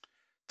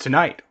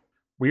Tonight,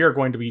 we are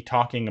going to be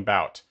talking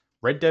about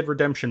Red Dead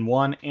Redemption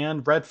 1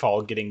 and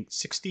Redfall getting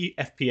 60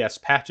 FPS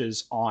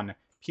patches on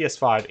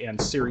PS5 and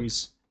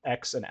Series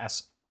X and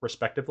S,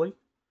 respectively.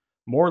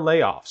 More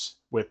layoffs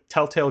with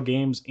Telltale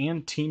Games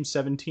and Team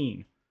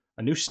 17.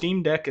 A new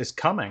Steam Deck is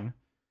coming.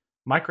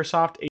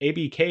 Microsoft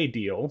ABK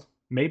deal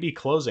may be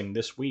closing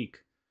this week.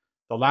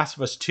 The Last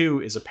of Us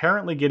 2 is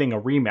apparently getting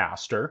a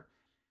remaster.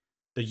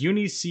 The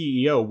Uni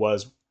CEO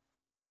was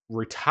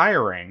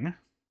retiring.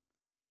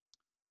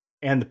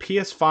 And the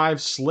PS5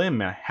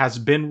 Slim has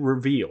been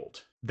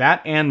revealed.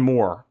 That and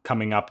more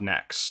coming up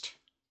next.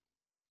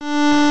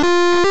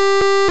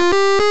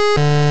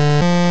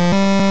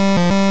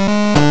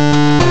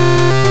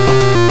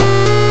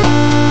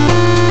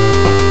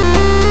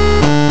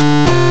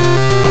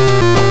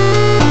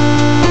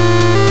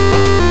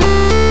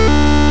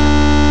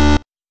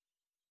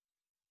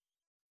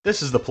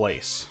 This is the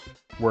place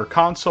where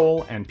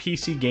console and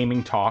PC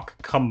gaming talk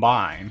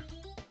combine.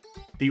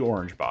 The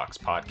Orange Box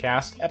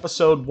Podcast,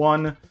 Episode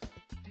 1,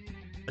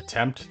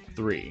 Attempt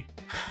 3.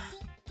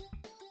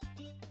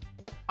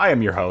 I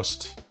am your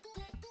host,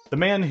 the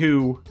man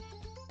who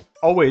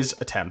always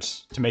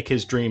attempts to make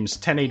his dreams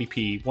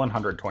 1080p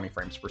 120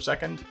 frames per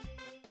second,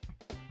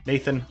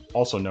 Nathan,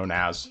 also known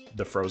as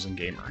the Frozen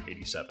Gamer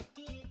 87.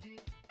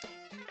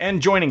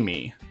 And joining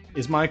me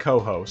is my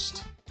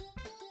co-host,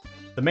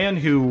 the man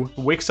who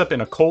wakes up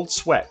in a cold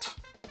sweat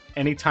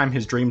anytime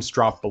his dreams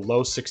drop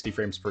below 60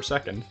 frames per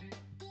second,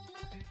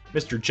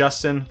 Mr.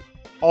 Justin,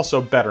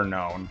 also better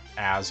known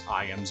as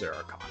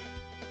iamxeracon.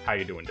 How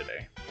you doing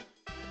today?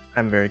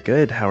 I'm very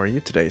good. How are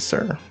you today,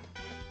 sir?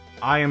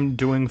 I am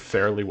doing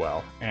fairly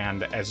well,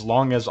 and as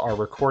long as our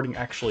recording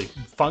actually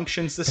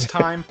functions this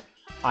time,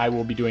 I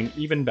will be doing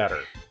even better.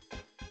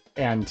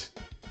 And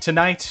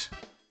tonight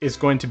is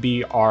going to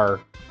be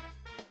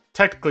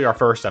technically our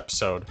first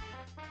episode.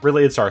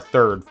 Really, it's our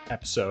third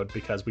episode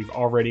because we've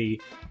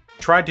already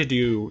tried to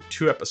do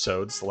 2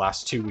 episodes the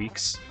last 2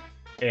 weeks,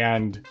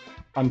 and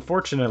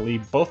unfortunately,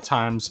 both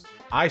times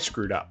I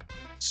screwed up.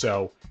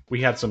 So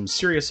we had some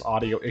serious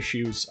audio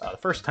issues. The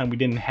first time we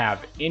didn't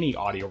have any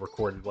audio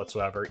recorded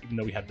whatsoever, even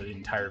though we had the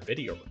entire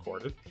video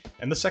recorded.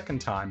 And the second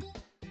time,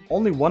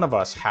 only one of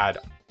us had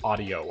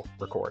audio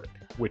recorded,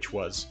 which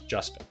was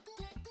Justin.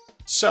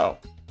 So,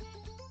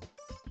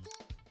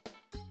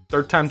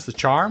 third time's the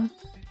charm?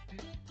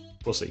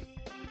 We'll see.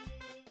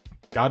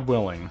 God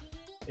willing,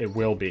 it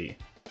will be.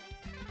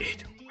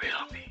 It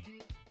will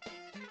be.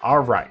 All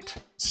right.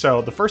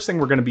 So the first thing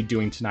we're going to be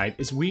doing tonight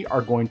is we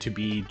are going to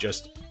be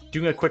just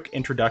doing a quick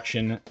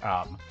introduction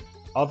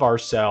of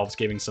ourselves,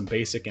 giving some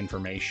basic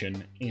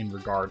information in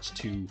regards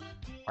to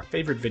our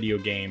favorite video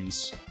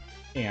games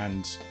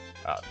and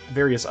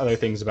various other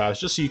things about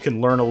us, just so you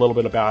can learn a little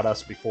bit about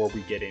us before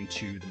we get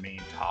into the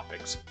main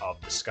topics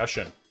of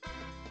discussion.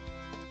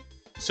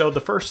 So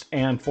the first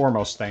and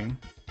foremost thing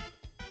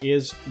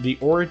is the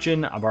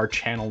origin of our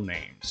channel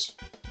names.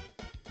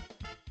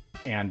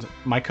 And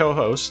my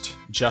co-host,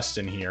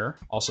 Justin here,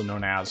 also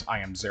known as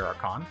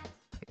iamxeracon, why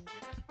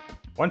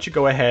don't you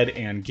go ahead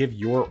and give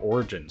your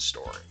origin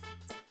story?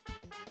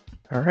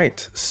 All right,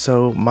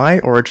 so my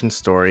origin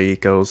story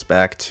goes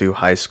back to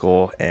high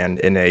school and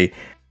in a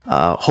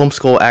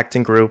homeschool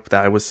acting group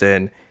that I was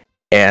in.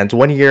 And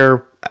one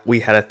year we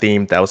had a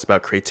theme that was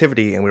about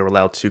creativity and we were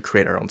allowed to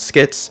create our own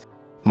skits.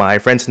 My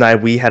friends and I,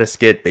 we had a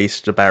skit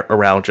based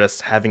around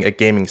just having a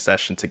gaming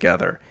session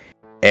together.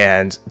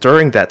 And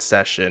during that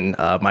session,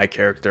 my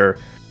character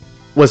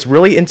was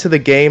really into the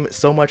game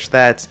so much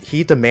that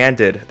he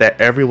demanded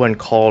that everyone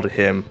called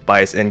him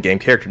by his in-game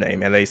character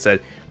name. And they said,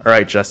 all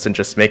right, Justin,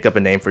 just make up a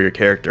name for your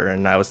character.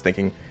 And I was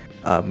thinking,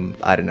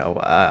 I don't know,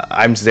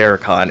 I'm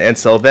Xeracon. And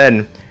so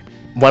then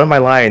one of my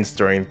lines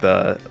during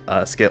the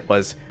skit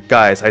was,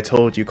 guys, I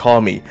told you,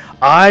 call me.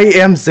 I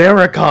am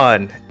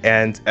Xeracon!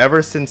 And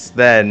ever since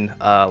then,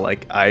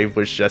 I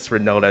was just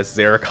known as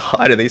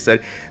Xeracon. And they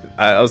said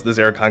I was the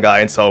Xeracon guy.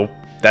 And so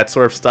that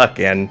sort of stuck,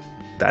 and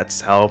that's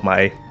how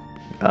my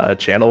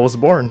channel was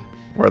born,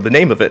 or the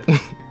name of it.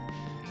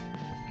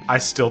 I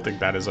still think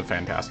that is a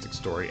fantastic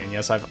story, and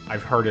yes,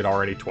 I've heard it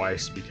already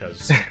twice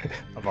because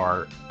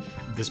of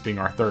this being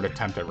our third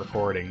attempt at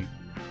recording.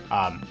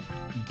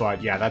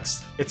 But yeah,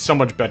 it's so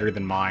much better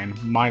than mine.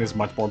 Mine is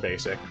much more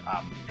basic.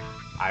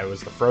 I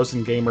was the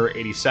Frozen Gamer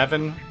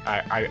 87.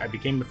 I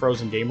became the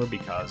Frozen Gamer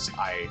because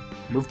I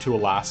moved to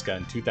Alaska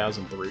in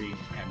 2003,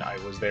 and I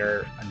was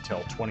there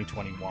until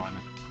 2021.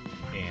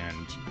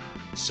 And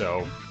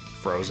so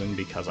frozen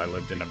because I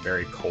lived in a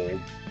very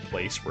cold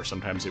place where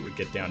sometimes it would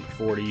get down to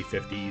 40,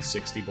 50,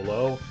 60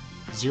 below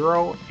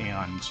zero,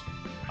 and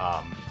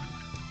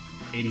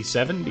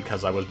 87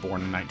 because I was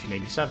born in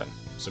 1987.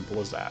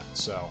 Simple as that.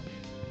 So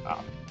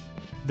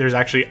there's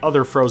actually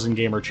other Frozen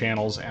Gamer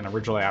channels, and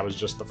originally I was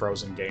just the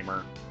Frozen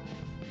Gamer,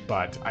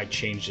 but I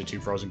changed it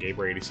to Frozen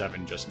Gamer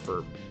 87 just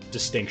for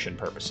distinction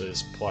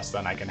purposes. Plus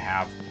then I can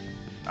have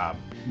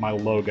my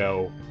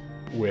logo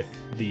with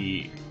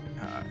the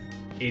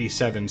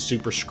 87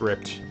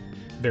 superscript,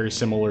 very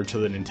similar to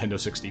the Nintendo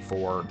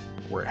 64,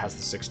 where it has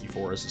the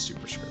 64 as the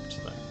superscript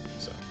thing.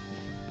 So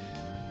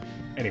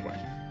anyway,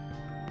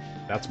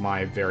 that's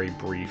my very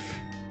brief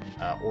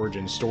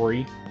origin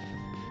story.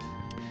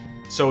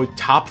 So,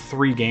 top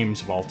 3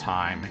 games of all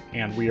time,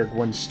 and we are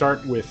going to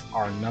start with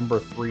our number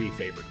 3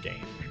 favorite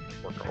game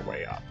and work our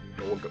way up.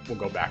 We'll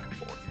go back and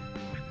forth.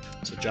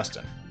 So,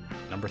 Justin,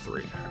 number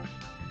 3.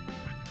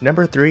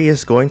 Number 3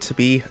 is going to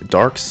be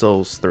Dark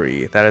Souls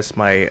 3. That is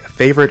my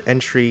favorite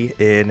entry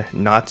in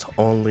not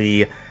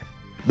only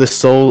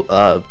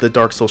the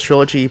Dark Souls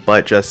trilogy,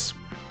 but just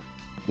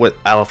out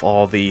of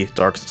all the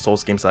Dark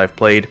Souls games I've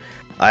played.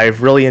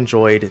 I've really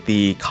enjoyed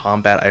the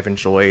combat. I've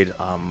enjoyed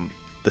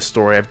the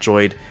story. I've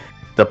enjoyed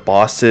the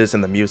bosses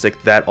and the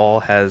music. That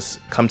all has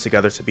come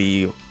together to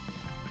be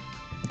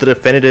the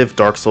definitive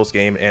Dark Souls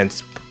game, and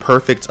it's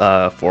perfect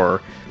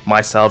for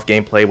my style of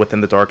gameplay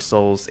within the Dark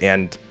Souls.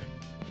 And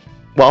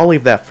well, I'll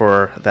leave that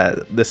for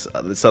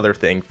this other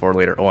thing for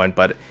later on.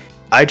 But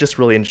I just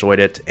really enjoyed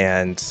it,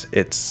 and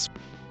it's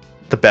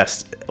the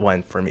best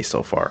one for me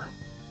so far.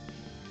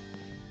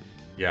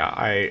 Yeah,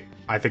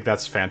 I think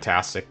that's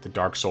fantastic. The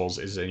Dark Souls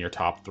is in your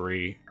top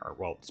 3, or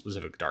well,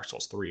 specifically Dark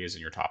Souls 3 is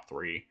in your top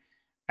 3.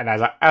 And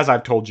as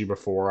I've told you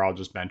before, I'll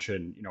just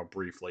mention,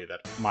 briefly that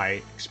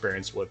my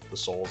experience with the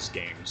Souls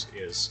games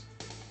is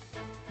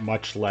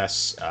much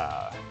less.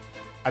 I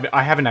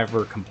haven't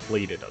ever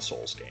completed a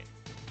Souls game,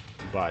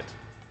 but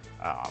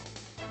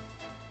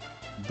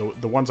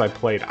the ones I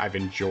played, I've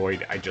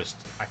enjoyed. I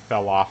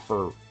fell off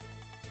for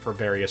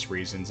various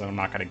reasons, and I'm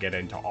not going to get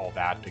into all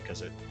that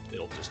because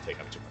it'll just take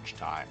up too much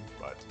time.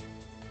 But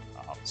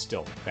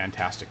still,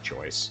 fantastic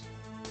choice.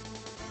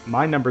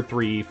 My number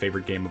 3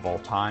 favorite game of all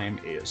time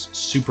is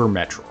Super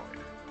Metroid,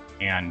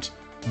 and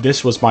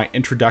this was my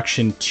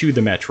introduction to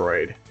the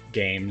Metroid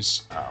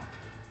games.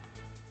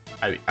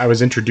 I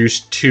was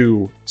introduced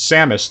to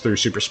Samus through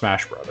Super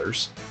Smash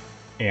Bros.,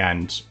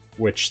 and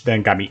which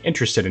then got me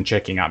interested in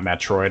checking out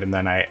Metroid, and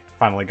then I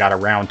finally got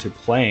around to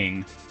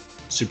playing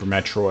Super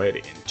Metroid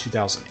in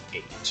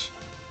 2008,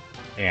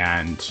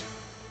 and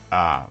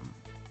I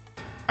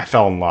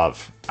fell in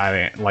love.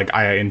 I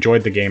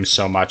enjoyed the game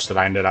so much that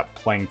I ended up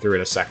playing through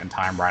it a second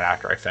time right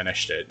after I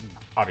finished it. And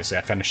obviously,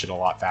 I finished it a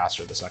lot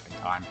faster the second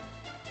time,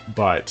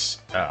 but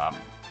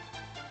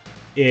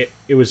it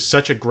was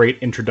such a great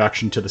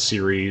introduction to the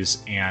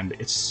series, and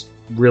it's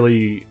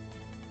really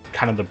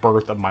kind of the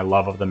birth of my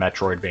love of the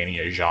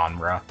Metroidvania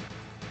genre.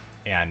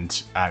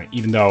 And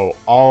even though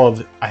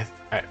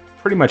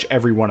pretty much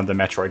every one of the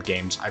Metroid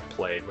games I've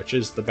played, which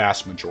is the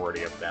vast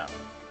majority of them,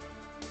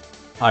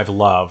 I've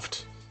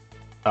loved.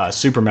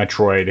 Super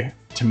Metroid,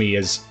 to me,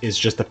 is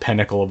just the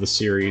pinnacle of the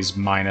series,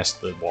 minus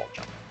the wall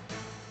jumping.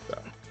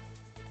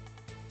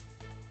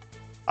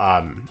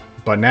 So.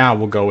 But now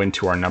we'll go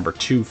into our number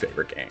 2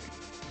 favorite game.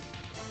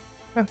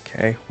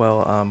 Okay,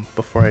 well,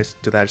 before I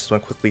do that, I just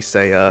want to quickly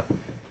say, don't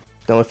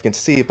know if you can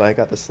see, but I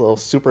got this little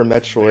Super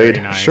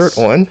Metroid shirt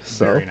on.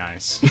 So. Very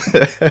nice.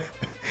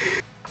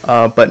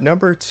 But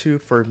number 2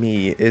 for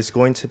me is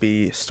going to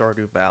be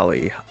Stardew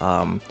Valley.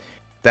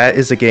 That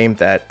is a game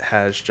that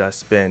has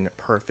just been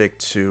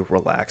perfect to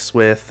relax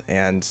with,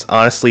 and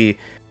honestly,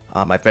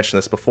 I've mentioned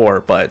this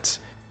before, but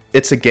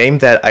it's a game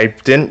that I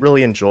didn't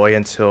really enjoy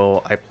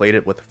until I played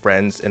it with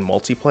friends in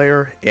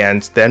multiplayer,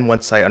 and then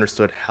once I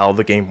understood how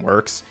the game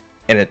works,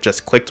 and it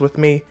just clicked with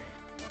me,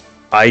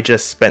 I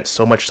just spent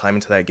so much time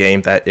into that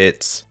game that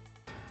it's,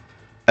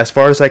 as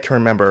far as I can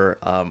remember,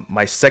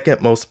 my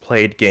second most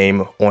played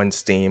game on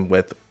Steam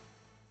with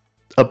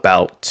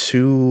about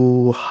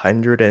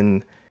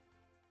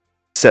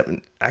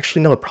 207,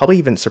 actually no, it probably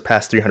even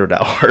surpassed 300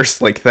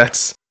 hours. Like,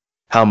 that's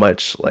how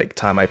much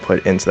time I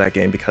put into that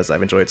game because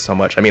I've enjoyed it so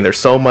much. I mean, there's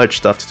so much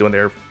stuff to do in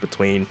there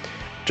between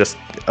just,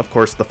 of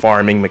course, the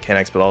farming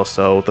mechanics, but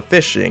also the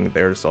fishing.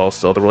 There's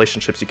also the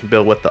relationships you can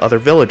build with the other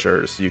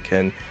villagers. You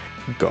can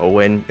go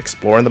and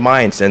explore in the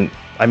mines, and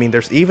I mean,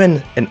 there's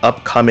even an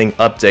upcoming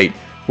update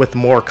with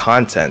more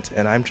content,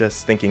 and I'm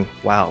just thinking,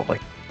 wow,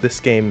 this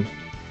game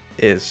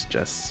is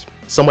just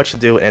so much to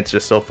do, and it's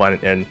just so fun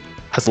and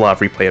has a lot of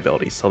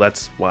replayability. So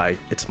that's why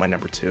it's my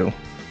number 2.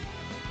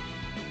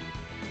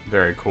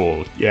 Very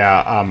cool.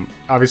 Yeah,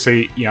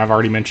 obviously, I've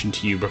already mentioned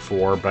to you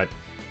before, but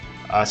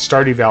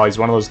Stardew Valley is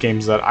one of those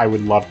games that I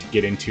would love to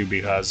get into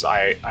because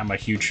I'm a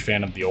huge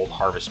fan of the old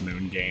Harvest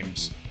Moon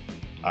games.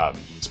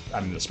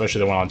 Especially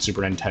the one on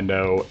Super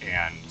Nintendo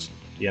and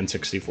the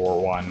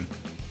N64 one,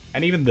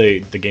 and even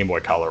the Game Boy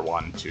Color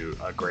one to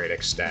a great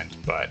extent.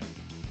 But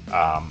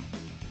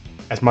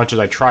as much as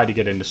I tried to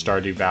get into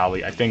Stardew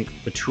Valley, I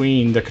think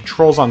between the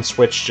controls on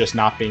Switch just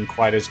not being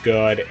quite as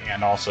good,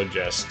 and also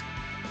just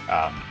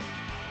I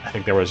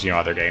think there was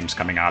other games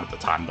coming out at the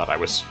time that I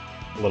was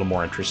a little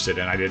more interested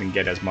in. I didn't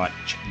get as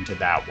much into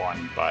that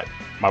one, but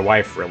my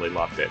wife really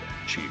loved it.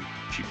 She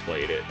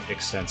played it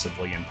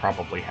extensively and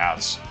probably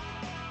has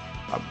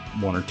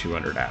 100 or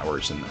 200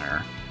 hours in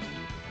there.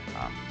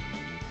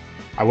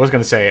 I was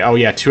going to say, oh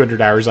yeah,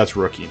 200 hours, that's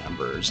rookie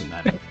numbers. And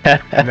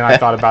then I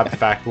thought about the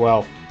fact,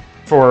 well,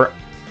 for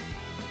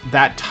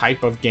that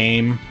type of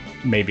game,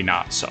 maybe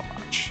not so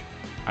much.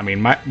 I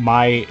mean,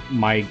 my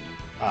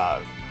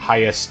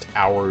highest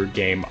hour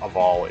game of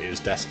all is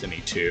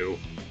Destiny 2.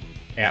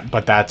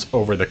 but that's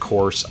over the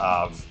course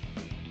of,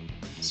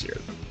 let's see here,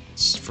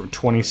 it's from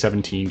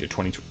 2017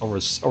 to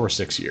over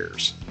 6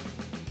 years.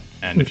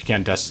 And if you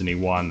count Destiny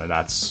 1, then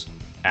that's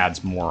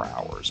adds more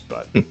hours,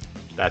 but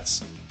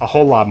that's a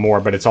whole lot more,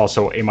 but it's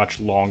also a much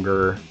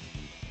longer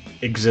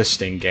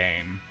existing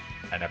game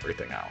and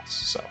everything else.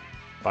 So,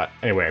 but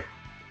anyway,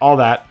 all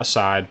that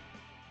aside,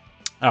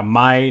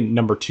 my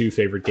number 2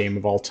 favorite game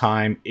of all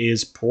time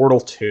is Portal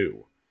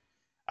 2.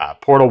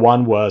 Portal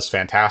 1 was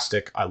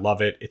fantastic. I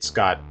love it. It's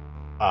got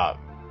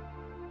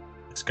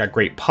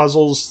great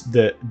puzzles.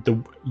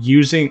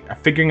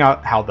 Figuring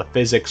out how the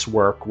physics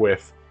work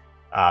with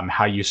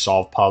how you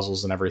solve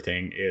puzzles and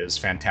everything is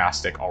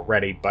fantastic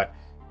already. But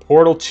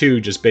Portal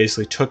 2 just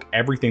basically took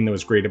everything that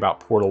was great about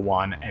Portal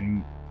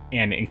 1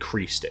 and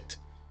increased it.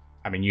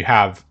 I mean, you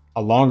have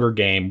a longer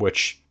game,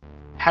 which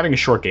having a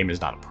short game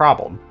is not a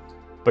problem,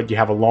 but you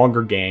have a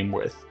longer game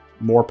with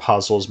more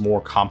puzzles,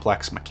 more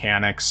complex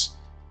mechanics,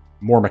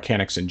 more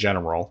mechanics in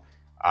general,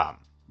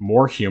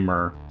 more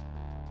humor,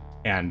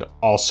 and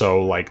also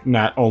like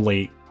not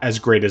only as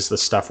great as the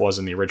stuff was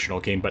in the original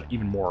game, but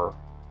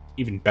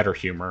even better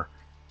humor,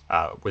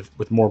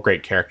 with more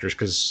great characters.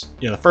 Because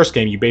the first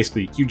game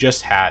you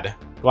just had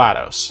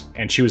GLaDOS,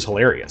 and she was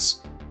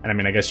hilarious. And I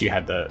mean, I guess you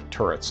had the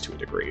turrets to a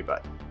degree,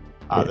 but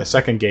the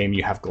second game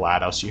you have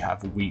GLaDOS, you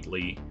have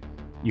Wheatley,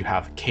 you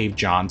have Cave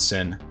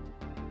Johnson.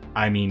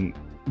 I mean,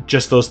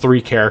 just those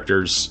 3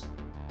 characters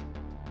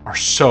are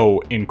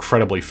so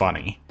incredibly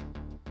funny.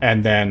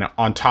 And then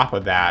on top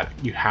of that,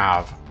 you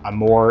have a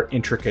more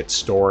intricate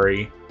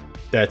story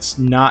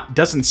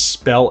doesn't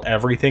spell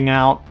everything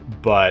out,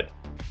 but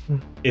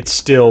it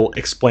still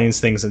explains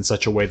things in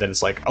such a way that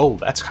it's like, oh,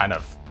 that's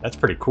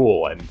pretty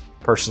cool. And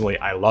personally,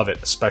 I love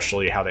it,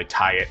 especially how they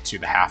tie it to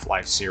the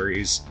Half-Life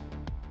series.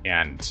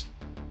 And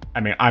I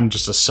mean, I'm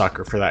just a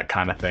sucker for that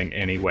kind of thing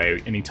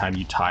anyway, anytime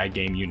you tie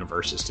game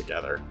universes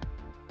together.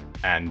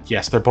 And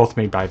yes, they're both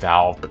made by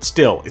Valve, but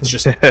still, it's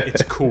just,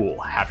 it's cool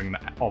having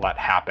all that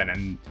happen.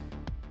 And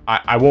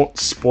I won't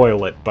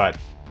spoil it, but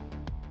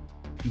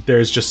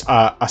there's just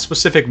a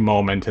specific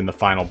moment in the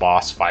final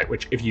boss fight,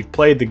 which if you've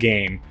played the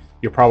game,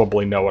 you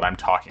probably know what I'm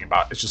talking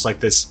about. It's just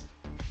like this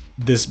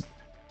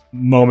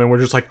moment where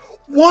you're just like,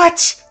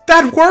 what?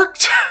 That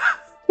worked?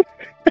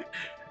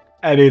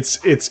 And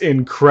it's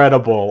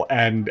incredible,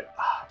 and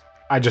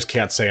I just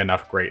can't say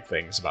enough great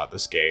things about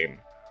this game.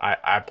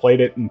 I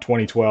played it in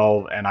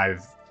 2012, and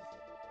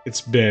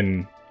it's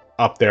been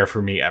up there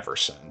for me ever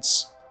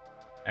since.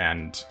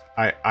 And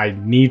I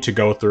need to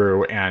go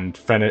through and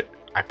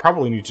I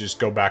probably need to just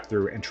go back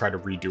through and try to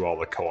redo all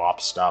the co-op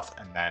stuff,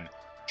 and then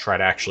try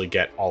to actually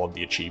get all of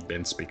the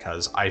achievements,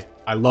 because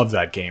I love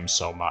that game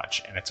so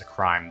much, and it's a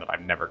crime that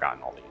I've never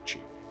gotten all the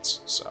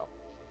achievements. So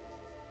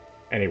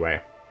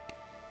anyway,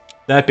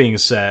 that being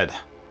said,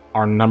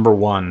 our number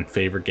 1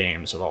 favorite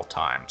games of all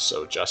time.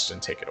 So Justin,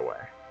 take it away.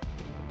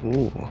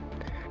 Ooh.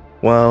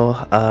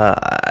 Well,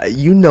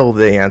 you know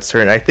the answer,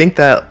 and I think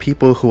that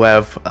people who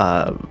have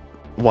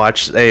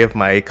watched any of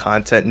my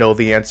content know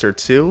the answer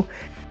too.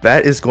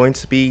 That is going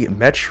to be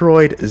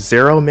Metroid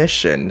Zero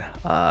Mission.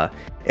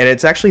 And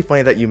it's actually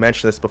funny that you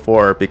mentioned this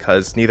before,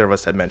 because neither of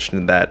us had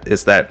mentioned that,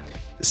 is that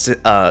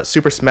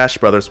Super Smash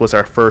Bros. Was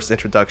our first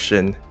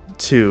introduction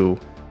to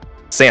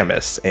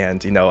Samus.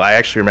 And, I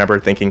actually remember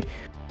thinking,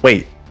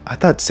 wait, I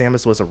thought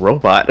Samus was a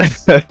robot.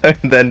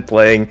 And then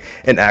playing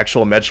an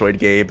actual Metroid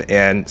game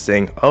and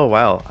saying, oh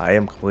wow, I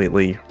am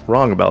completely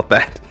wrong about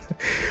that.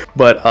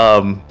 But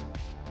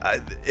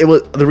it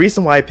was the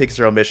reason why I picked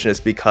Zero Mission is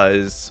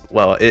because,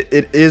 well,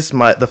 it is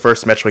the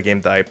first Metroid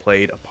game that I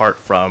played apart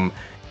from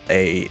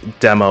a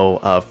demo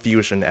of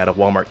Fusion at a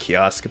Walmart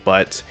kiosk,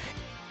 but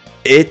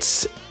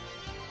the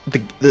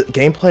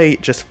gameplay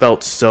just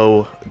felt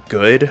so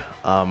good.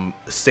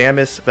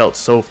 Samus felt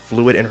so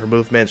fluid in her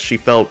movements. She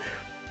felt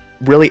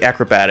really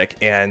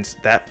acrobatic, and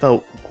that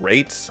felt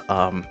great.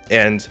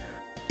 And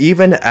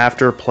even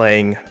after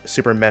playing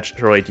Super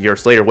Metroid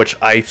years later, which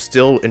I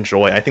still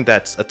enjoy, I think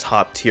that's a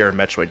top tier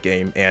Metroid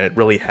game, and it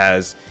really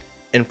has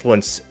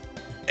influenced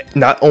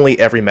not only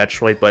every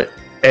Metroid, but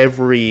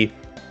every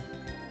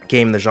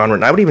game in the genre.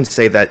 And I would even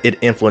say that it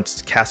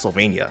influenced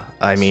Castlevania.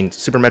 I mean,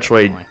 Super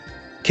Metroid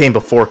came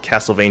before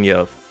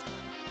Castlevania,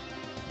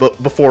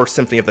 but before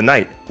Symphony of the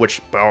Night,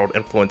 which borrowed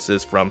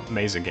influences from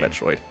amazing game.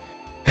 Metroid.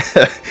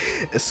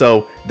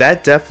 So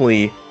that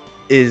definitely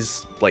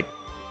is like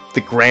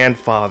the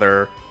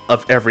grandfather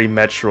of every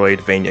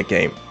Metroidvania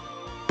game.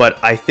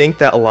 But I think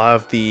that a lot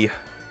of the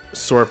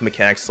sort of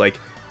mechanics, like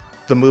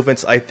the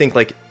movements, I think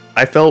like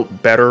I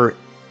felt better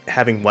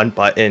having one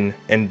button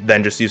and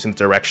then just using the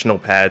directional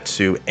pad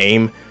to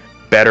aim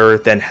better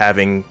than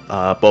having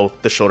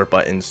both the shoulder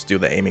buttons do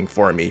the aiming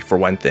for me, for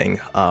one thing.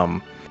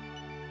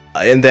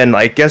 And then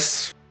I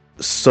guess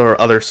sort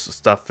of other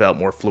stuff felt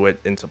more fluid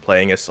into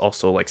playing. It's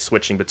also like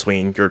switching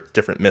between your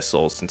different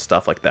missiles and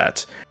stuff like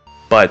that.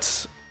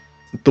 But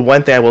the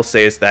one thing I will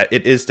say is that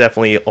it is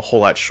definitely a whole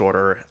lot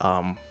shorter.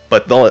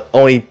 But the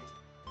only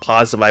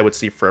positive I would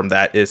see from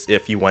that is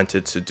if you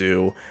wanted to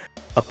do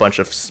a bunch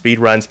of speed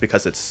runs,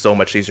 because it's so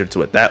much easier to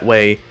do it that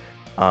way.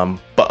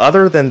 But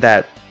other than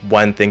that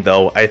one thing,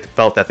 though, I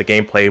felt that the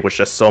gameplay was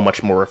just so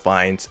much more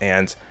refined.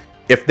 And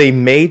if they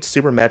made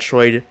Super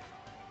Metroid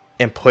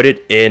and put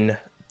it in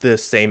the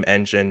same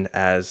engine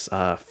as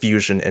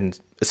Fusion, and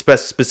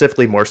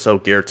specifically more so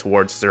geared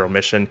towards Zero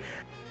Mission,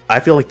 I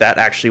feel like that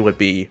actually would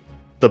be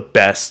the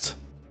best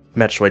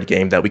Metroid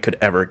game that we could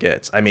ever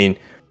get. I mean,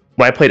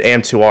 when I played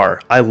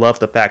AM2R, I love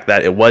the fact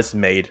that it was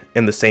made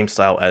in the same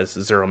style as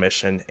Zero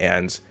Mission,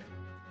 and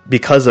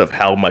because of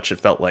how much it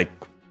felt like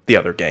the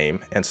other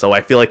game. And so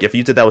I feel like if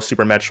you did that with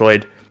Super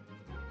Metroid,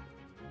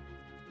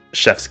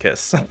 chef's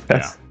kiss.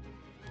 Yeah.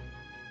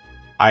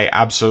 I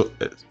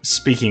absolutely.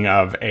 Speaking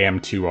of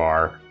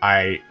AM2R,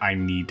 I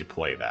need to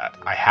play that.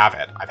 I have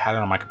it. I've had it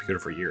on my computer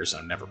for years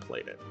and I've never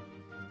played it.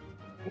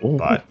 Ooh.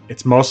 But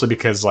it's mostly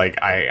because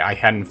like I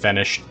hadn't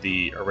finished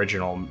the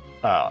original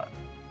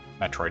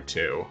Metroid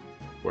 2,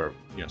 where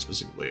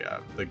specifically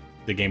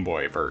the Game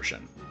Boy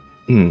version,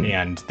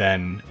 and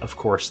then of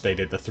course they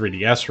did the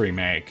 3DS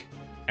remake,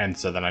 and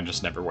so then I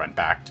just never went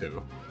back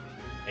to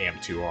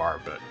AM2R.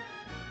 But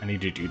I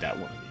need to do that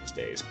one of these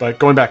days. But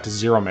going back to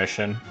Zero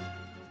Mission.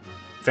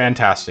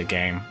 Fantastic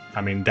game.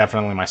 I mean,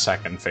 definitely my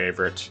second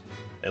favorite,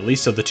 at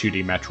least of the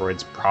 2D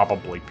Metroids,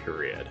 probably,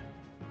 period.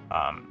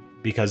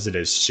 Because it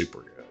is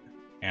super good.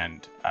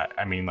 And,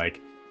 I mean,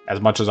 like,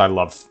 as much as I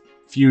love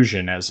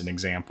Fusion as an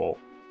example,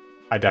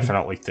 I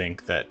definitely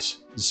think that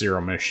Zero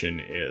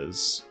Mission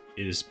is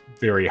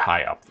very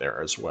high up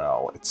there as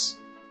well.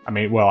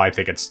 I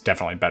think it's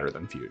definitely better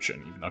than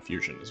Fusion, even though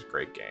Fusion is a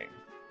great game.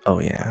 Oh,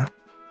 yeah.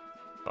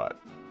 But...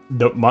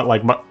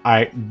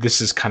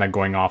 this is kind of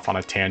going off on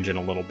a tangent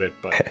a little bit,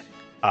 but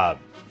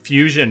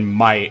Fusion,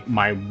 my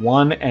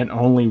one and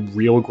only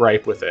real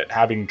gripe with it,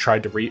 having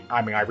tried to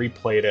I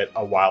replayed it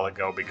a while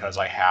ago because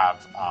I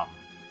have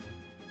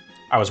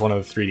I was one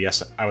of the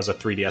 3DS. I was a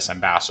 3DS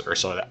ambassador,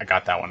 so I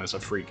got that one as a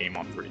free game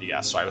on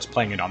 3DS. So I was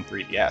playing it on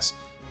 3DS.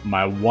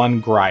 My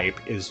one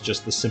gripe is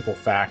just the simple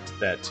fact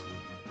that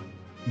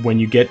when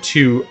you get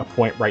to a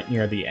point right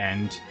near the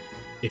end,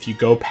 if you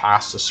go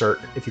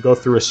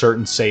through a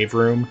certain save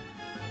room,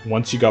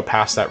 once you go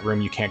past that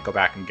room, you can't go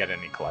back and get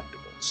any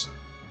collectibles.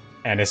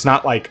 And it's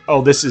not like,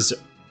 oh, this is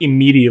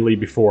immediately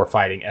before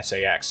fighting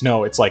SAX.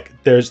 No, it's like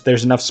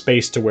there's enough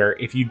space to where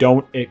if you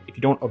don't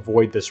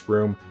avoid this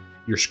room,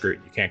 you're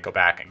screwed. You can't go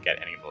back and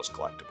get any of those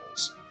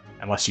collectibles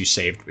unless you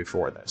saved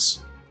before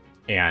this.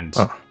 And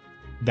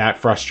that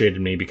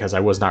frustrated me because I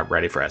was not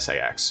ready for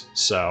SAX.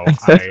 So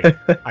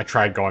I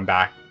tried going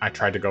back. I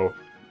tried to go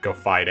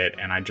fight it,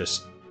 and I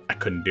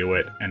couldn't do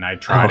it, and I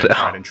tried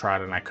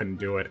and I couldn't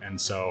do it, and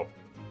so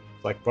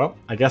like, well,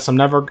 I guess I'm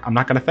not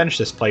going to finish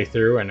this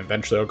playthrough, and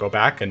eventually I'll go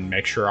back and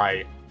make sure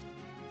I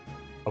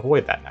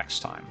avoid that next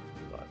time.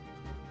 But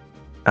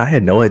I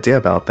had no idea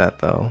about that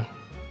though.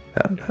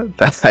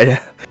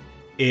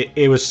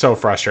 It was so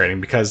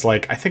frustrating because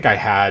like I think I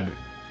had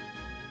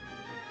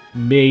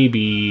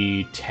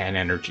maybe 10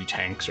 energy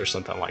tanks or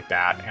something like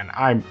that,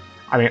 and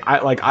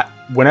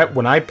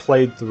when I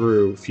played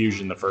through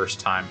Fusion the first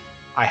time,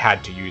 I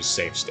had to use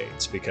save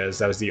states because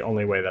that was the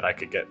only way that I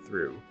could get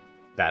through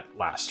that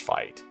last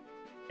fight.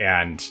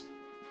 And,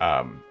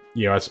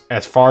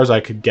 as far as I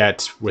could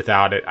get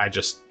without it,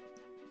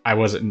 I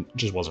wasn't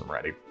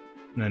ready.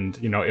 And,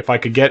 if I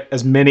could get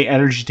as many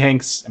energy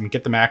tanks and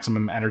get the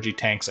maximum energy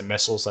tanks and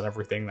missiles and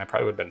everything, that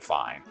probably would have been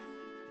fine.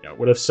 It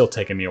would have still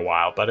taken me a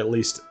while, but at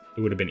least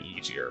it would have been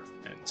easier.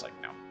 And it's like,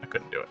 no, I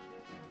couldn't do it.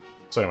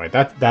 So anyway,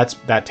 that's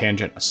that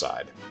tangent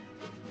aside.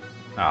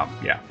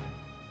 Yeah.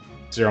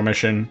 Zero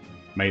Mission.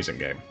 Amazing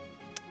game.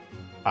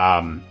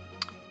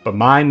 But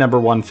my number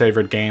one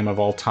favorite game of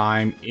all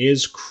time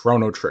is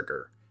Chrono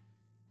Trigger.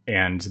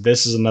 And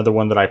this is another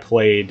one that I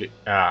played,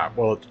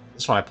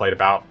 this one I played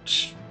about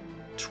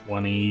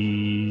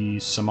 20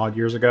 some odd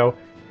years ago.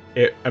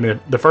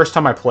 The first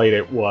time I played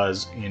it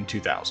was in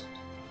 2000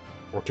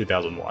 or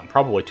 2001,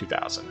 probably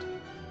 2000.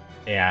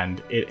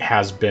 And it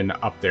has been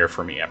up there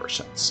for me ever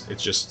since.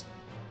 It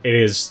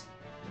is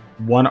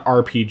one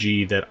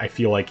RPG that I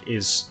feel like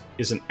is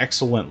an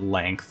excellent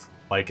length.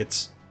 Like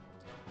it's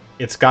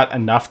got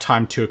enough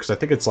time to it, because I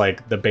think it's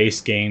like the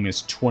base game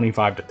is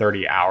 25 to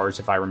 30 hours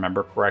if I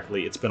remember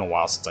correctly. It's been a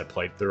while since I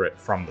played through it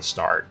from the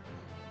start,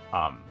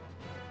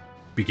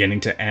 beginning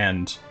to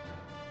end.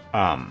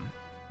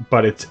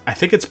 But I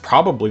think it's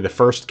probably the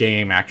first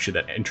game actually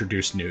that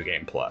introduced New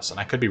Game Plus, and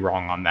I could be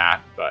wrong on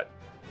that, but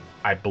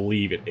I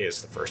believe it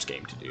is the first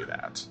game to do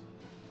that,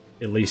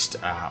 at least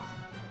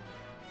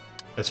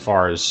as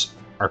far as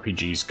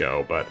RPGs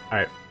go. But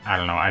I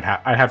don't know. I'd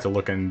have to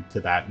look into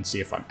that and see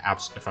if I'm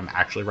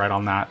actually right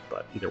on that.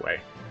 But either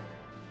way,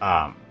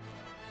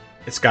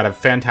 it's got a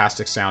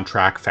fantastic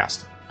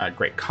soundtrack,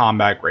 great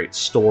combat, great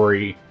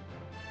story,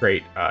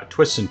 great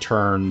twists and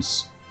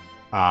turns.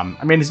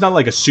 It's not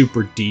like a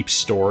super deep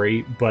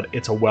story, but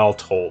it's a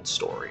well-told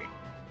story,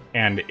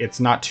 and it's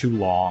not too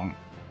long.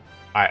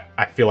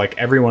 I feel like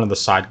every one of the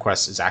side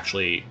quests is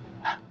actually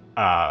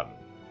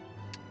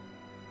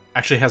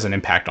has an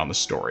impact on the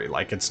story.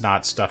 Like, it's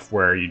not stuff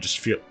where you're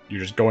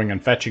just going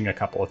and fetching a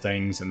couple of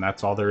things and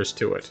that's all there is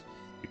to it.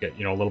 you get,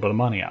 a little bit of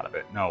money out of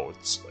it. No,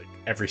 it's like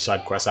every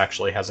side quest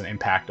actually has an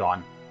impact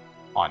on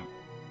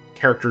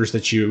characters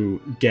that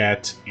you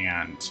get,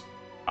 and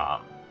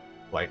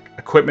like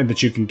equipment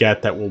that you can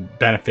get that will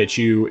benefit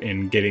you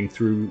in getting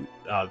through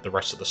the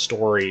rest of the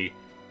story.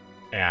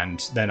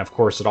 And then, of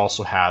course, it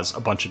also has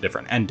a bunch of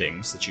different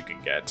endings that you can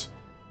get,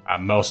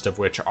 most of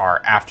which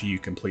are after you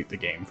complete the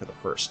game for the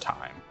first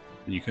time.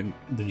 You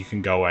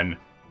can go and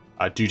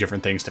do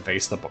different things to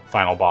face the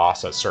final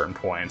boss at certain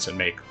points and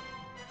make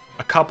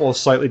a couple of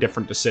slightly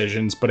different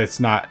decisions, but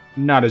it's not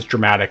as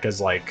dramatic as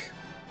like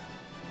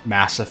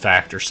Mass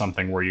Effect or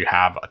something where you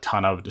have a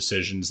ton of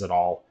decisions that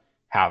all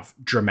have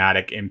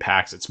dramatic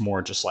impacts. It's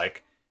more just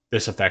like,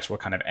 this affects what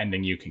kind of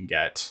ending you can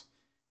get.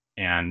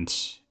 And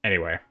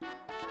anyway,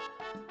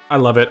 I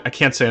love it. I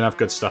can't say enough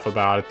good stuff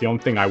about it. The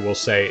only thing I will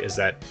say is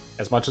that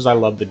as much as I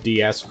love the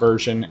DS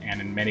version,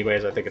 and in many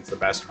ways I think it's the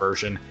best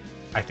version,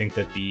 I think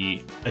that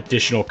the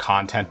additional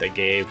content they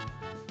gave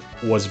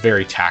was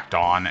very tacked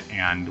on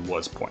and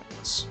was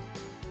pointless.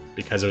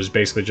 Because it was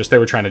basically just, they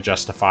were trying to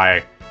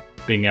justify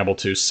being able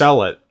to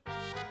sell it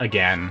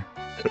again,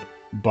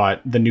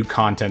 but the new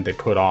content they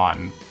put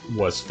on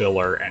was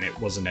filler and it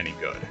wasn't any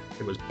good.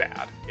 It was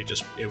bad.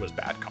 It was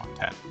bad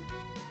content.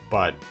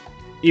 But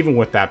even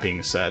with that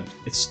being said,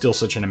 it's still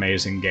such an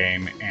amazing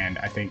game, and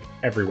I think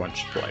everyone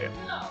should play it.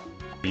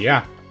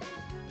 Yeah.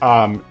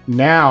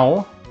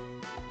 Now,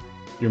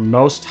 your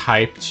most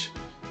hyped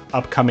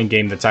upcoming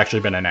game that's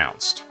actually been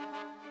announced.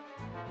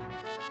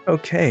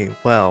 Okay,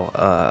 well,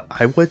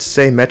 I would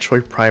say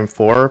Metroid Prime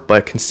 4,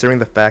 but considering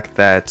the fact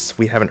that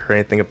we haven't heard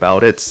anything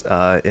about it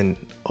in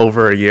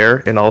over a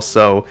year, and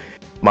also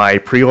my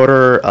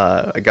pre-order,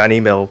 I got an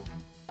email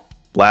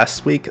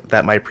last week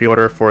that my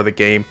pre-order for the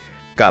game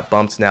got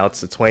bumped now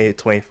to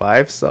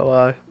 2025,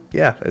 so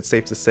yeah, it's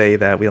safe to say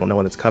that we don't know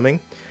when it's coming.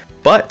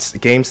 But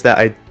games that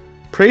I'm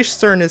pretty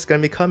certain is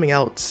going to be coming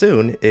out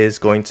soon is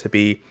going to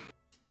be,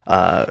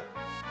 oh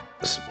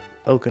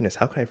goodness,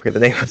 how can I forget the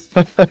name?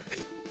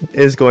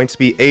 Is going to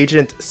be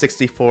Agent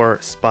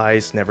 64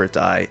 Spies Never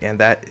Die, and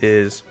that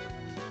is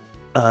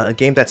a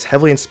game that's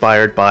heavily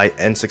inspired by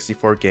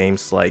N64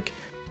 games like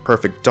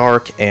Perfect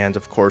Dark and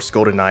of course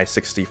GoldenEye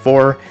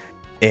 64.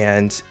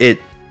 And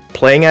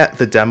playing at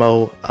the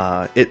demo,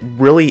 it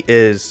really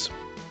is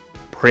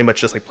pretty much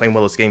just like playing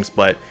one of those games,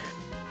 but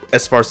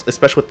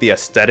especially with the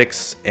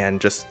aesthetics and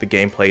just the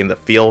gameplay and the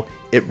feel,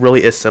 it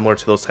really is similar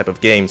to those type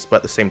of games, but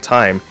at the same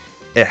time,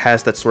 it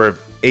has that sort of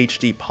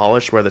HD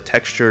polish where the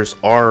textures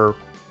are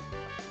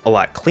a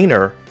lot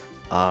cleaner,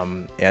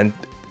 and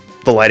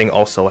the lighting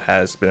also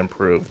has been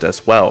improved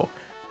as well.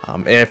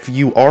 And if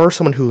you are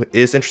someone who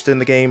is interested in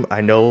the game, I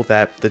know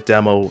that the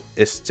demo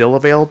is still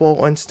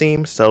available on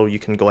Steam, so you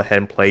can go ahead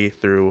and play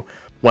through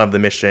one of the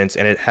missions,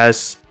 and it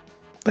has,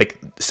 like,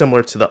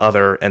 similar to the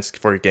other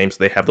N64 games,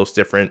 they have those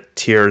different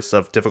tiers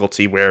of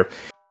difficulty where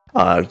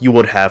you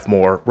would have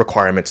more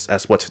requirements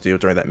as what to do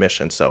during that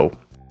mission, so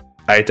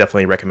I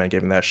definitely recommend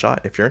giving that a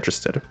shot if you're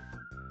interested.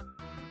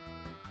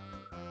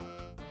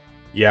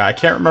 Yeah, I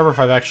can't remember if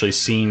I've actually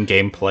seen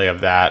gameplay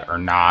of that or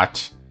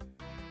not.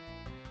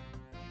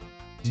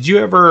 Did you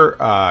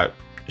ever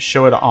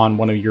show it on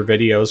one of your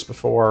videos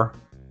before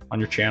on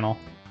your channel?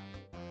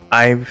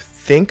 I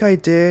think I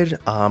did.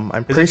 I'm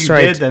pretty sure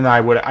if you did, then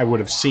I would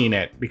have seen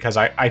it, because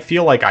I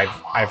feel like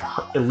I've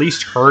at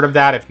least heard of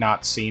that, if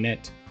not seen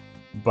it.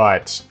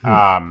 But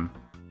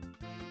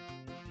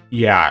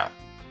yeah,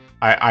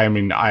 I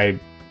mean I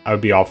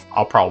would be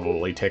I'll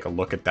probably take a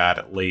look at that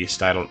at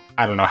least. I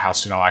don't know how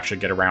soon I'll actually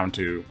get around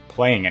to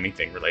playing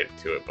anything related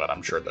to it, but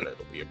I'm sure that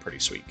it'll be a pretty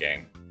sweet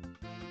game.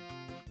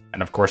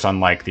 And of course,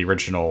 unlike the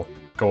original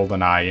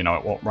GoldenEye,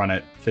 it won't run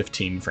at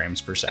 15 frames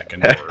per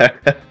second or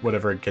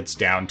whatever it gets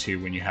down to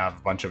when you have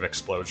a bunch of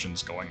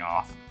explosions going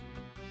off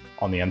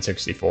on the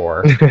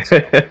N64.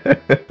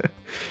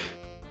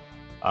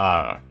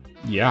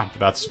 Yeah,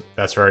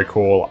 that's very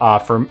cool.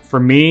 For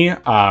me,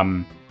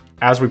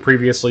 as we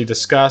previously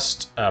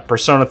discussed,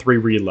 Persona 3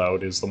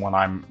 Reload is the one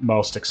I'm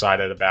most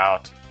excited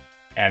about,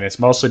 and it's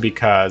mostly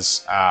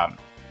because I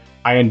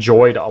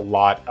enjoyed a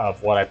lot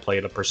of what I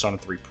played of Persona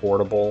 3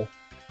 Portable,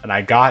 and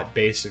I got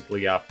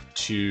basically up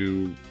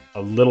to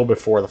a little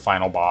before the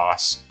final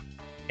boss,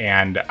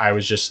 and I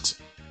was just...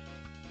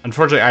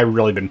 Unfortunately, I've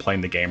really been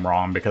playing the game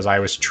wrong, because I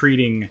was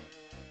treating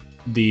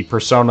the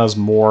Personas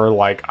more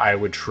like I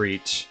would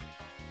treat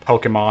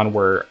Pokemon,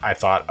 where I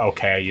thought,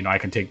 okay, I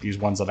can take these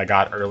ones that I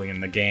got early in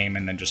the game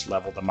and then just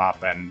level them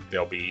up and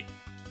they'll be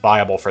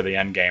viable for the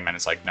end game. And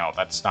it's like, no,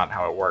 that's not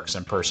how it works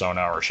in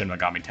Persona or Shin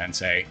Megami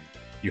Tensei.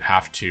 You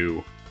have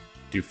to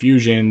do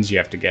fusions, you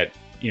have to get,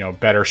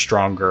 better,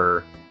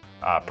 stronger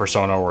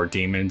Persona or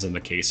demons in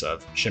the case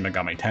of Shin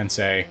Megami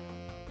Tensei.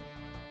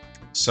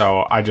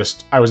 So I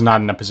was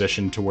not in a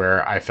position to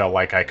where I felt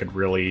like I could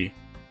really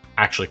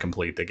actually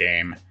complete the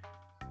game.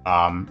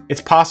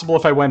 It's possible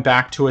if I went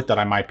back to it that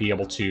I might be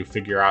able to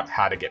figure out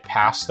how to get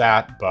past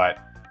that, but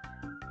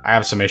I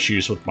have some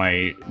issues with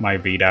my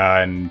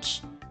Vita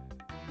and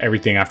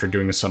everything after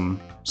doing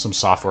some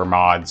software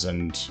mods,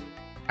 and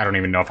I don't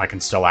even know if I can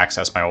still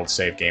access my old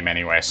save game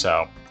anyway,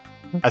 so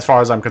as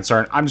far as I'm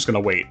concerned, I'm just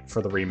going to wait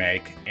for the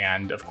remake.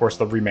 And of course,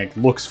 the remake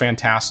looks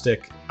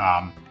fantastic.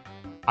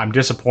 I'm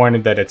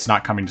disappointed that it's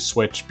not coming to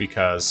Switch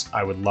because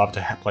I would love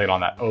to play it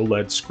on that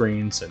OLED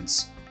screen,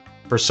 since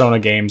Persona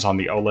games on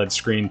the OLED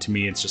screen, to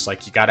me, it's just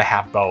like you got to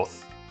have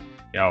both.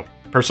 You know,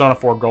 Persona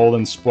 4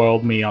 Golden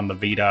spoiled me on the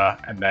Vita,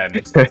 and then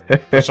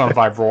Persona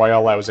 5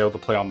 Royal I was able to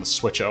play on the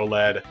Switch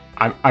OLED.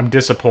 I'm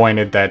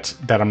disappointed that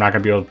I'm not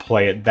going to be able to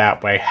play it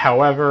that way.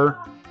 However,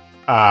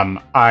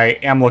 I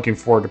am looking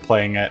forward to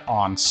playing it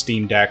on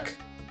Steam Deck,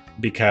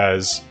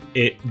 because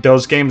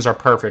those games are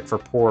perfect for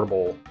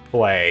portable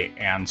play,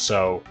 and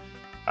so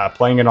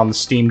playing it on the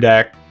Steam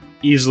Deck,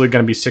 easily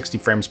going to be 60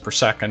 frames per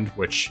second,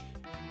 which,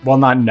 while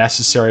not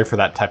necessary for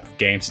that type of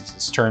game since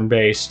it's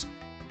turn-based,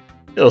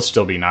 it'll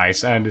still be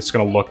nice, and it's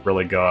going to look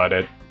really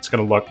good. It's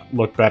going to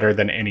look better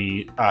than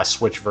any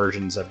Switch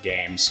versions of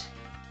games.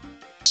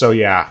 So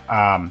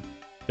yeah,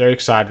 very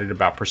excited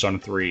about Persona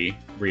 3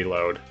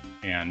 Reload,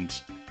 and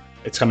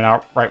it's coming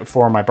out right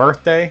before my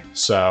birthday,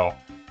 so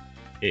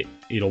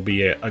it'll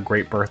be a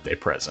great birthday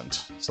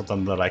present.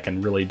 Something that I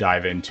can really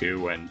dive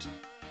into and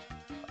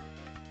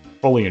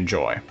fully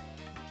enjoy.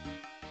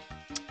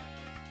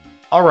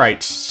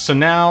 Alright, so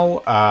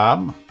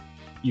now,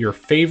 your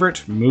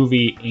favorite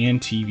movie and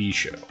TV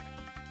show.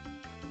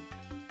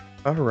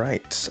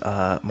 Alright,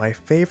 my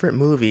favorite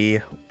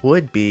movie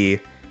would be,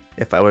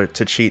 if I were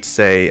to cheat,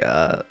 say,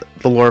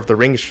 the Lord of the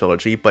Rings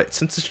trilogy, but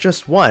since it's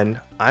just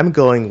one, I'm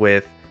going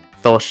with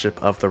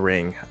Fellowship of the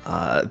Ring.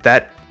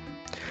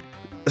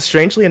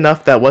 Strangely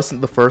enough, that wasn't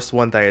the first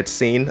one that I had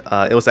seen.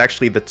 It was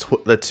actually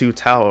the Two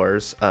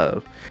Towers,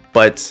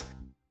 but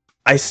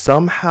I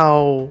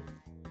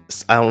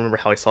don't remember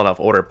how I saw it out of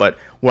order, but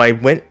when I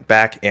went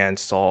back and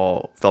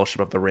saw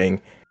Fellowship of the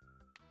Ring,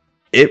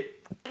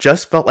 it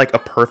just felt like a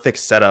perfect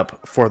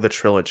setup for the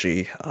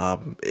trilogy.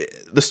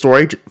 The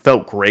story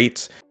felt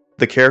great.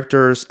 The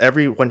characters,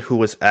 everyone who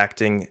was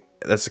acting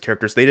as the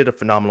characters, they did a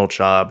phenomenal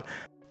job.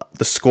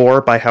 The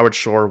score by Howard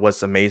Shore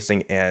was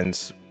amazing, and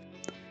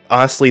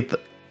honestly,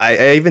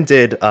 I even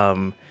did,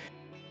 I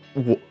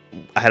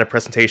had a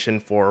presentation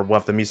for one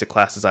of the music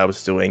classes I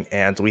was doing,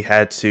 and we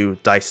had to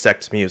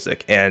dissect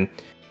music, and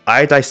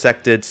I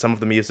dissected some of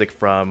the music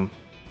from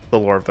The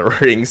Lord of the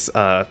Rings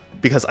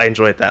because I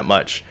enjoyed it that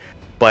much.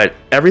 But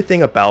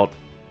everything about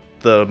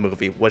the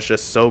movie was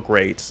just so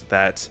great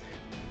that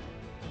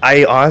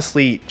I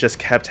honestly just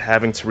kept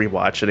having to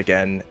rewatch it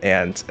again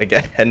and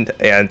again,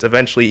 and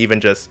eventually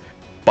even just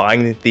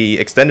buying the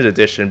extended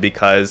edition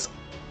because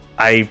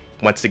I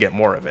wanted to get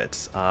more of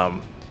it.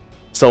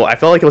 So I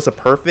felt like it was a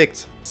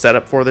perfect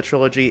setup for the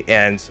trilogy,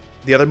 and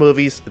the other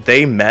movies,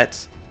 they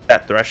met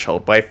that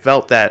threshold, but I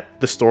felt that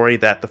the story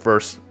that the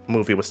first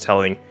movie was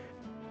telling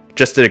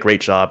just did a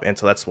great job, and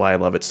so that's why I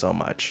love it so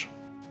much.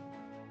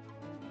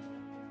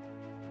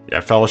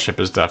 Yeah, Fellowship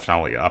is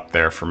definitely up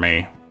there for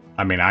me.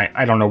 I mean,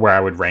 I don't know where I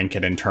would rank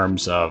it in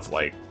terms of,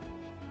 like,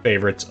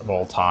 favorites of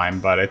all time,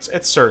 but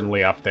it's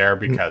certainly up there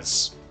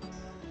because,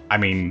 I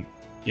mean,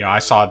 you know, I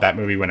saw that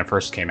movie when it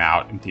first came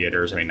out in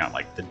theaters. I mean, not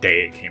like the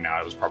day it came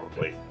out. It was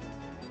probably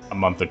a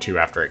month or two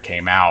after it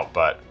came out,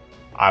 but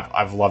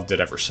I've loved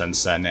it ever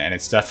since then, and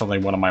it's definitely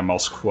one of my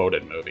most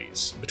quoted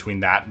movies. Between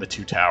that and The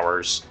Two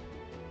Towers,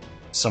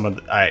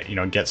 I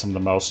get some of the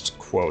most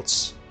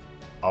quotes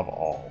of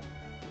all.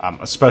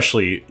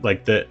 Especially,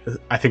 like,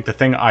 I think the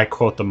thing I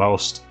quote the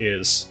most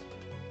is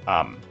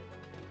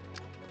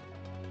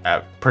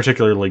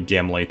particularly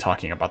Gimli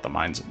talking about the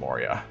Mines of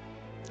Moria.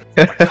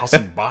 My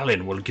cousin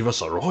Balin will give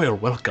us a royal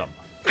welcome.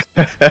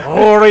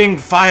 Roaring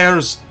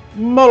fires,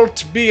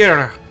 malt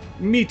beer,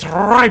 meat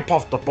ripe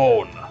off the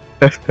bone.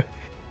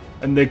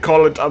 And they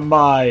call it a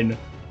mine.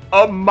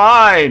 A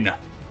mine!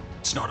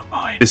 It's not a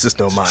mine. This is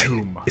no mine.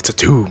 Tomb. It's a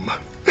tomb.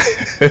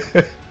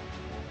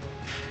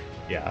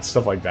 Yeah,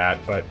 stuff like that.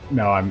 But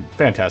no,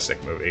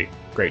 fantastic movie.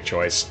 Great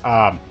choice.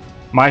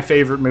 My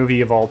favorite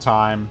movie of all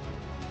time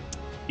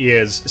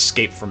is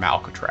Escape from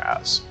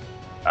Alcatraz.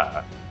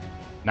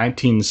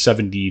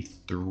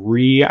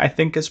 1973, I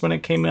think, is when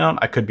it came out.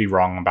 I could be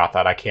wrong about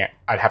that.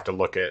 I'd have to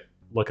look at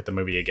the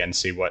movie again,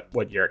 see what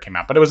year it came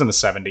out. But it was in the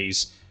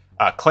 70s.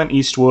 Clint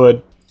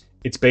Eastwood.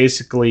 It's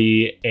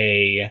basically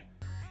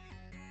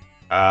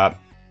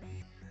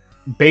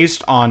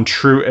based on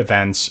true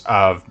events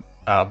of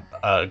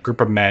a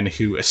group of men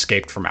who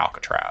escaped from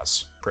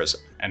Alcatraz prison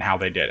and how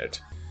they did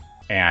it.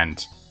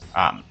 And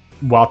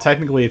while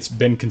technically it's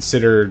been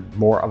considered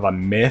more of a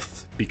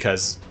myth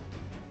because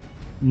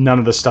none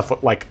of the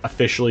stuff like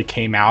officially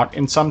came out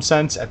in some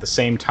sense, at the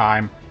same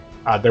time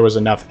there was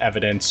enough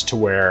evidence to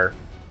where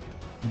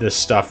this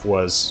stuff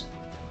was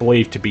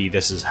believed to be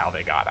this is how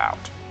they got out.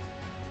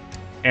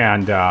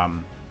 And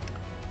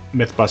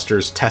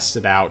Mythbusters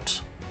tested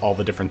out all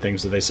the different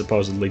things that they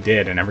supposedly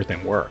did, and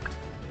everything worked.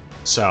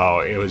 So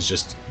it was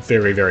just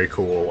very, very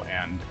cool,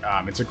 and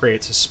it's a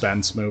great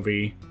suspense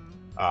movie,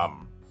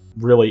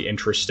 really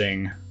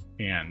interesting,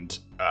 and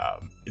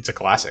it's a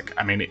classic.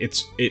 I mean,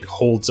 it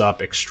holds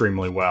up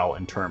extremely well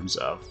in terms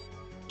of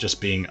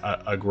just being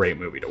a great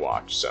movie to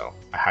watch, so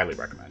I highly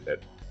recommend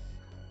it.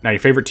 Now,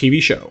 your favorite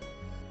TV show?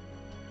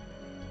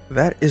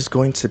 That is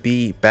going to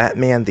be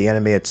Batman the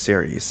Animated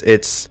Series.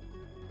 It's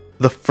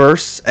the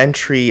first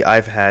entry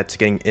I've had to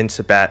getting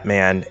into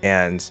Batman,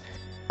 and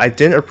I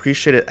didn't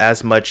appreciate it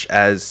as much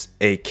as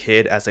a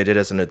kid as I did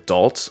as an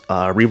adult.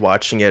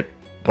 Rewatching it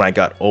when I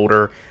got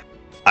older,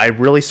 I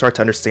really start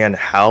to understand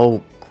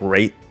how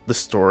great the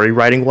story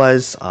writing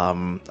was.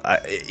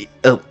 I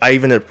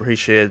even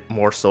appreciated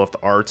more so of the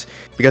art,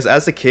 because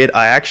as a kid,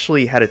 I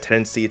actually had a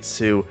tendency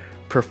to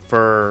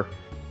prefer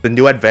the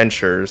New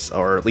Adventures,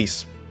 or at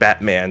least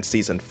Batman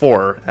Season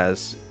 4,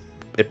 as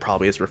it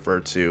probably is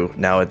referred to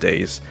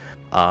nowadays.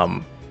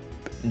 Um,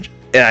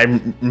 and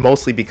I'm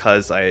mostly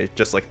because I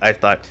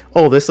thought,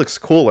 oh, this looks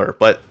cooler,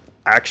 but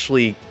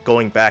actually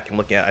going back and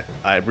looking at it,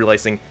 I'm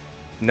realizing,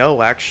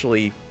 no,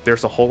 actually,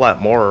 there's a whole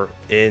lot more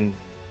in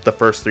the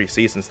first 3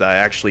 seasons that I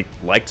actually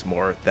liked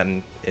more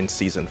than in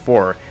Season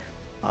 4.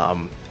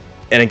 And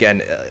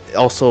again,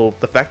 also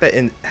the fact that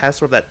it has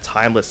sort of that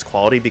timeless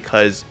quality,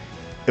 because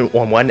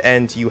on one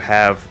end you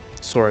have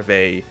sort of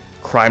a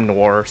crime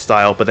noir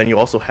style, but then you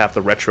also have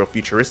the retro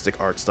futuristic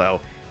art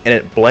style, and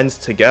it blends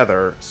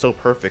together so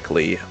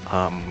perfectly.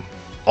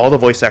 All the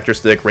voice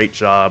actors did a great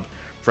job,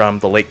 from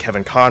the late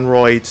Kevin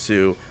Conroy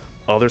to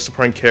other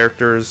supporting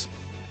characters.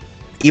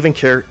 Even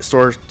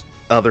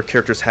other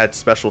characters had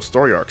special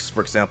story arcs.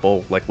 For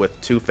example, like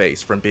with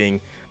Two-Face, from being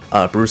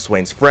Bruce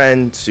Wayne's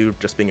friend to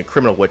just being a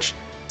criminal, which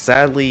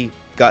sadly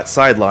got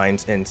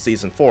sidelined in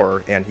Season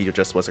 4, and he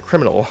just was a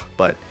criminal.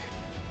 But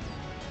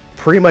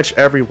pretty much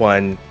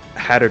everyone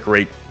had a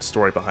great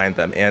story behind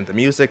them, and the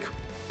music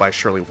by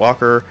Shirley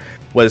Walker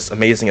was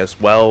amazing as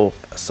well.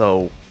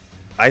 So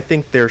I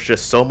think there's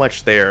just so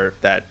much there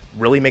that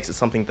really makes it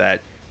something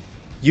that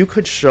you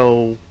could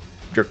show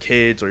your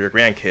kids or your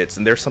grandkids,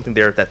 and there's something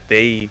there that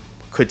they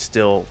could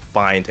still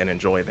find and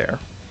enjoy there.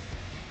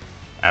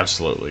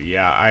 Absolutely,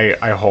 yeah,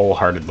 I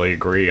wholeheartedly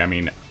agree. I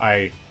mean,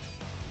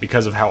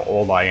 because of how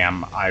old I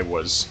am, I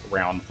was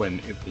around when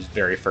it was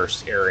very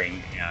first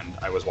airing, and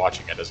I was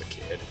watching it as a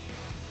kid.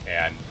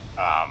 And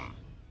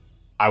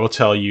I will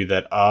tell you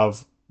that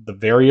of the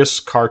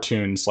various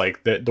cartoons,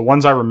 like the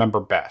ones I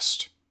remember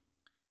best,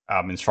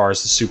 as far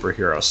as the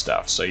superhero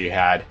stuff. So you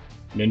had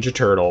Ninja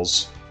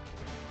Turtles.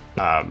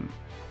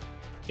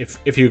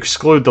 If you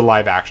exclude the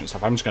live action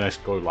stuff, I'm just going to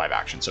exclude live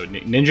action. So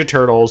Ninja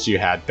Turtles, you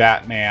had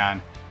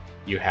Batman,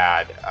 you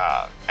had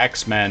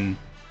X-Men,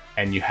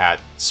 and you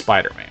had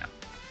Spider-Man.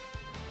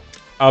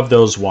 Of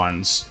those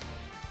ones,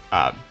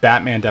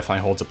 Batman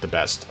definitely holds up the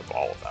best of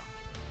all of them,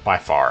 by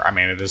far. I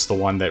mean, it is the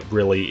one that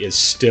really is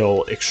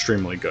still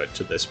extremely good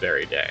to this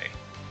very day.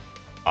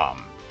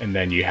 And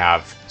then you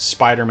have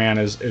Spider-Man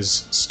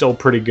is still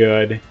pretty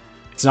good.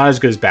 It's not as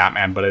good as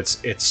Batman, but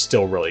it's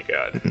still really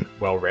good,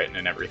 well written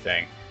and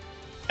everything.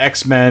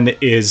 X-Men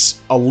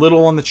is a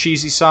little on the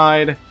cheesy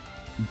side,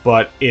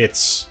 but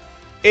it's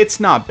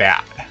not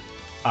bad.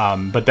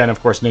 But then, of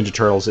course, Ninja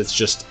Turtles, it's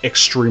just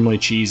extremely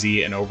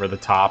cheesy and over the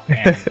top,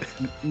 and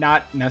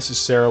not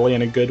necessarily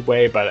in a good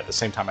way, but at the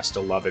same time, I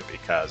still love it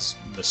because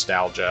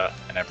nostalgia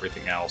and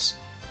everything else.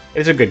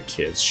 It's a good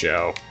kids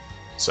show,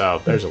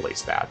 so there's at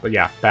least that. But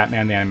yeah,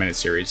 Batman the Animated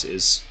Series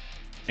is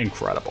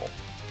incredible.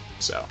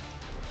 So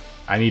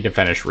I need to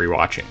finish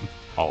rewatching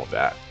all of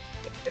that.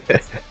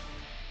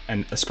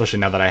 And especially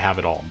now that I have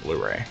it all on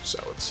Blu-ray,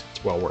 so it's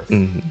well worth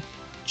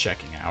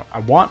checking out. I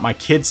want my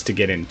kids to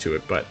get into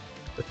it, but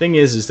the thing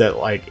is that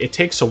like it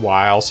takes a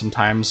while.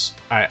 Sometimes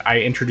I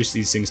introduce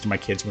these things to my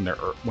kids when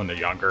they're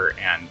younger,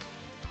 and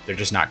they're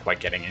just not quite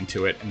getting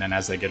into it. And then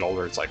as they get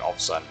older, it's like all of a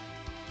sudden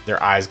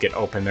their eyes get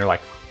open. They're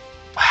like,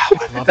 "Wow,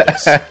 I love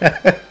this!"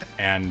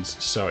 And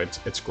so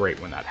it's great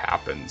when that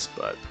happens.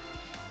 But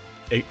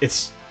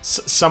it's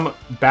some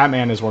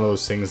Batman is one of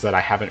those things that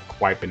I haven't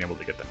quite been able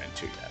to get them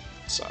into yet.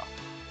 So.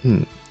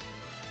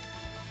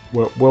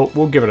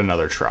 We'll give it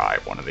another try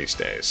one of these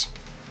days.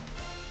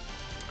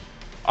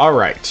 All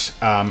right.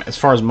 As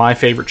far as my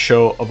favorite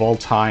show of all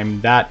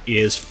time, that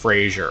is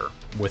Frasier,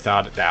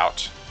 without a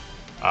doubt.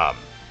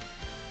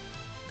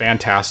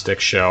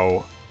 Fantastic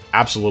show,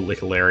 absolutely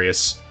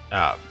hilarious.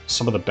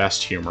 Some of the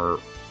best humor,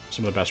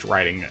 some of the best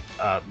writing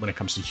when it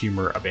comes to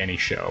humor of any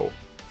show.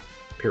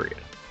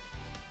 Period.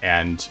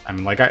 And I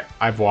mean, like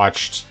I've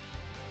watched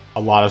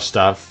a lot of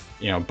stuff.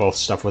 You know, both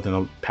stuff within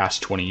the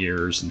past 20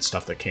 years and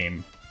stuff that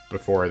came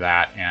before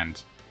that.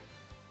 And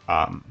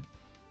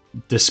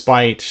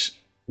despite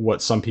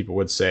what some people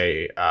would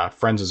say,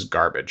 Friends is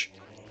garbage.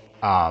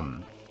 At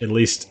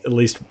least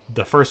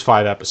the first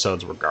 5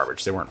 episodes were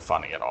garbage. They weren't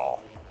funny at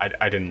all.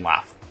 I didn't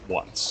laugh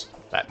once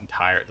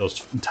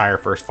those entire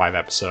first 5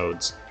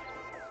 episodes.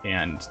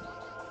 And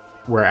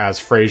whereas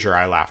Frasier,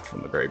 I laughed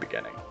from the very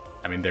beginning.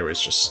 I mean, there was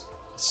just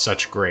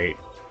such great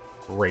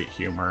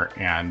humor,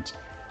 and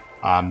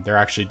they're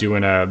actually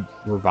doing a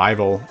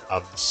revival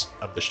of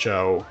the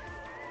show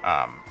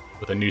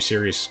with a new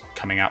series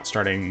coming out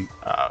starting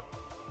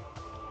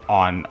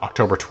on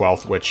October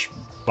 12th, which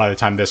by the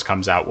time this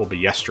comes out will be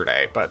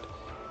yesterday. But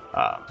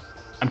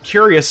I'm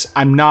curious.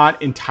 I'm not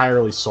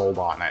entirely sold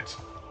on it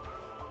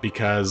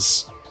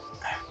because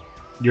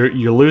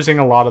you're losing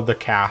a lot of the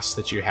cast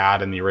that you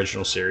had in the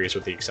original series,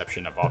 with the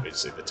exception of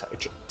obviously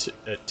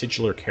the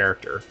titular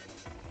character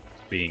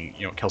being,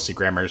 Kelsey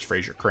Grammer's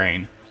Fraser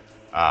Crane.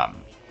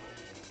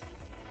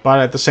 But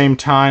at the same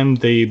time,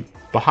 the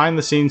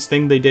behind-the-scenes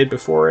thing they did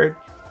before it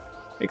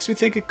makes me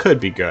think it could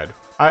be good.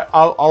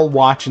 I'll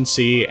watch and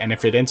see, and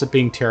if it ends up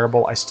being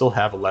terrible, I still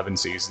have 11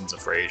 seasons of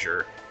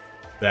Frasier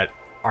that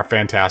are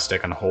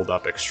fantastic and hold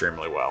up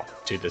extremely well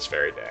to this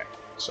very day.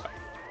 So,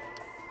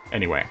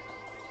 anyway,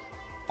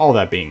 all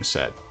that being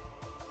said,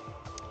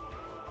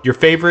 your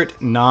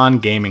favorite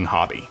non-gaming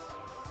hobby?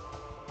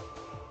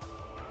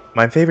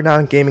 My favorite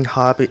non-gaming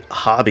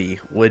hobby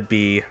would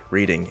be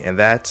reading, and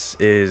that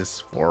is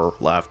for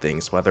a lot of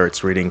things, whether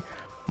it's reading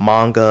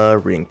manga,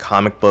 reading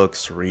comic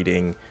books,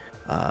 reading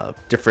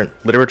different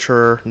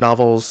literature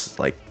novels.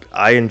 Like,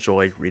 I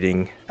enjoy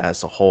reading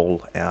as a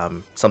whole.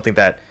 Something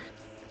that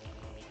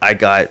I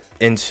got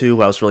into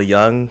when I was really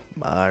young.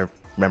 I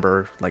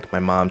remember like my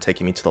mom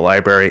taking me to the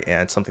library,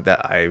 and something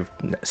that I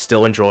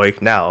still enjoy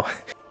now.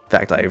 In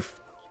fact, I've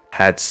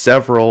had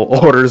several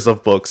orders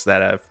of books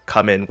that have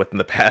come in within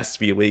the past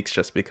few weeks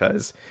just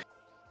because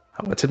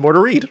I wanted more to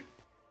read.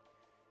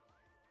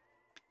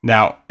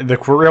 Now, the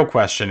real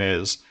question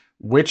is,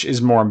 which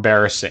is more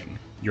embarrassing,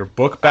 your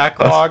book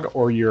backlog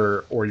or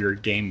your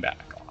game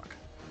backlog?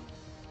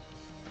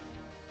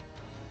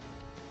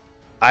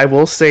 I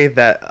will say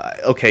that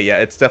okay, yeah,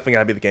 it's definitely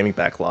gotta be the gaming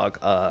backlog.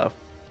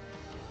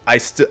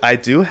 I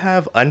do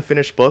have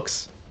unfinished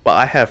books, but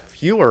I have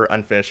fewer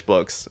unfinished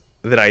books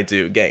than I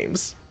do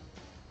games.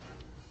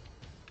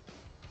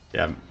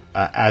 Yeah,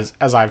 as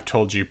I've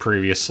told you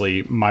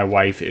previously, my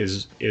wife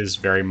is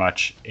very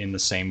much in the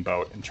same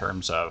boat in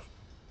terms of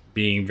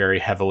being very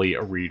heavily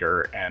a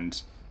reader,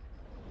 and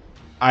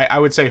I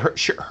would say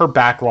her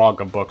backlog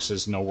of books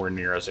is nowhere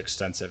near as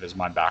extensive as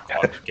my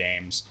backlog of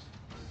games,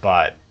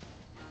 but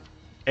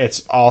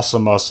it's also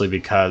mostly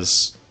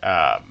because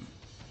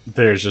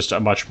there's just a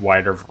much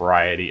wider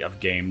variety of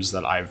games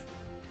that I've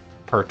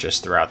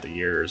purchased throughout the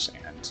years,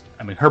 and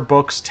I mean, her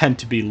books tend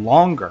to be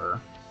longer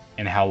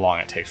in how long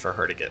it takes for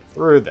her to get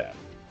through them.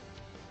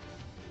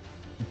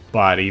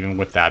 But even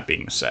with that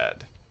being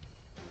said,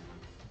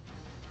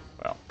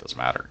 well, it doesn't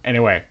matter.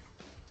 Anyway,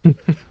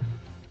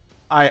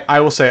 I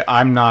will say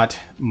I'm not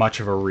much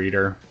of a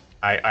reader.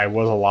 I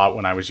was a lot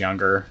when I was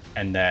younger,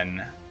 and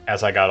then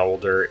as I got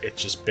older,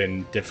 it's just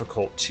been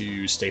difficult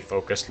to stay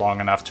focused long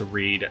enough to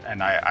read,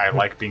 and I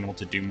like being able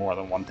to do more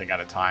than one thing at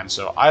a time.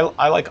 So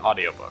I like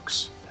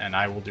audiobooks, and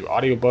I will do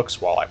audiobooks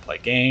while I play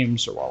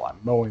games, or while I'm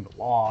mowing the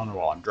lawn, or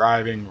while I'm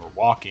driving, or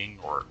walking,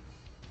 or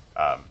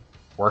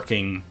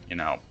working,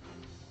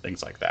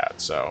 things like that.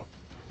 So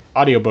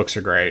audiobooks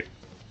are great,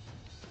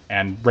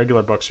 and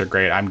regular books are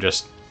great.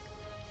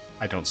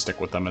 I don't stick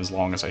with them as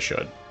long as I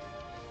should.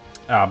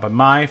 But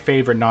my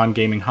favorite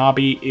non-gaming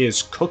hobby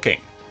is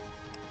cooking.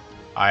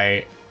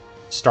 I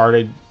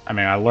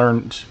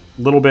learned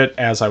a little bit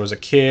as I was a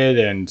kid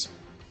and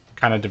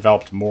kind of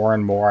developed more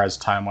and more as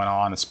time went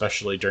on,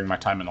 especially during my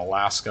time in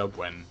Alaska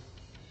when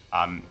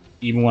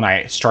even when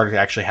I started to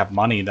actually have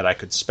money that I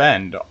could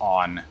spend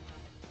on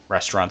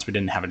restaurants, we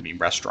didn't have any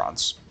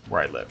restaurants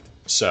where I lived.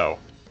 So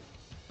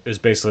it was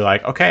basically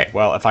like, okay,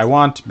 well, if I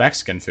want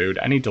Mexican food,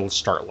 I need to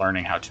start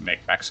learning how to make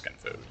Mexican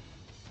food.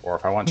 Or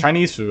if I want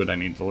Chinese food, I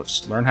need to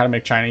learn how to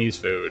make Chinese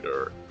food,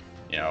 or,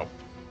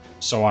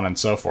 so on and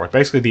so forth.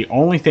 Basically, the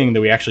only thing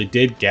that we actually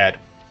did get,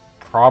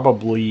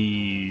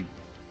 probably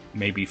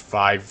maybe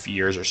 5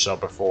 years or so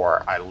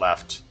before I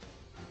left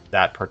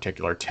that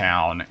particular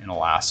town in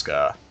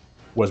Alaska,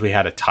 was we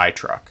had a Thai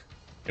truck.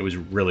 It was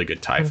really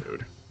good Thai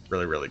food.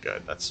 Really, really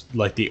good. That's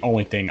like the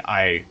only thing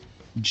I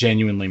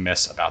genuinely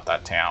miss about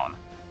that town.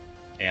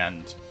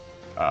 And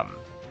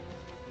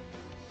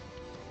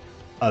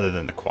other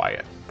than the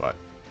quiet, but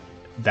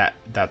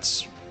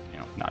that's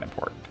not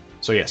important.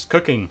 So yes,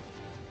 cooking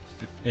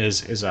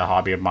is a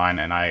hobby of mine,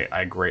 and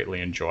I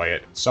greatly enjoy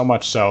it. So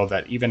much so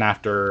that even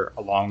after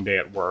a long day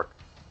at work,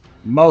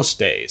 most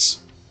days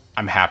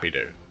I'm happy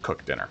to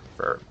cook dinner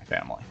for my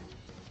family.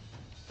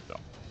 So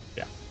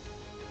yeah.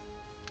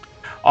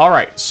 All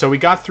right, so we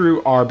got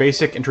through our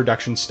basic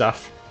introduction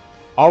stuff.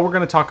 All we're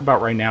going to talk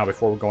about right now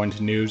before we go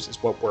into news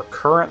is what we're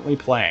currently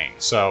playing.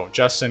 So,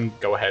 Justin,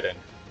 go ahead and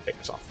take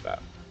us off of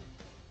that.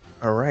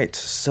 All right,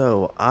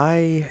 so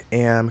I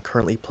am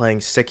currently playing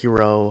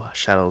Sekiro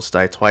Shadows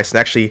Die Twice, and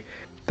actually,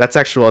 that's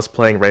actually what I was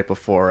playing right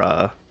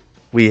before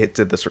we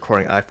did this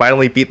recording. I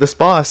finally beat this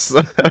boss.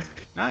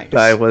 Nice. That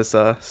I was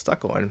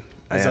stuck on.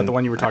 Is that the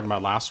one you were talking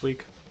about last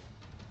week?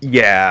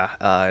 Yeah,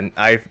 and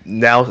I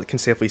now can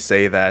safely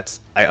say that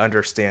I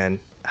understand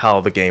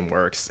how the game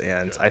works,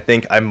 and I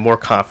think I'm more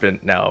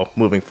confident now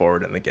moving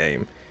forward in the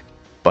game.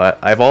 But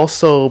I've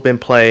also been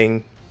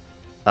playing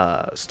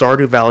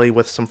Stardew Valley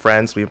with some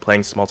friends. We've been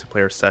playing some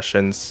multiplayer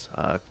sessions.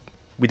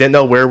 We didn't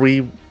know where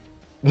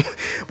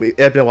it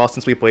had been a while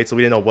since we played, so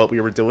we didn't know what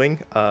we were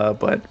doing,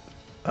 but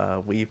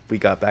we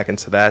got back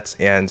into that,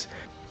 and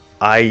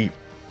I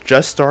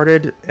just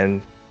started,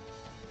 and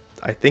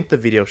I think the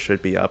video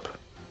should be up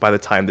by the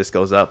time this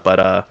goes up,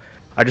 but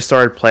I just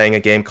started playing a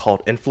game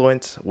called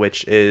Influence,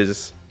 which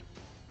is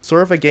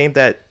sort of a game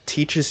that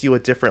teaches you a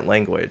different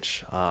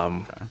language.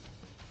 Okay.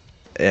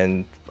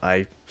 And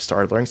I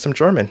started learning some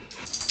German.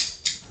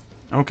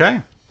 Okay.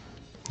 Yeah.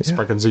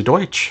 Sprechen Sie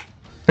Deutsch.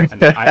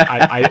 And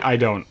I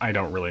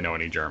don't really know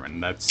any German.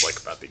 That's like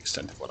about the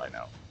extent of what I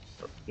know.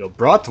 Your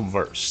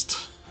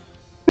Bratwurst.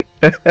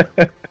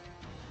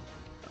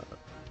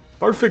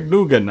 Perfect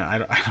Nugan. I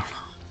don't know.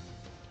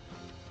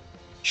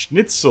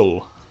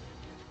 Schnitzel.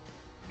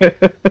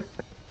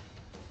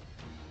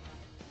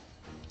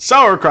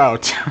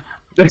 Sauerkraut.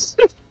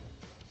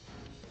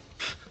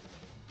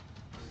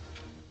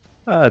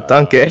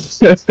 Danke.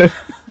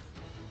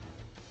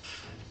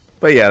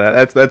 But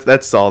yeah,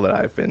 that's all that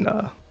I've been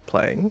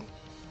playing.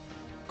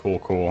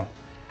 Cool.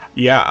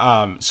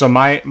 Yeah, so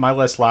my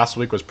list last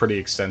week was pretty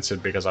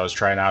extensive because I was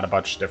trying out a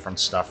bunch of different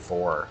stuff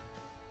for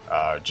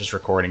just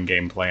recording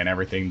gameplay and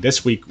everything.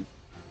 This week,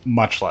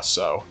 much less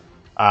so.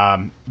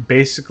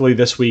 Basically,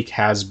 this week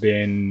has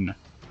been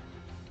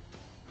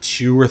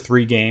 2 or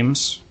 3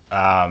 games.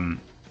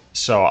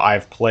 So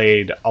I've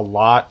played a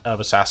lot of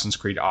Assassin's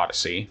Creed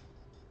Odyssey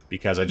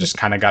because I just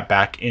kind of got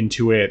back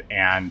into it,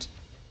 and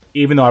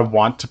even though I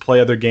want to play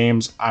other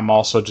games, I'm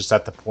also just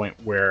at the point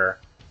where,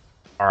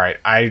 all right,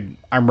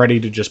 I'm ready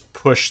to just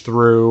push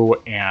through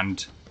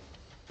and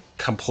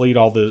complete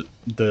all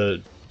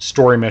the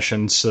story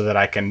missions so that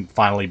I can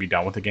finally be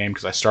done with the game,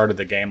 because I started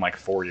the game like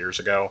 4 years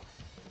ago,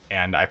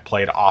 and I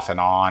played off and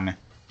on,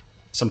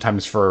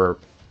 sometimes for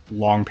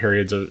long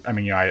periods of,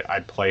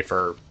 I'd play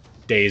for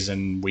days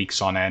and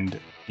weeks on end,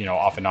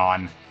 off and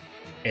on,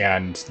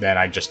 and then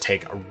I just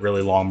take a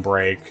really long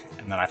break,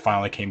 and then I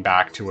finally came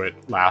back to it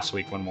last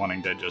week when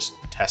wanting to just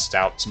test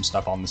out some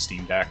stuff on the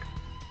Steam Deck,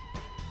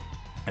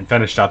 and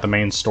finished out the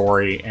main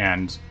story.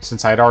 And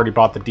since I had already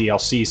bought the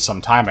DLC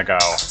some time ago,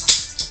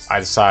 I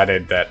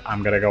decided that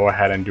I'm going to go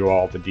ahead and do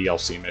all the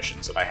DLC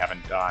missions that I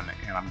haven't done,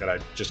 and I'm going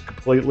to just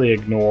completely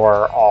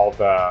ignore all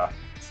the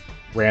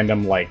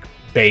random,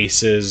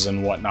 bases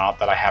and whatnot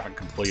that I haven't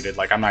completed.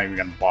 I'm not even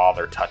going to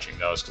bother touching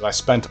those, because I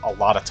spent a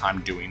lot of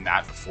time doing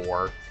that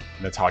before,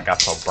 and that's how I got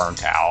so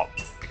burnt out,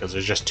 because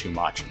there's just too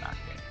much in that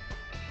game.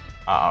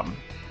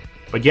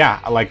 But yeah,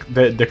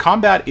 the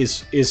combat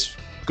is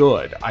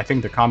good. I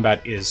think the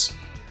combat is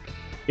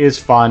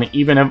fun,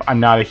 even if I'm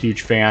not a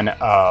huge fan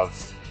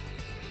of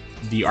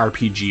the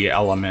RPG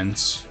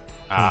elements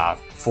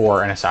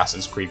for an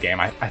Assassin's Creed game.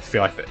 I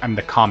feel like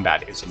the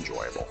combat is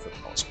enjoyable for the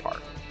most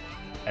part.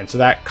 And so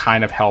that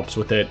kind of helps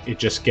with it. It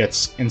just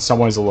gets, in some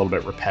ways, a little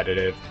bit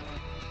repetitive.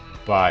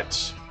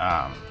 But,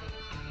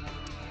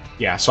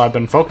 yeah, so I've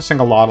been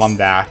focusing a lot on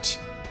that.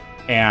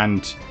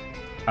 And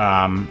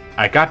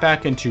I got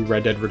back into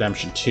Red Dead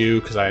Redemption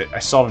 2, because I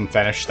still haven't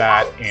finished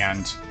that.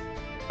 And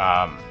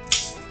I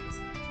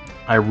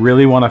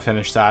really want to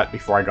finish that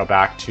before I go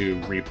back to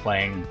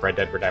replaying Red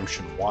Dead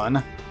Redemption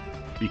 1.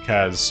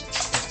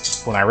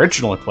 Because when I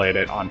originally played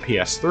it on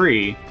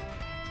PS3...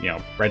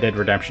 Red Dead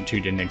Redemption 2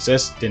 didn't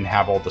exist, didn't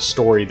have all the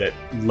story that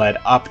led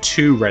up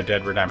to Red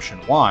Dead Redemption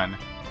 1,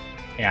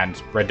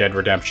 and Red Dead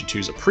Redemption 2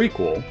 is a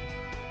prequel,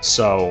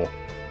 so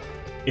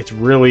it's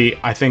really,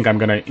 I think I'm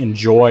going to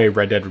enjoy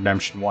Red Dead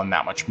Redemption 1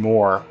 that much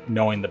more,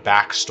 knowing the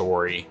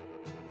backstory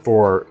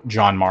for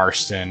John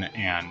Marston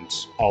and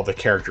all the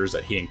characters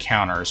that he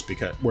encounters,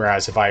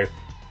 whereas if I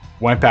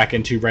went back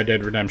into Red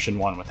Dead Redemption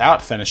 1 without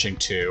finishing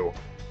 2,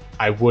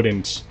 I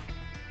wouldn't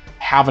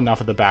have enough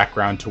of the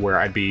background to where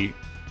I'd be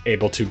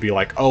able to be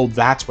like, oh,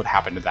 that's what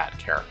happened to that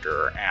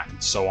character,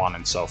 and so on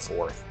and so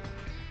forth.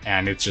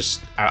 And it's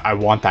just, I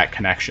want that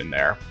connection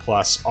there.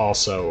 Plus,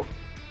 also,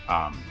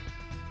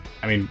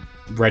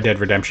 Red Dead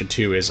Redemption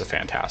 2 is a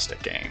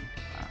fantastic game.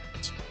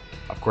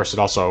 Of course, it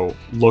also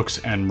looks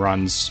and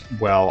runs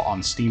well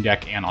on Steam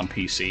Deck and on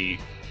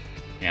PC,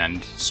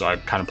 and so I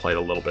kind of played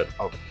a little bit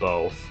of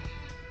both.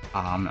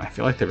 I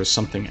feel like there was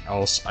something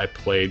else I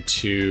played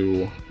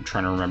too. I'm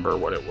trying to remember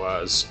what it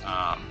was.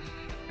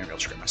 Maybe I'll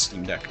check my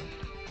Steam Deck.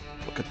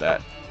 Look at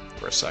that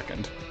for a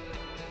second.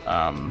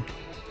 I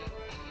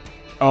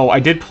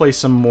did play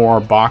some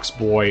more Box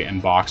Boy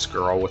and Box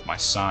Girl with my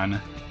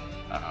son.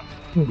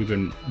 We've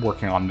been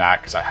working on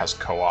that because that has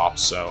co-op,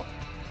 so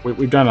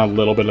we've done a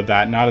little bit of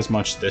that. Not as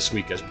much this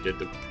week as we did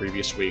the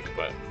previous week,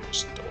 but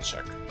just double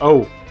check.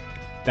 Oh,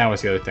 that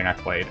was the other thing I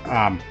played.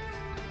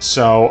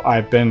 So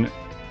I've been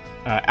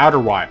Outer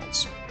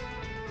Wilds.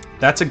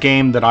 That's a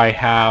game that I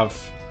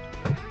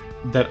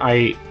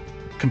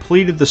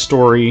completed the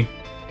story,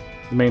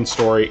 the main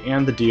story,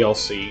 and the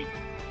DLC,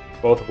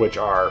 both of which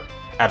are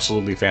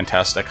absolutely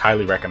fantastic.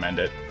 Highly recommend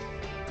it.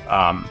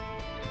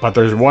 But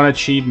there's one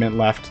achievement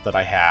left that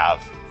I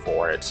have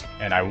for it,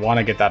 and I want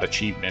to get that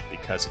achievement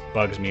because it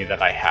bugs me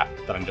that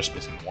I'm just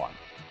missing one.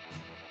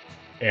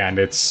 And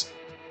it's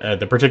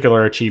the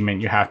particular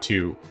achievement. You have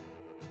to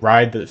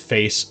ride the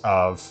face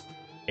of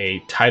a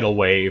tidal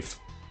wave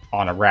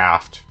on a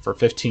raft for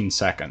 15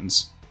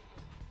 seconds.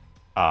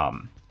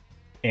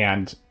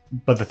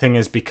 But the thing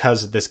is,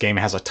 because this game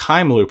has a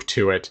time loop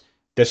to it,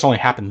 this only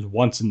happens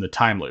once in the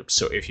time loop.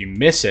 So if you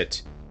miss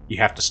it, you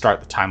have to start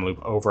the time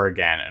loop over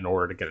again in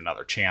order to get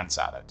another chance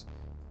at it.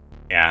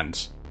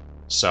 And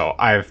so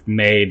I've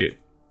made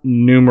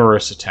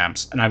numerous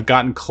attempts, and I've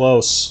gotten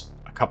close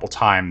a couple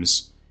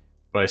times,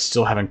 but I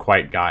still haven't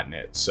quite gotten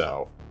it.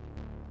 So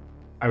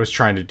I was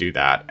trying to do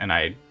that, and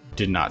I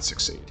did not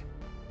succeed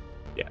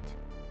yet.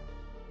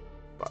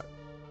 But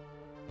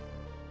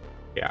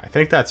yeah, I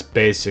think that's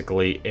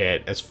basically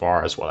it as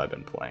far as what I've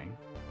been playing.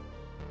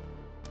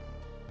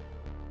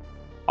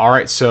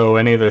 Alright, so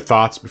any other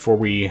thoughts before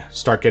we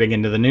start getting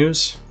into the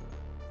news?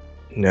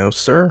 No,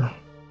 sir.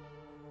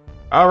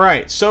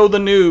 Alright, so the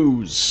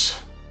news.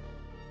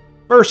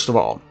 First of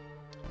all,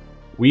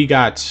 we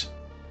got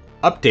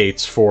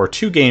updates for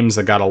 2 games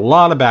that got a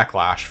lot of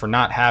backlash for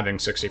not having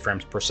 60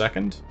 frames per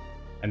second,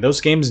 and those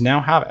games now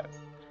have it.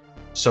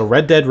 So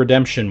Red Dead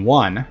Redemption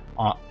 1,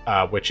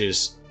 which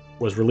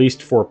was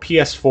released for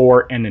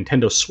PS4 and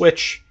Nintendo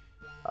Switch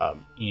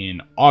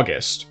in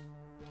August,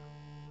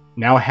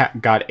 now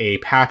got a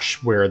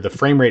patch where the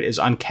frame rate is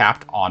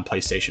uncapped on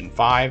PlayStation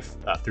 5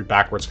 through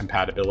backwards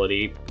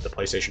compatibility with the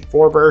PlayStation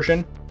 4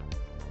 version.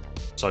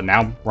 So it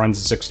now runs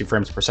at 60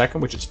 frames per second,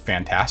 which is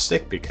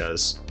fantastic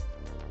because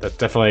that's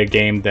definitely a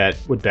game that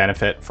would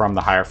benefit from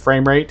the higher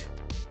frame rate.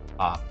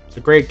 It's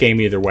a great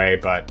game either way,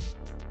 but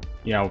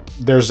you know,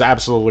 there's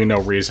absolutely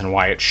no reason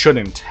why it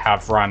shouldn't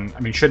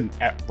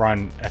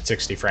run at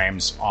 60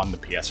 frames on the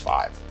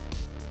PS5.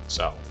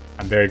 So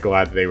I'm very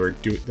glad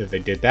that they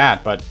did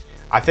that, but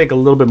I think a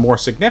little bit more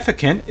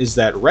significant is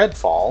that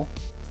Redfall,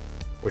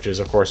 which is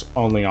of course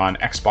only on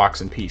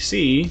Xbox and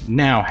PC,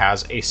 now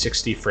has a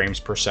 60 frames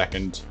per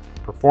second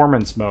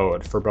performance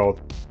mode for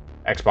both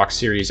Xbox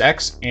Series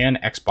X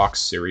and Xbox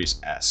Series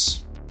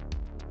S.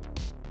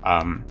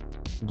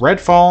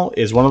 Redfall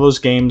is one of those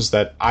games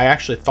that I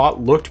actually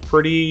thought looked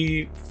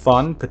pretty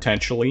fun,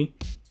 potentially,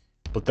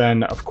 but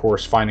then of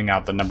course finding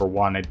out that number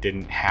one, it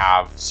didn't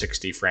have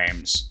 60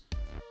 frames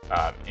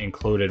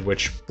included,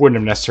 which wouldn't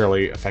have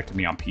necessarily affected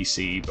me on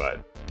PC,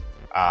 but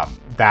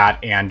that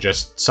and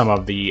just some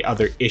of the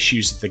other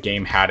issues that the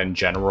game had in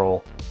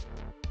general.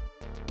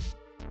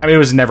 I mean, it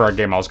was never a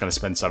game I was going to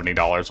spend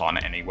 $70 on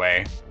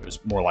anyway. It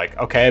was more like,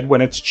 okay, when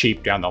it's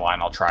cheap down the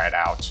line, I'll try it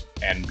out,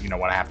 and you know,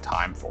 when I have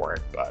time for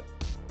it. But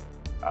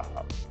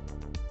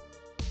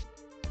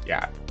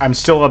yeah, I'm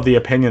still of the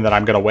opinion that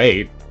I'm going to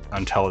wait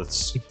until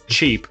it's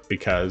cheap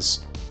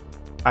because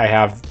I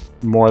have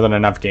more than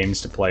enough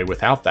games to play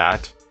without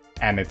that.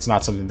 And it's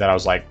not something that I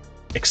was like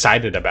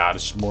excited about.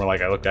 It's just more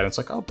like I looked at it, it's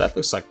like, oh, that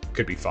looks like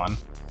could be fun.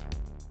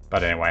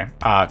 But anyway,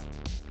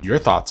 your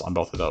thoughts on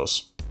both of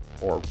those,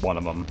 or one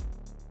of them?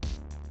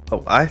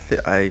 Oh, I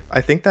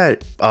think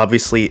that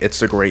obviously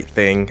it's a great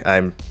thing.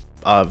 I'm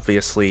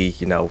obviously,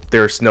 you know,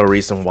 there's no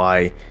reason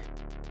why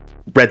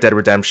Red Dead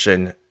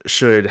Redemption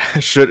should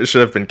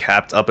have been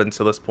capped up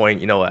until this point,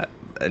 you know, at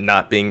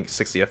not being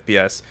 60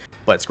 FPS.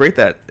 But it's great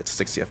that it's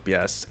 60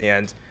 FPS,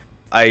 and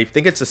I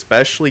think it's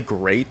especially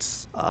great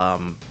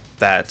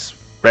that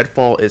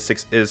Redfall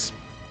is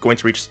going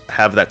to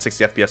have that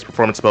 60 FPS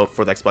performance mode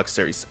for the Xbox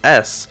Series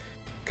S,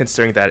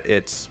 considering that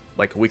it's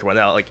like a week run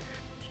out. Like,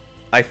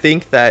 I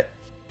think that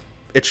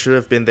it should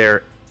have been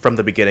there from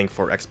the beginning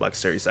for Xbox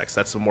Series X.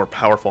 That's a more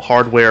powerful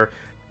hardware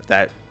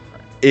that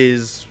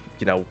is,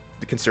 you know,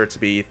 considered to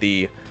be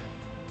the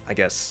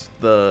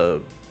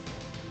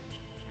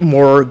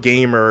more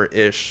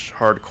gamer-ish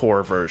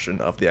hardcore version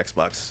of the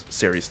Xbox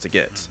Series to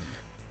get.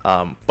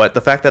 Mm-hmm. But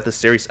the fact that the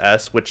Series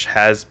S, which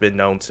has been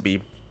known to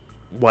be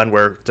one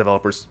where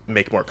developers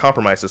make more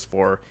compromises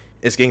for,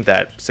 is getting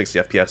that 60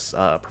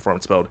 FPS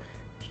performance mode,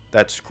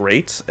 that's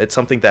great. It's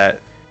something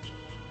that,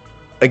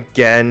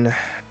 again,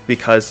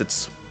 because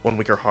it's one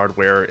weaker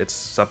hardware, it's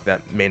something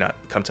that may not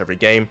come to every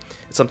game.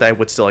 It's something I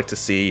would still like to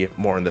see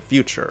more in the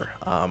future.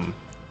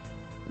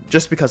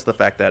 Just because of the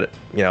fact that,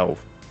 you know,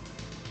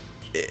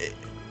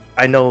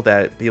 I know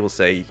that people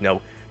say, you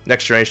know,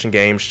 next generation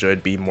games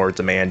should be more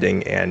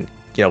demanding and,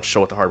 you know,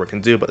 show what the hardware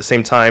can do, but at the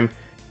same time,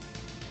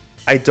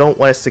 I don't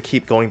want us to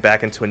keep going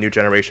back into a new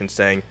generation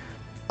saying,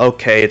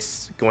 okay,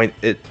 it's going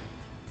to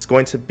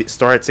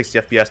start at 60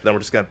 FPS, then we're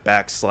just going to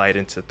backslide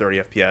into 30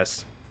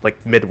 FPS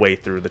like midway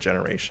through the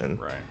generation.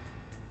 Right.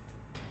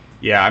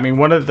 Yeah, I mean,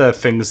 one of the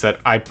things that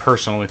I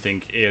personally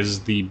think has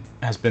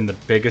been the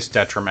biggest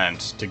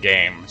detriment to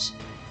games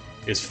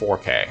is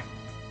 4K.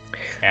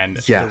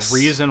 And yes, the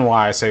reason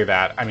why I say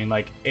that, I mean,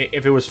 like,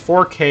 if it was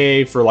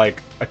 4K for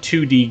like a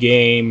 2D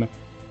game,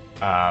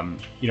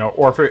 you know,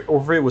 or if it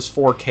was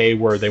 4K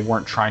where they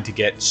weren't trying to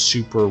get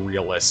super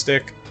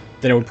realistic,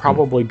 then it would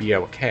probably be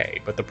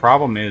okay. But the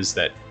problem is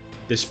that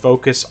this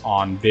focus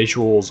on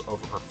visuals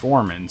over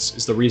performance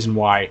is the reason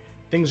why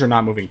things are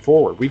not moving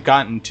forward. We've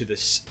gotten to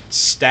this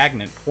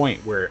stagnant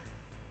point where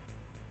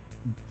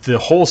the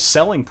whole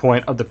selling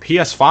point of the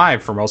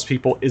PS5 for most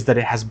people is that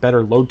it has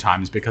better load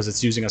times because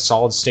it's using a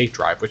solid state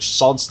drive, which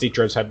solid state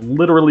drives have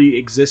literally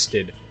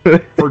existed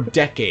for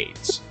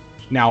decades.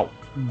 Now,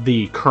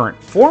 the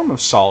current form of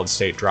solid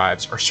state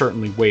drives are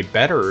certainly way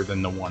better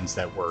than the ones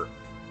that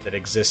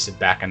existed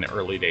back in the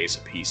early days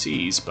of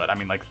PCs. But I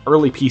mean, like,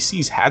 early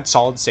PCs had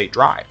solid state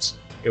drives.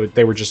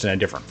 They were just in a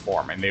different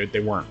form, and they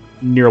weren't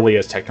nearly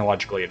as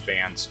technologically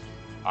advanced.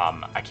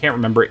 I can't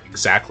remember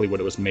exactly what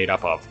it was made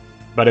up of,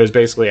 but it was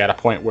basically at a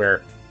point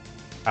where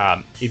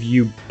if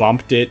you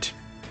bumped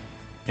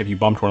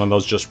one of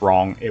those just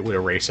wrong, it would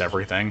erase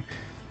everything.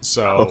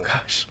 So, oh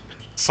gosh,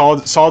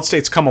 solid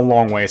state's come a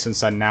long way since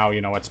then. Now,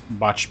 it's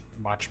much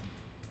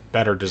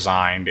better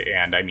designed,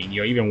 and I mean,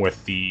 even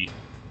with the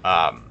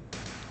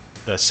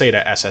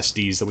SATA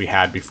SSDs that we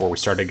had before we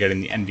started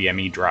getting the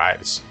NVMe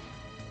drives,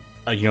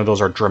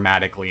 those are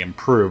dramatically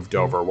improved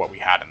over what we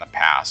had in the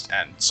past,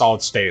 and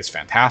solid state is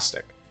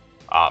fantastic.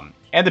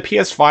 And the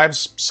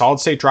PS5's solid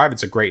state drive,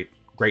 it's a great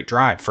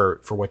drive for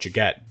what you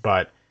get,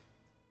 but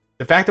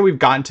the fact that we've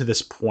gotten to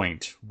this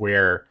point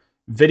where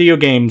video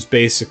games,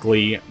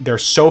 basically, they're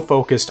so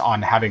focused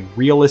on having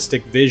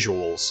realistic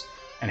visuals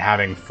and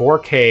having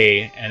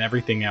 4K and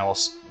everything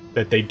else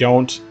that they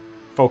don't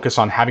focus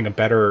on having a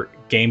better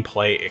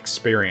gameplay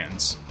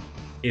experience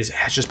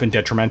has just been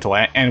detrimental.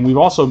 And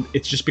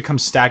it's just become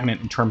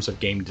stagnant in terms of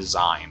game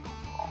design.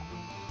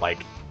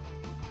 Like,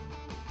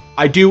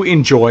 I do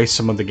enjoy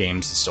some of the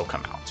games that still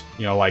come out.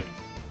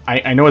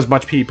 I know as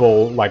much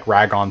people like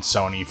rag on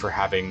Sony for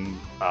having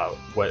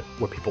what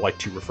people like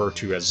to refer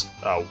to as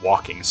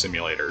walking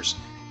simulators,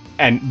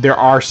 and there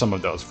are some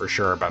of those for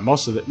sure. But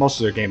most of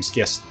their games,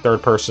 yes,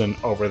 third-person,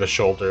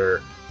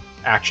 over-the-shoulder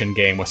action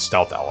game with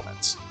stealth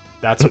elements.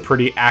 That's a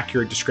pretty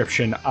accurate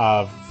description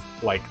of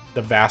like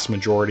the vast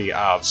majority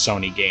of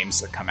Sony games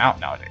that come out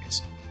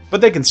nowadays.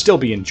 But they can still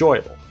be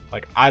enjoyable.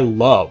 Like, I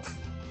love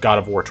God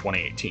of War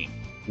 2018.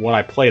 What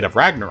I played of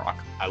Ragnarok,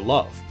 I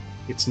love.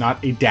 It's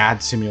not a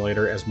dad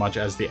simulator as much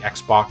as the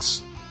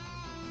Xbox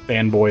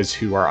fanboys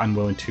who are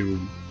unwilling to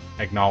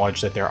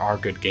acknowledge that there are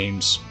good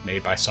games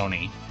made by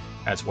Sony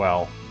as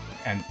well.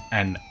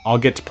 And I'll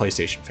get to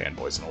PlayStation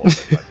fanboys in a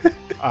little bit.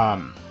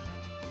 But,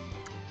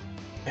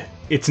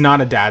 it's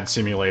not a dad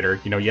simulator.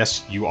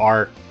 Yes, you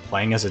are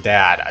playing as a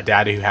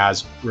dad who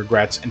has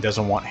regrets and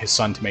doesn't want his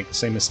son to make the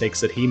same mistakes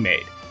that he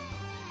made.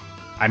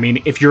 I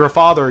mean, if you're a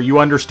father, you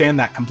understand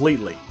that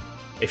completely.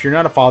 If you're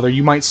not a father,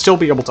 you might still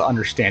be able to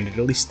understand it,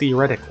 at least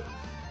theoretically.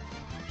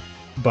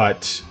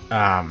 But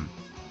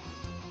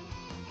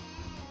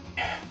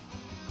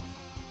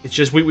it's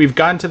just we've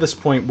gotten to this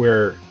point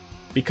where,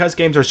 because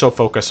games are so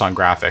focused on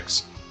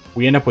graphics,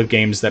 we end up with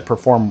games that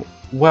perform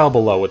well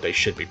below what they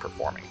should be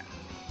performing.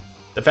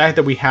 The fact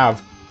that we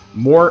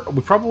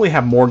probably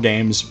have more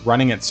games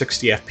running at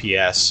 60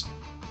 FPS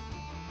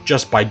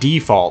just by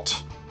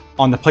default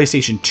on the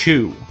PlayStation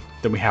 2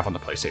 than we have on the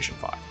PlayStation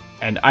 5.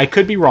 And I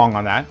could be wrong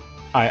on that.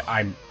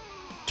 I'm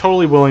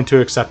totally willing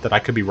to accept that I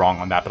could be wrong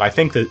on that, but I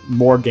think that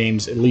more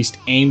games at least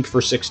aimed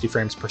for 60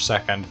 frames per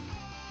second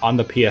on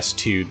the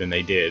PS2 than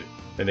they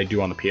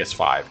do on the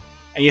PS5.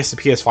 And yes, the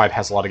PS5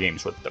 has a lot of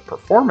games with the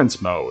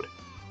performance mode,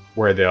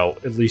 where they'll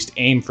at least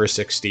aim for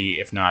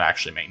 60, if not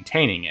actually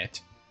maintaining it.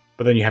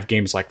 But then you have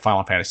games like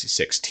Final Fantasy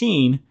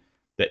 16,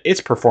 that its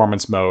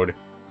performance mode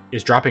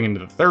is dropping into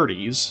the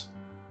 30s,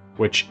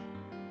 which...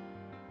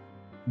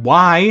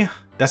 why?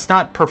 That's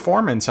not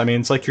performance. I mean,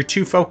 it's like you're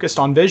too focused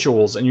on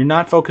visuals, and you're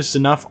not focused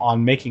enough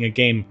on making a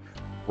game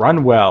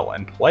run well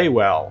and play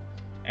well,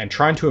 and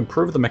trying to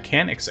improve the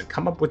mechanics and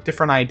come up with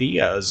different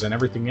ideas and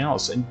everything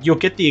else. And you'll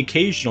get the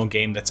occasional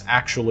game that's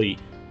actually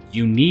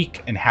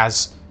unique and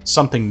has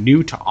something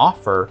new to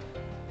offer,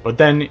 but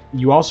then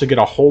you also get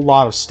a whole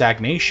lot of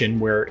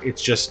stagnation where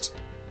it's just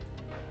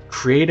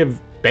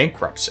creative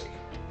bankruptcy.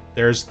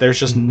 There's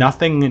just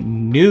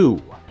nothing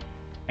new,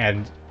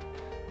 and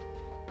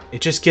it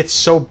just gets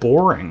so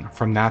boring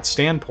from that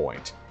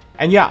standpoint.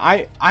 And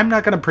yeah, I'm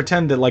not going to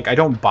pretend that like I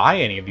don't buy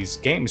any of these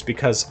games,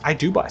 because I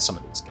do buy some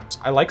of these games.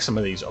 I like some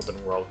of these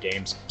open world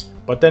games,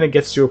 but then it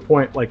gets to a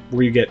point like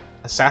where you get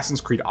Assassin's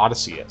Creed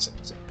Odyssey as an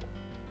example.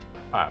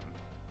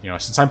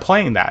 Since I'm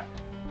playing that,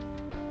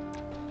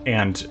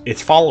 and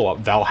its follow-up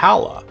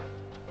Valhalla,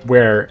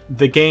 where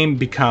the game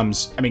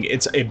becomes, I mean,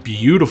 it's a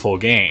beautiful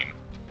game.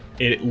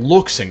 It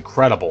looks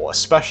incredible,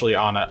 especially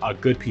on a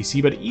good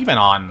PC, but even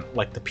on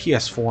like the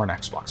PS4 and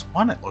Xbox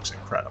One, it looks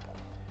incredible.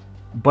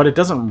 But it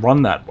doesn't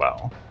run that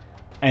well.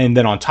 And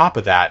then on top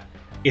of that,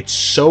 it's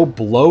so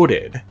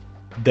bloated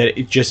that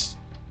it just,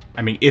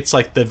 I mean, it's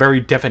like the very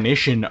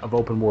definition of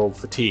open world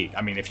fatigue.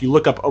 I mean, if you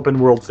look up open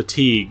world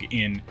fatigue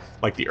in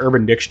like the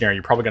Urban Dictionary,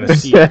 you're probably going to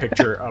see a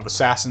picture of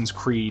Assassin's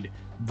Creed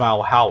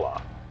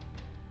Valhalla.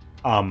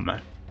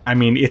 I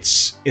mean,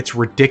 it's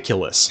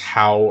ridiculous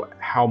how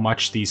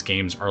much these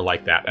games are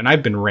like that. And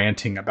I've been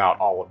ranting about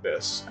all of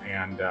this,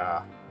 and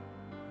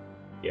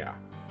yeah.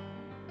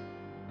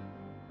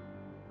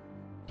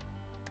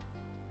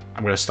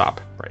 I'm going to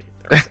stop right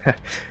there.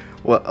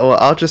 Well,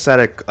 I'll just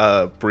add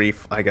a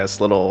brief, I guess,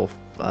 little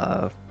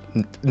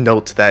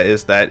note to that,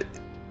 is that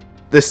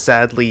this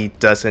sadly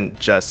doesn't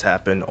just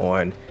happen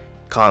on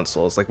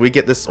consoles. Like, we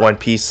get this on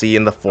PC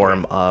in the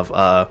form of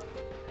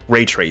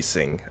ray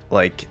tracing.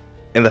 Like,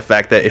 in the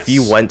fact that if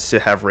you want to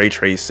have ray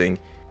tracing,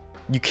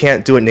 you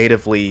can't do it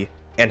natively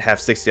and have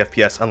 60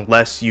 FPS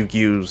unless you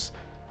use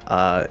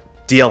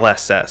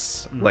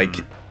DLSS. Like,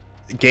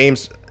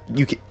 games,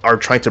 are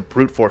trying to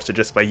brute force it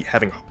just by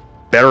having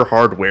better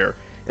hardware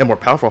and more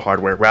powerful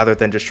hardware rather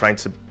than just trying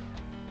to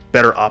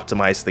better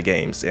optimize the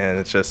games. And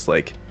it's just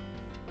like,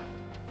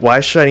 why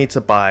should I need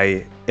to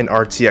buy an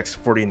RTX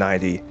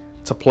 4090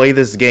 to play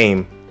this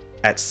game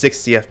at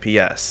 60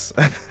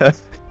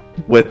 FPS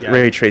with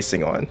ray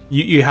tracing on?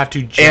 You have to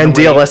and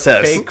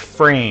DLSS fake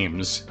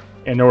frames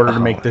in order to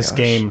make this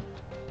game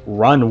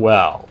run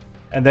well.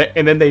 And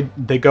then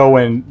they go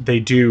and they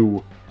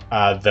do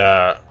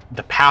the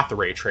path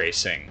ray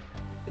tracing,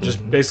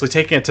 just basically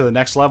taking it to the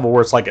next level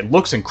where it's like it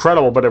looks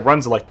incredible, but it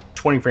runs at like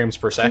 20 frames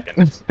per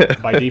second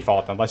by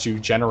default unless you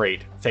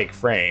generate fake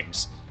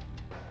frames.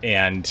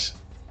 And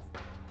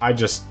I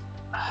just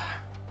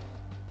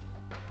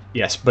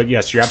yes,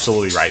 you're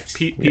absolutely right.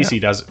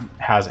 PC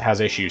has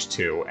issues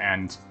too,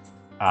 and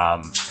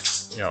I'll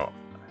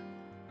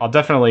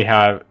definitely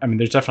have. I mean,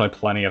 there's definitely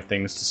plenty of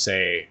things to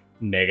say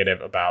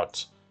negative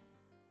about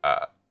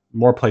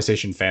more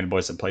PlayStation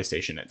fanboys than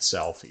PlayStation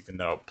itself. Even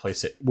though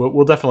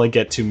we'll definitely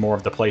get to more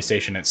of the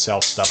PlayStation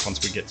itself stuff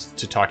once we get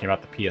to talking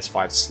about the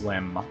PS5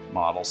 Slim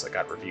models that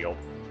got revealed,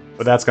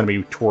 but that's going to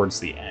be towards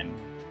the end.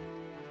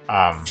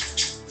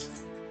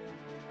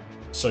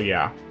 So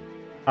yeah,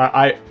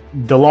 I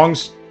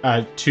belongs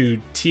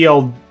to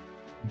TLDL,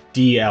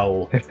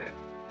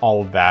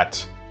 all of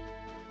that.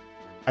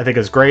 I think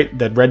it's great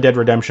that Red Dead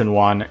Redemption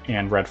 1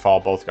 and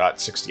Redfall both got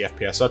 60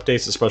 FPS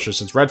updates, especially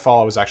since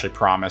Redfall was actually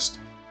promised,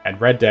 and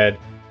Red Dead,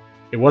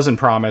 it wasn't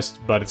promised,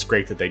 but it's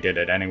great that they did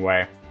it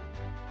anyway.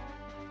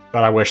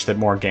 But I wish that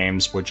more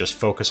games would just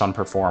focus on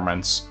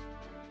performance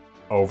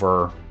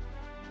over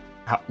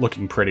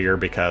looking prettier,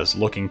 because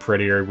looking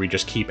prettier, we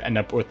just keep end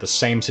up with the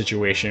same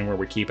situation where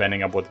we keep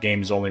ending up with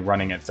games only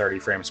running at 30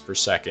 frames per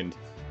second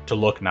to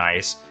look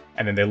nice,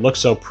 and then they look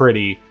so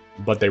pretty,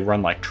 but they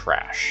run like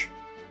trash.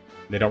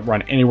 They don't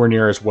run anywhere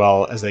near as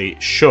well as they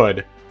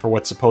should for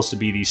what's supposed to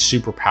be these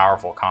super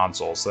powerful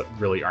consoles that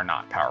really are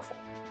not powerful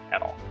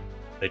at all.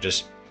 They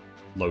just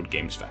load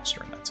games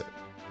faster, and that's it.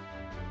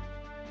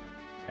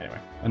 Anyway,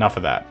 enough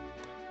of that.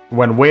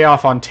 Went way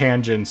off on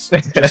tangents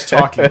just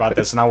talking about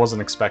this, and I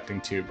wasn't expecting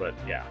to, but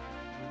yeah.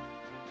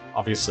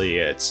 Obviously,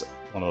 it's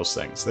one of those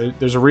things.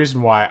 There's a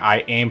reason why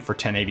I aim for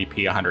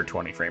 1080p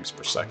 120 frames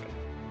per second.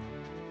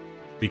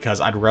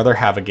 Because I'd rather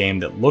have a game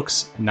that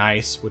looks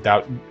nice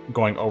without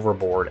going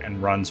overboard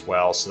and runs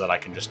well, so that I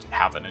can just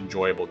have an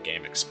enjoyable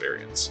game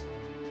experience.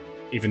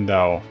 Even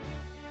though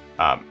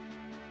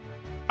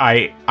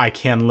I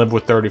can live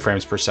with 30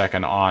 frames per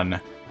second on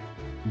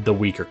the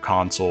weaker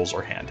consoles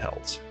or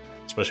handhelds,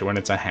 especially when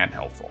it's a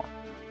handheld form.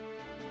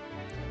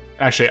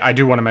 Actually, I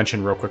do want to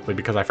mention real quickly,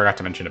 because I forgot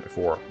to mention it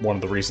before, one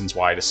of the reasons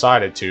why I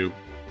decided to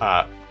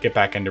get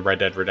back into Red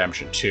Dead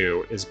Redemption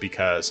 2 is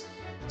because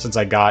since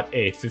I got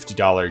a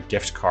 $50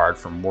 gift card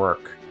from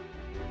work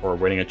for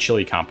winning a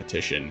chili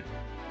competition,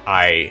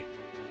 I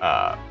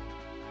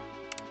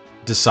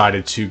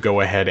decided to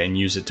go ahead and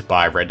use it to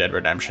buy Red Dead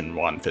Redemption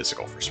 1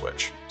 physical for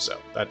Switch. So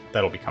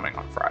that'll be coming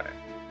on Friday.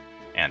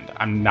 And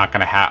I'm not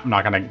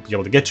gonna be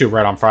able to get to it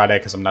right on Friday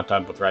because I'm not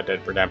done with Red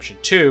Dead Redemption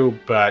 2,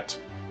 but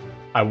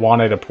I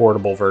wanted a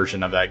portable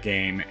version of that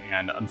game,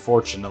 and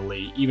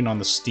unfortunately, even on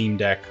the Steam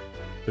Deck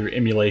through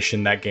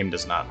emulation, that game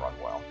does not run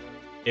well.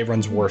 It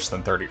runs worse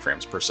than 30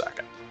 frames per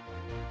second,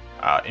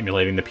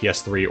 emulating the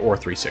PS3 or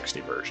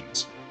 360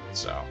 versions.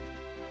 So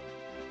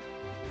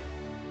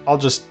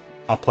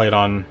I'll play it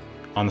on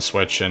the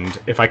Switch,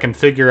 and if I can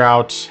figure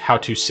out how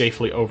to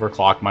safely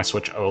overclock my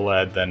Switch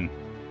OLED, then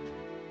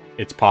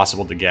it's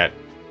possible to get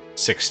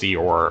 60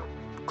 or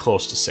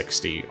close to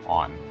 60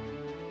 on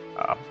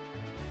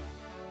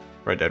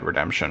Red Dead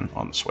Redemption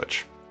on the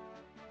Switch.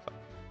 So,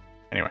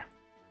 anyway,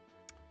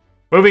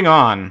 moving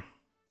on.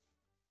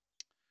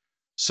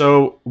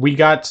 So we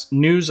got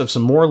news of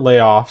some more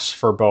layoffs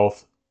for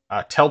both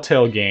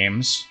Telltale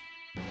Games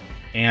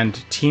and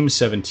Team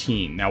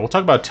 17. Now we'll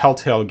talk about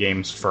Telltale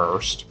Games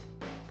first.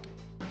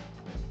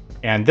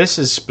 And this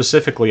is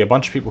specifically a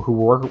bunch of people who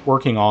were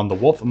working on The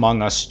Wolf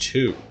Among Us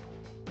 2.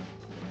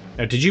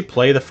 Now, did you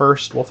play the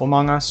first Wolf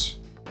Among Us?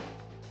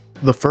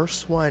 The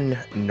first one,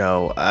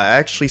 no. I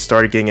actually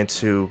started getting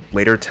into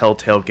later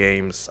Telltale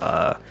games,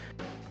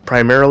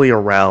 primarily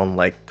around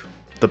like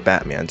the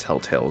Batman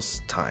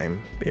Telltale's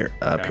time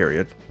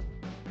period.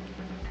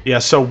 Yeah,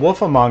 so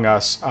Wolf Among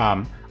Us,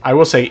 I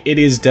will say it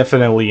is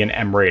definitely an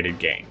M-rated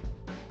game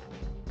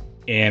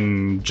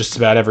in just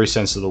about every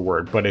sense of the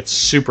word, but it's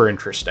super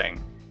interesting,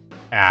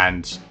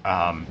 and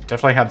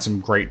definitely had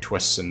some great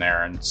twists in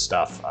there and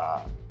stuff.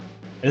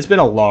 It's been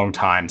a long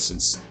time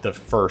since the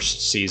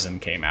first season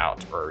came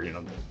out, or,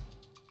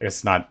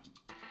 it's not,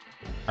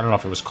 I don't know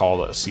if it was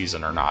called a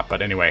season or not,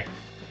 but anyway,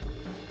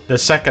 the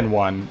second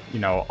one,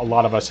 a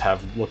lot of us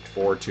have looked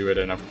forward to it,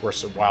 and of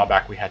course, a while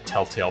back we had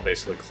Telltale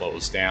basically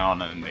closed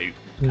down, and they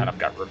kind of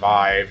got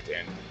revived,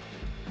 and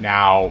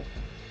now,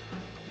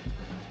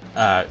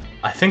 I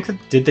think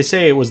did they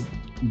say it was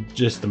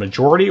just the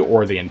majority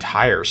or the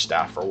entire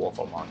staff for Wolf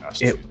Among Us?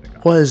 It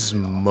was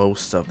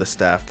most of the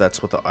staff.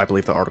 That's what I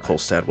believe the article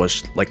said,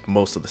 was like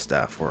most of the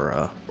staff were,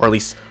 or at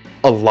least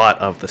a lot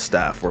of the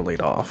staff were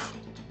laid off.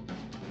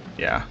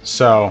 Yeah.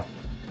 So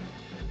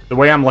the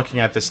way I'm looking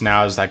at this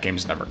now is that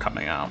game's never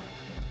coming out,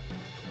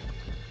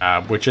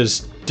 which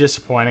is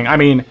disappointing. I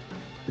mean,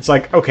 it's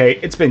like, okay,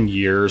 it's been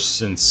years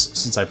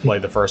since I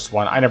played the first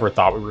one. I never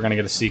thought we were going to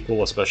get a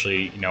sequel,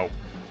 especially, you know,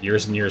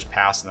 years and years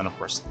passed, and then of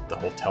course the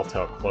whole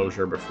Telltale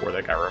closure before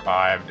they got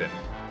revived,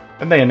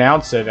 and they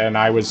announced it, and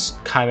I was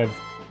kind of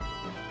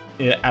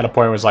at a point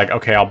where it was like,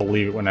 okay, I'll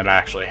believe it when it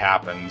actually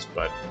happens,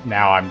 but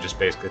now I'm just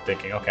basically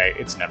thinking, okay,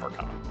 it's never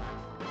coming.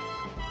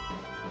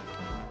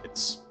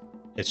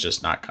 It's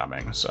just not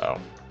coming, so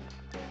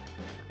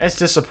it's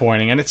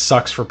disappointing, and it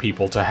sucks for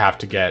people to have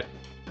to get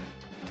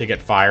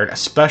fired,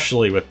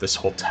 especially with this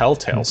whole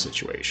Telltale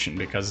situation,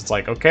 because it's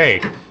like,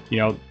 okay, you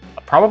know,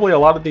 probably a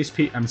lot of these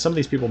people, I mean, some of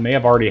these people may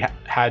have already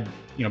had,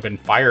 you know, been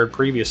fired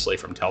previously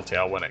from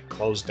Telltale when it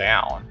closed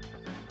down,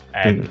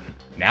 and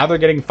now they're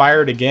getting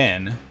fired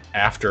again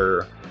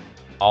after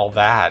all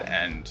that,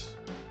 and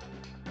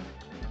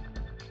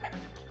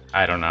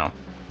I don't know.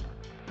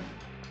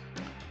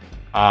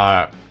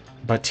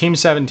 But Team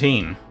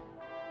 17.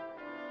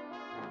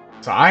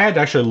 So I had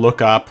to actually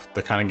look up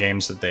the kind of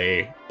games that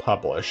they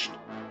published.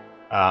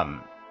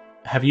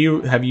 Have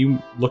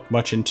you looked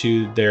much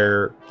into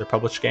their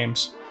published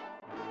games?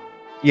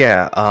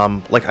 Yeah,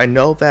 like I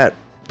know that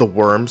the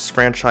Worms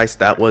franchise,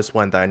 that was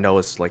one that I know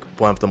is like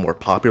one of the more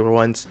popular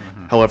ones.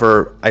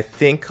 However, I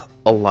think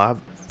a lot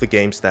of the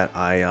games that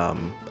I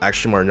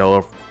actually more know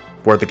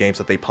of were the games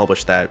that they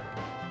published that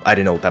I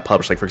didn't know that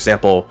published. Like, for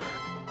example,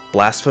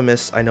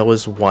 Blasphemous, I know,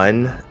 is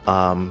one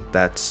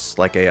that's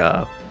like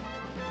a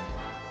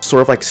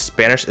sort of like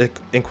Spanish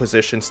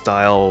Inquisition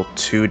style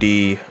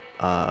 2D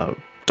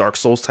Dark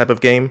Souls type of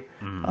game,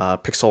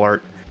 pixel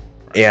art.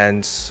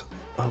 And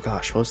oh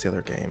gosh, what was the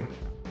other game?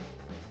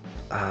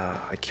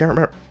 I can't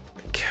remember.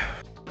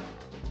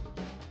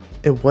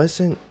 It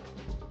wasn't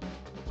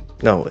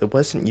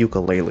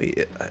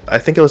Ukulele. I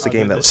think it was a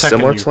game that was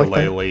similar to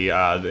Ukulele,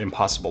 the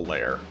Impossible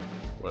Lair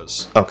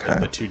was the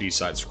 2D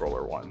side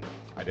scroller one.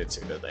 I did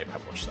see that they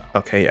published that.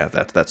 Okay, yeah,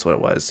 that's what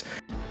it was.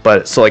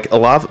 But so like a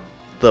lot of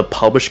the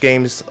published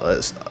games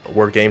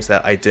were games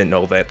that I didn't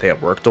know that they had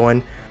worked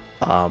on.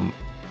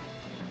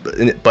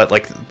 But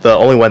like the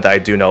only one that I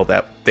do know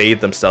that they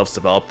themselves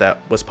developed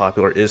that was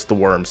popular is the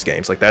Worms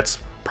games. Like that's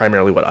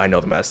primarily what I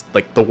know them as,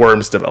 like the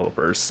Worms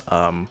developers,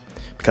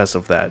 because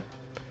of that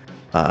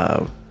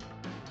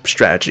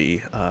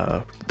strategy,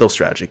 those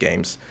strategy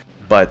games.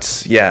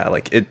 But yeah,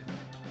 like it.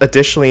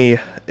 Additionally,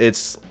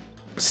 it's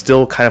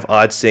still kind of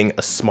odd seeing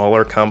a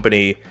smaller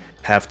company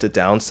have to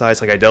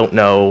downsize. Like I don't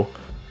know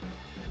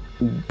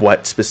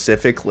what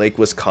specific like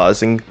was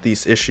causing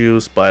these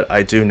issues, but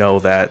I do know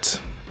that,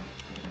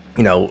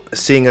 you know,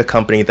 seeing a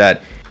company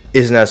that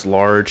isn't as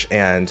large,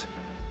 and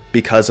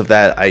because of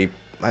that,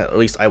 at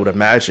least I would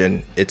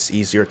imagine it's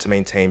easier to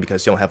maintain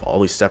because you don't have all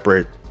these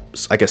separate,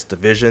 I guess,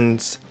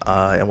 divisions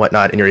and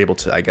whatnot, and you're able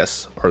to, I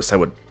guess, or as I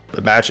would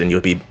imagine, you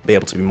would be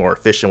able to be more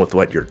efficient with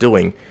what you're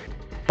doing.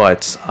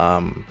 But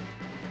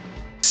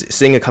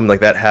seeing a company like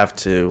that have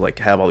to like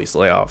have all these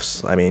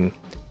layoffs, I mean,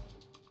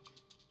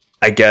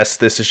 I guess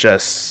this is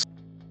just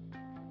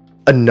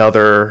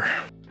another,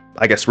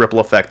 I guess, ripple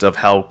effect of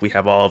how we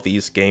have all of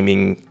these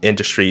gaming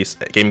companies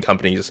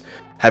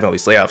having all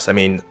these layoffs. I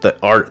mean, the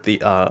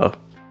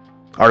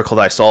article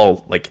that I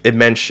saw, like, it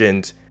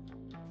mentioned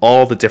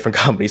all the different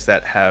companies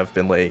that have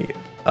been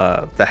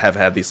that have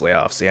had these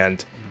layoffs,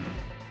 and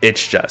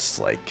it's just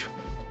like,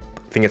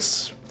 I think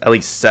it's at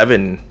least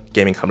 7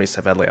 gaming companies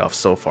have had layoffs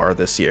so far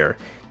this year,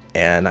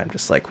 and I'm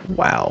just like,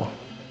 wow.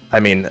 I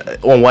mean,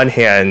 on one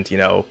hand, you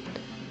know,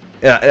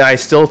 I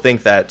still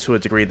think that to a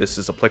degree this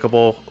is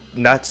applicable,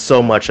 not so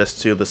much as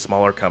to the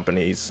smaller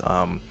companies,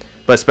 but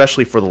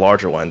especially for the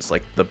larger ones,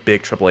 like the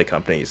big AAA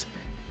companies.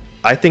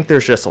 I think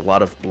there's just a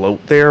lot of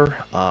bloat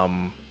there.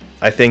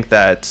 I think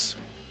that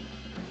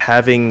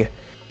and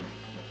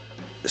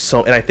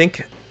I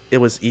think it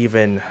was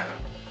even,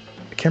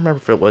 I can't remember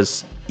if it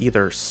was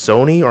either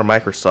Sony or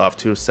Microsoft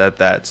who said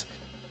that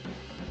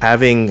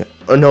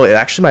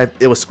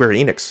it was Square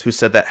Enix who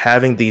said that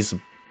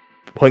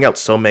putting out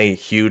so many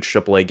huge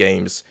AAA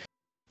games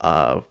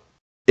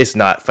is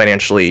not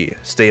financially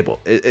stable.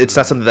 It's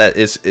not something that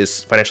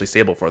is financially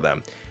stable for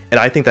them. And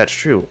I think that's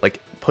true.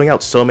 Like, putting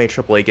out so many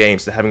AAA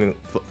games and having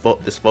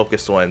this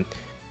focus on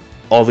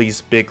all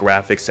these big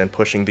graphics and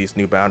pushing these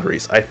new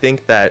boundaries. I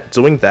think that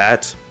doing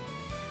that,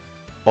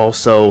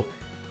 also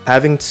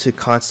having to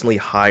constantly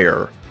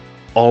hire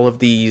all of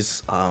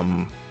these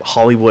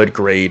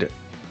Hollywood-grade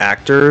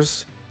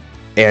actors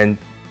and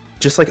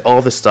just like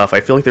all this stuff,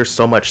 I feel like there's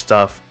so much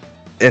stuff,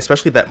 and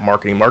especially that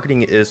marketing.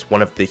 Marketing is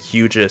one of the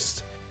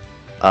hugest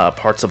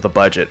parts of the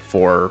budget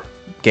for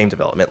game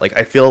development. Like,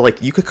 I feel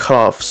like you could cut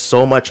off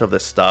so much of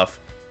this stuff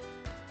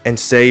and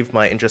save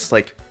money and just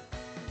like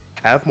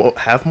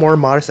have more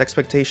modest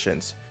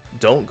expectations.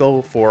 Don't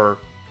go for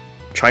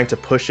trying to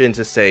push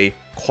into, say,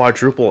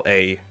 quadruple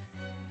A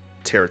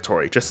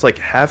territory. Just like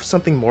have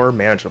something more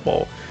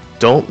manageable.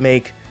 Don't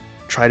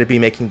try to be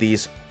making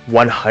these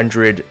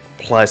 100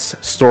 plus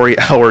story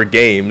hour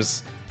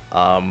games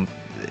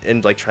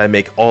and like try to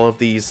make all of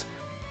these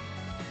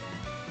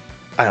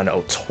I don't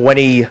know,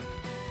 20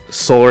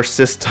 solar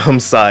system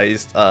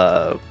sized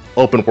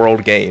open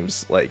world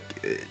games. Like,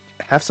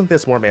 have something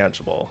that's more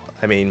manageable.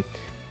 I mean,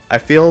 I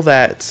feel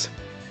that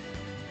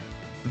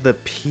the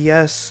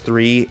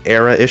PS3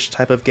 era-ish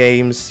type of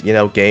games, you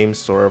know, games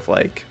sort of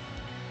like,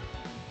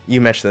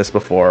 you mentioned this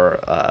before,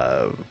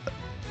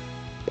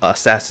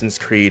 Assassin's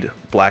Creed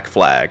Black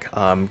Flag,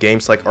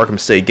 games like Arkham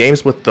City,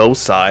 games with those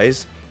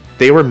size,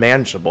 they were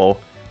manageable.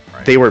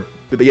 Right.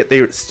 Yet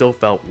they still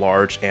felt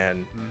large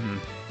and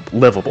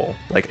livable.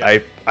 Like, yeah.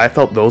 I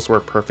felt those were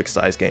perfect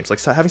size games. Like,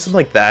 so having something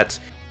like that,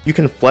 you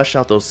can flesh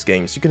out those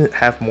games. You can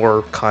have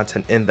more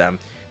content in them.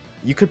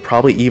 You could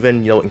probably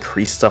even, you know,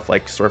 increase stuff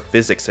like sort of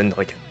physics and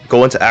like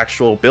go into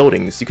actual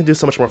buildings. You can do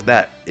so much more of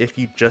that if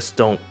you just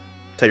don't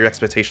set your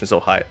expectations so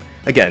high.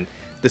 Again,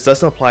 this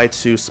doesn't apply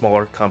to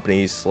smaller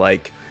companies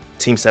like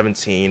Team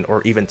 17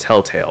 or even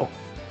Telltale,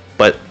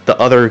 but the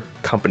other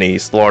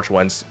companies, the large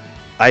ones,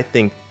 I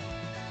think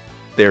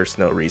there's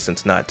no reason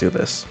to not do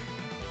this.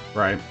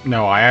 Right.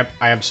 No, I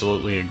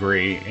absolutely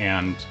agree,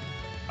 and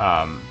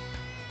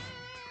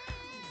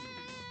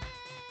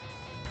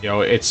you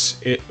know,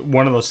 it's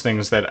one of those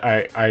things that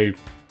I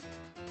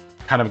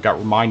kind of got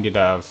reminded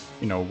of,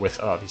 you know, with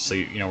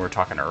obviously, you know, we were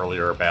talking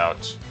earlier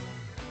about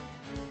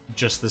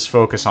just this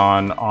focus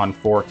on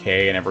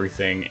 4K and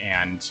everything,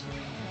 and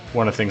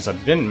one of the things I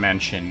didn't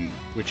mention,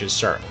 which is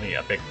certainly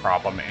a big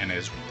problem and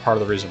is part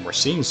of the reason we're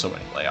seeing so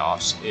many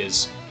layoffs,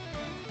 is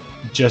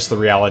just the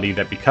reality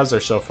that because they're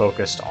so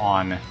focused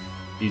on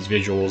these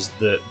visuals,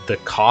 the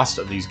cost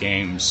of these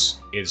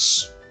games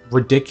is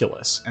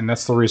ridiculous, and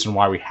that's the reason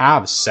why we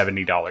have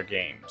 $70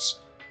 games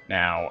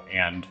now,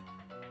 and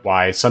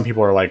why some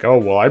people are like, oh,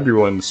 well, I'd be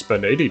willing to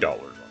spend $80 on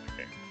a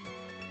game.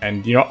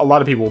 And, you know, a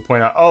lot of people will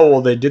point out, oh,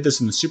 well, they did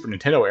this in the Super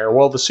Nintendo era.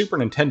 Well, the Super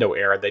Nintendo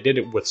era, they did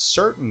it with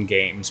certain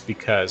games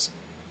because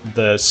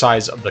the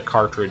size of the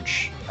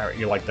cartridge,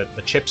 you know, like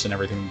the chips and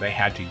everything they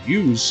had to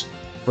use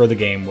for the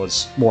game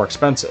was more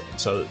expensive.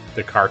 So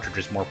the cartridge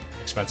is more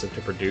expensive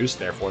to produce,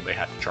 therefore they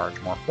had to charge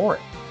more for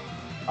it.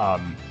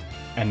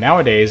 And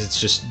nowadays, it's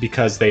just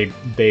because they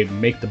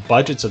make the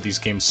budgets of these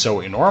games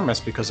so enormous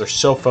because they're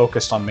so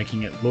focused on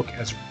making it look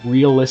as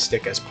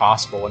realistic as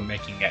possible and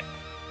making it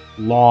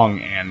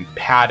long and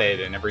padded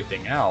and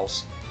everything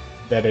else,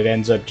 that it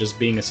ends up just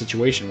being a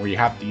situation where you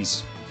have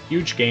these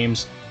huge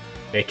games,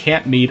 they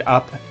can't meet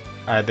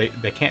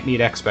they can't meet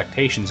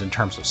expectations in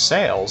terms of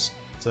sales,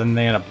 so then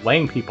they end up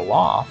laying people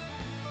off,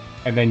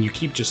 and then you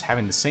keep just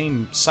having the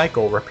same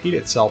cycle repeat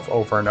itself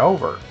over and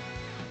over.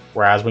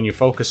 Whereas when you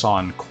focus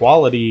on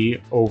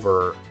quality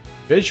over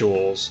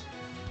visuals,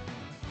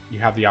 you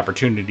have the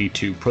opportunity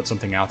to put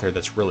something out there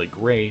that's really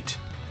great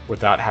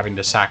without having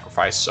to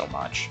sacrifice so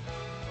much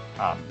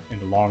in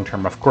the long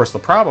term. Of course, the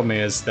problem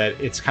is that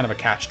it's kind of a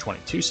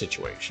catch-22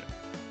 situation.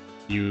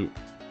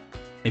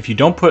 If you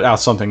don't put out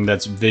something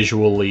that's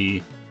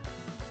visually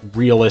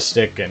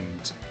realistic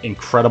and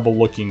incredible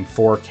looking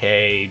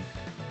 4K,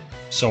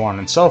 so on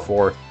and so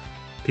forth,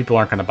 people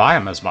aren't going to buy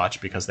them as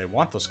much because they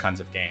want those kinds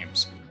of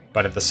games.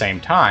 But at the same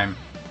time,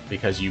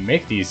 because you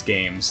make these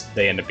games,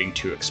 they end up being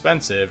too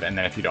expensive, and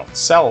then if you don't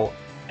sell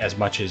as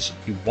much as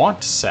you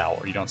want to sell,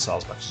 or you don't sell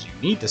as much as you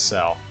need to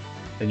sell,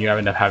 then you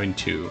end up having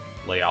to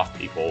lay off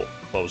people,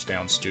 close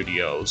down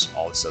studios,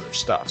 all this other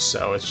stuff.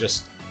 So it's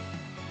just,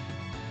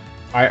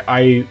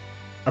 I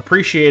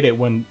appreciate it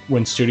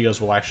when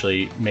studios will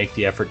actually make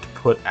the effort to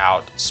put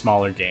out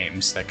smaller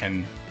games that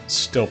can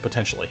still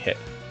potentially hit.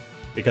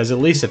 Because at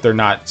least if they're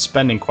not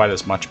spending quite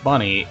as much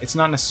money, it's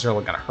not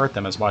necessarily going to hurt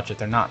them as much if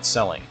they're not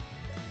selling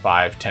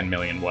 5, 10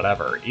 million,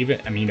 whatever. Even,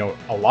 I mean, you know,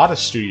 a lot of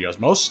studios,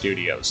 most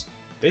studios,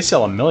 they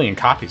sell 1 million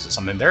copies of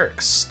something, they're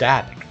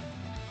ecstatic.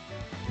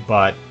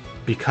 But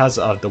because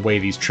of the way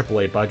these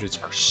AAA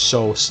budgets are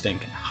so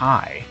stinking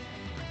high,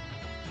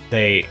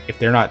 if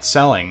they're not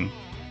selling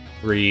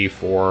 3,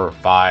 4,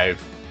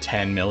 5,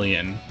 10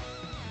 million,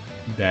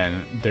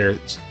 then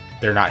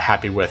they're not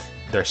happy with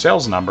their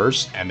sales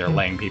numbers, and they're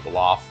laying people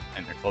off,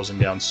 and they're closing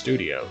down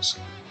studios.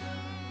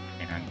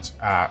 And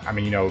I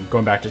mean, you know,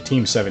 going back to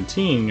Team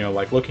 17, you know,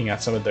 like looking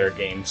at some of their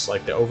games,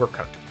 like the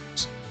Overcooked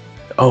games.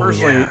 Oh,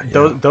 personally,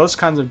 yeah. Those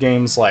kinds of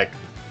games, like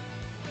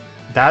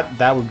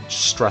that would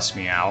stress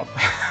me out.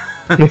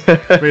 I mean,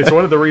 it's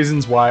one of the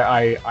reasons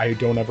why I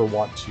don't ever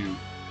want to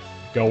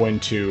go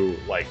into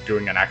like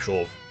doing an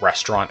actual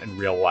restaurant in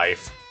real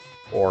life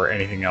or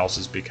anything else,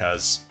 is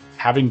because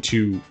having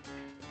to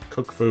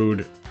cook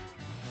food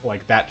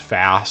like that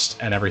fast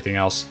and everything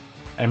else,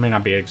 it may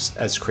not be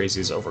as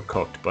crazy as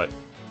Overcooked, but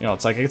you know,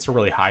 it's a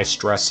really high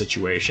stress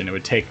situation. It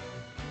would take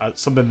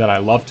something that I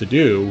love to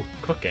do,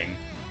 cooking,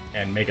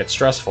 and make it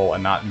stressful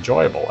and not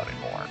enjoyable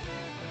anymore.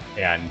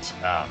 And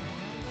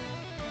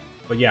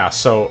but yeah,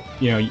 so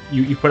you know,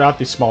 you put out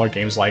these smaller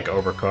games like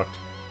Overcooked.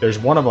 There's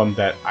one of them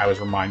that I was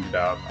reminded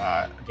of,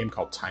 a game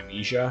called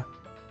Timesia.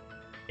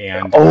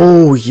 And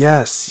oh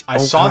yes, I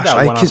saw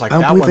that one. I was like,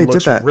 that one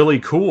looks really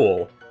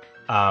cool.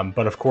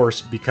 But of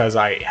course, because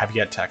I have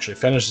yet to actually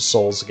finish the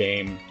Souls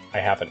game, I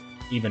haven't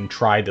even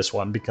tried this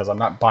one, because I'm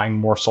not buying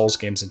more Souls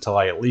games until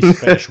I at least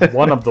finish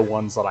one of the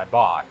ones that I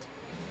bought.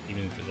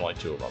 even if there's only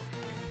 2 of them.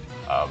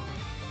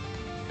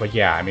 But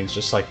yeah, I mean, it's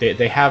just like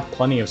they have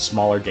plenty of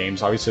smaller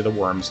games. Obviously, the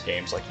Worms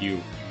games, like you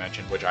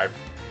mentioned, which I've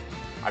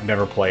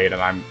never played,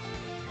 and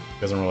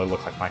doesn't really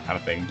look like my kind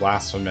of thing.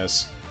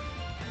 Blasphemous.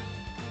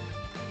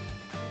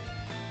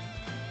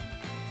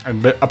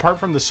 But apart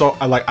from the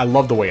I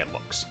love the way it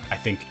looks. I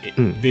think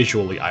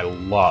visually, I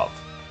love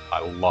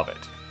it.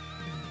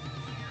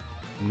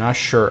 I'm not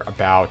sure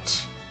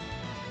about.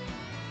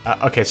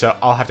 Okay, so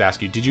I'll have to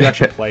ask you: did you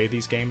actually play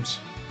these games?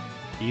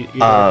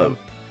 Either of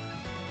them?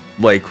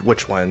 Like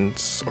which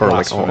ones, or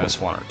like all?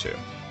 Blasphemous 1 or 2.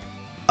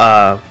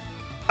 I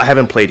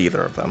haven't played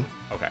either of them.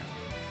 Okay,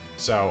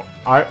 so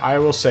I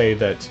will say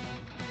that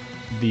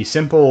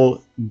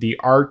the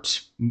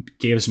art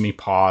gives me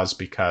pause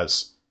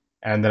because,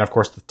 and then of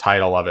course the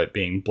title of it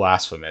being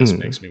blasphemous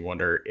makes me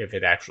wonder if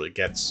it actually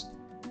gets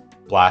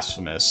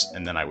blasphemous,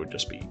 and then I would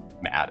just be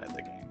mad at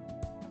the game.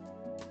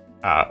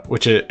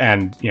 Which is,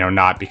 and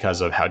not because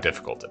of how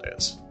difficult it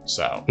is.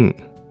 So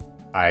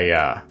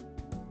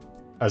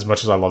as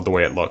much as I love the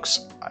way it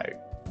looks,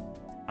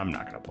 I'm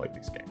not gonna play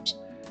these games.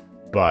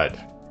 But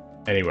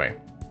anyway,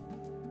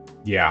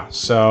 yeah.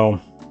 So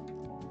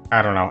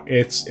I don't know.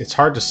 It's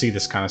hard to see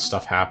this kind of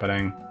stuff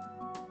happening.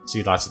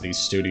 See lots of these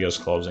studios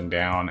closing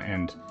down,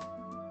 and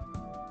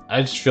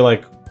I just feel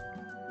like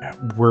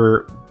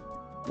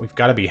we've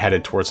got to be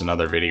headed towards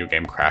another video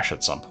game crash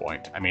at some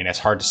point. I mean, it's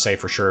hard to say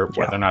for sure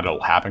whether or not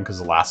it'll happen because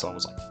the last one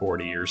was like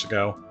 40 years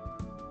ago.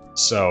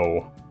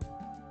 So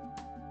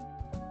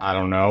I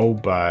don't know,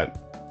 but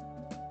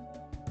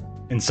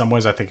in some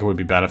ways I think it would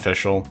be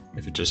beneficial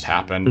if it just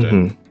happened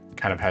and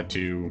kind of had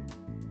to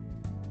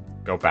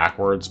go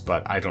backwards,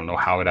 but I don't know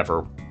how it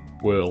ever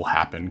will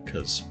happen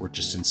because we're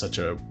just in such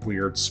a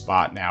weird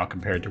spot now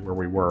compared to where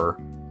we were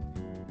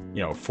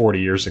 40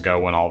 years ago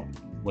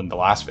when the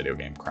last video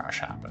game crash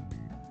happened.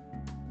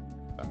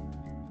 So,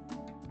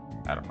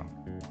 I don't know.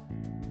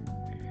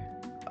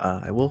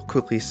 I will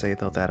quickly say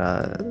though that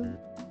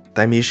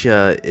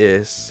Dimesia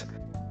is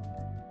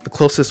the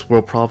closest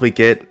we'll probably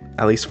get,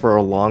 at least for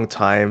a long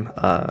time,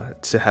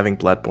 to having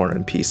Bloodborne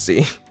on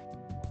PC.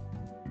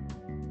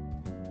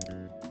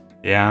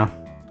 Yeah,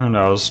 who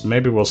knows?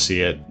 Maybe we'll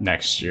see it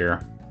next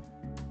year.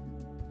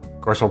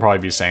 Of course, we'll probably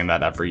be saying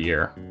that every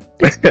year.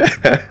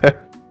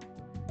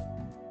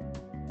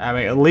 I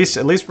mean, at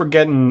least we're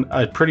getting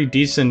a pretty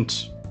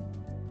decent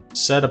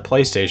set of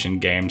PlayStation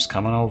games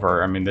coming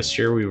over. I mean, this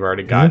year we've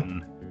already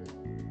gotten.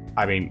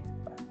 I mean,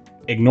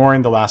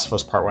 ignoring The Last of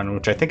Us Part 1,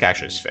 which I think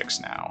actually is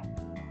fixed now.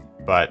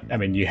 But I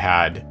mean, you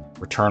had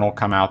Returnal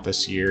come out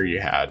this year. You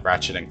had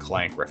Ratchet and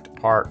Clank Rift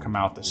Apart come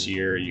out this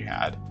year. You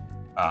had.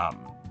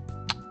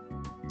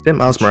 Didn't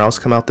Miles Morales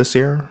come out this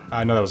year?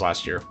 No, that was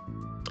last year.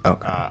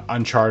 Okay.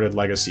 Uncharted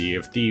Legacy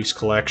of Thieves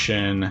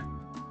Collection.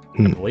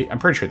 I'm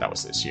pretty sure that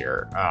was this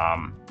year.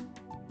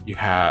 You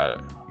had,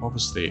 what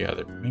was the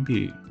other?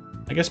 Maybe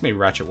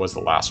Ratchet was the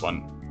last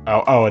one.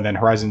 Oh, and then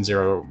Horizon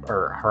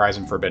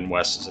Forbidden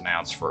West is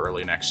announced for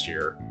early next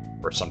year,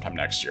 or sometime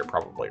next year,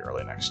 probably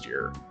early next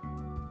year.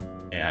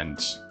 And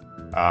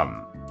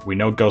we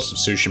know Ghost of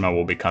Tsushima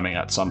will be coming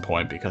at some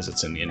point because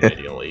it's in the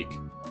NVIDIA leak.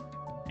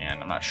 And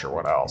I'm not sure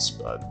what else,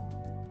 but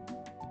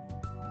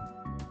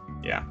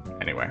yeah,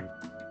 anyway.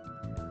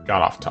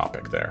 Got off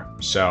topic there.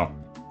 So,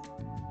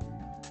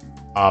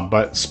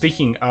 but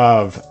speaking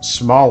of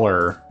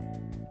smaller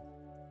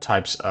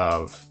types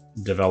of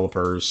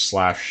developers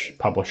 /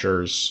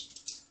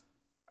 publishers,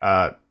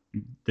 the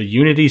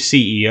Unity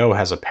CEO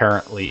has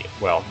apparently,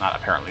 well, not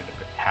apparently,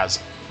 but has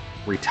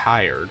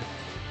retired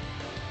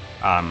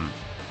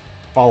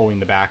following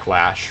the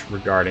backlash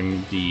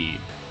regarding the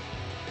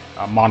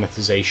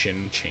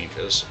monetization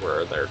changes,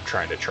 where they're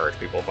trying to charge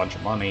people a bunch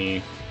of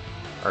money,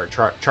 or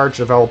charge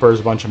developers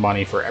a bunch of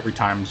money for every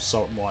time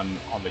someone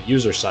on the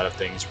user side of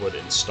things would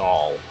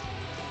install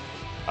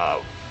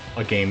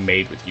a game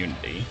made with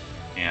Unity.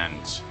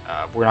 And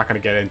we're not going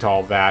to get into all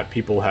of that.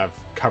 People have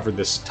covered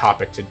this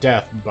topic to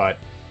death, but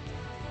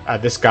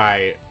this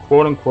guy,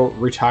 quote-unquote,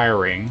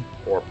 retiring,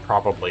 or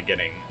probably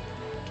getting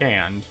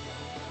canned,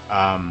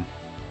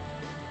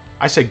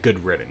 I say good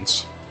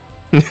riddance.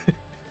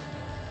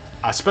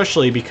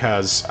 Especially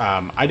because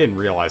I didn't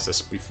realize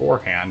this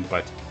beforehand,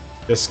 but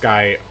this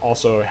guy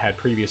also had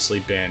previously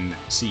been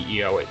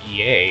CEO at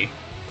EA a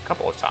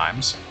couple of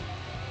times,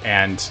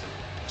 and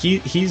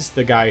he's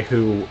the guy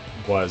who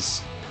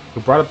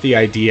brought up the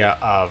idea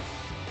of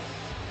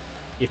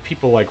if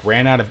people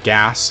ran out of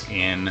gas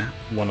in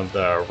one of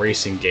the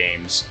racing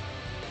games,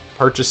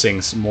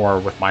 purchasing some more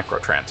with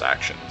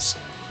microtransactions.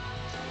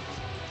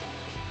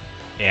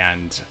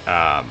 And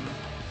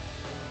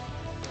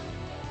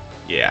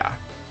yeah.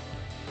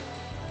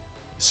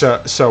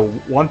 So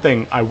one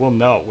thing I will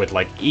note with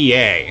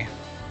EA,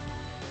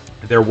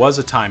 there was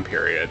a time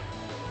period,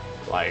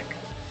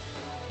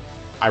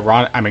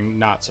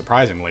 not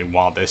surprisingly,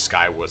 while this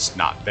guy was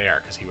not there,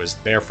 because he was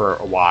there for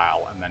a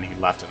while and then he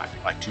left in I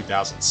think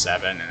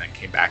 2007 and then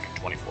came back in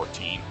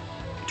 2014.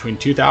 Between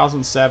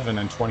 2007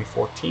 and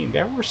 2014,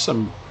 there were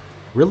some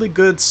really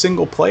good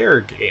single player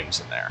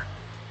games in there.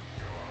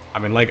 I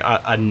mean, like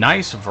a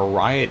nice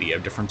variety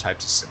of different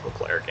types of single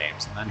player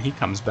games, and then he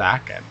comes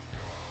back and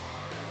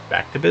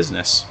back to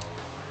business.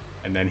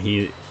 And then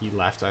he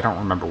left. I don't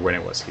remember when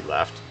it was he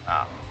left.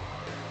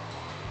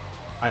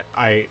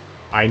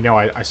 I know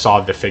I saw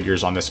the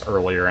figures on this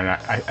earlier, and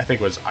I think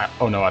it was,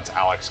 oh no, it's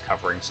Alex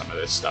covering some of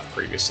this stuff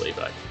previously,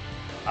 but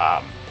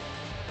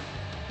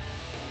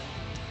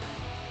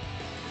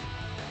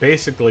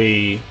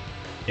basically,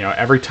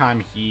 every time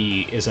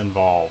he is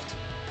involved,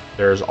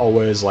 there's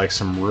always like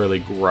some really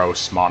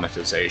gross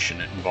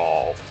monetization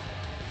involved,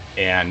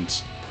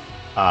 and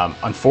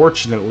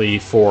unfortunately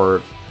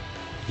for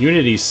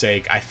Unity's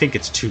sake, I think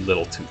it's too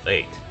little too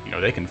late.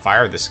 They can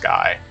fire this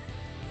guy,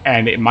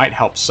 and it might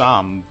help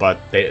some, but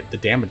the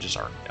damage is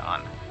already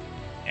done.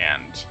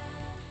 And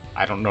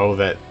I don't know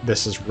that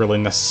this is really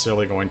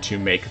necessarily going to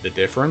make the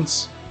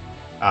difference,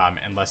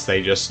 unless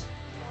they just,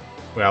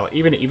 well,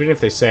 even if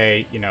they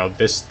say,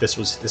 this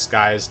was this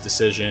guy's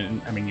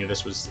decision. I mean,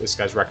 this was this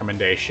guy's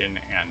recommendation,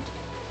 and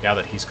now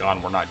that he's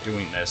gone, we're not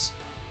doing this.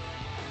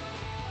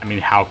 I mean,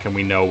 how can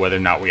we know whether or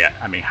not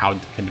how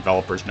can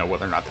developers know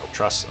whether or not they'll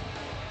trust them?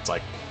 It's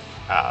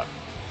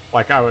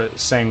like I was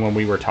saying when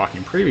we were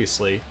talking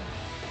previously,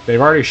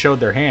 they've already showed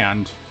their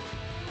hand,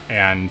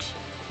 and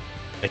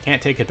they can't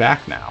take it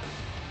back now.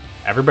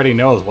 Everybody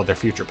knows what their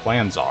future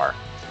plans are,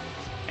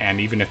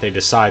 and even if they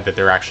decide that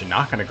they're actually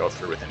not going to go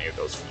through with any of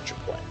those future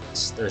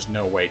plans, there's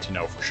no way to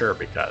know for sure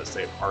because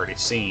they've already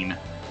seen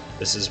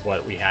this is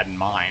what we had in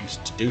mind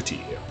to do to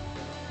you.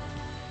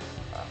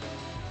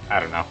 I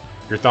don't know.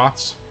 Your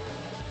thoughts?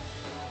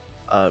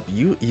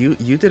 You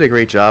did a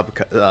great job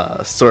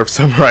sort of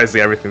summarizing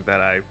everything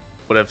that I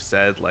would have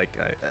said. Like,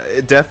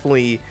 it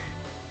definitely,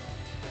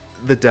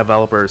 the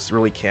developers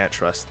really can't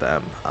trust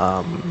them.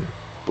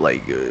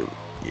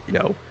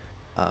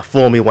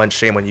 Fool me once,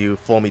 shame on you.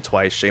 Fool me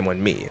twice, shame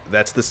on me.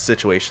 That's the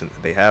situation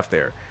that they have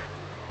there.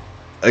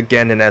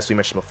 Again, and as we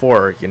mentioned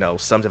before,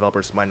 some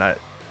developers might not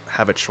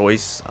have a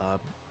choice,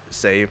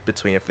 say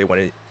between if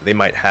they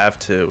might have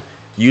to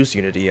use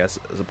Unity as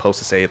opposed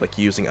to say like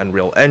using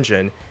Unreal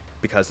Engine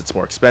because it's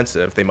more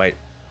expensive. They might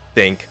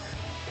think,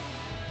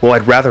 well,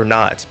 I'd rather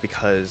not,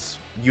 because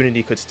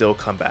Unity could still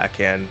come back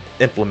and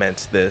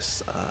implement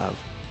this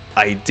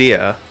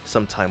idea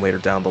sometime later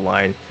down the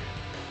line,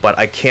 but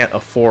I can't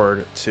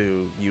afford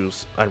to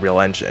use Unreal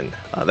Engine.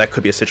 That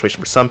could be a situation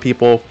for some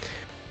people,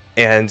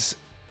 and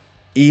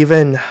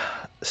even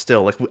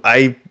still, like,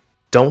 I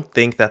don't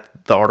think that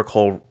the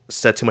article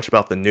said too much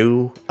about the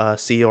new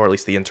CEO, or at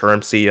least the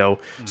interim CEO.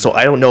 Mm-hmm. So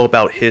I don't know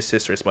about his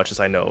history as much as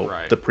I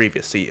know the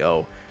previous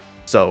CEO.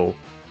 So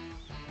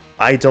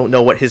I don't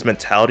know what his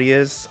mentality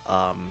is.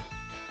 And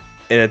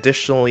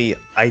additionally,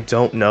 I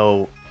don't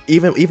know,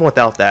 even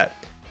without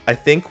that, I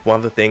think one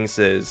of the things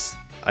is,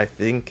 I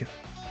think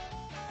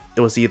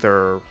it was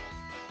either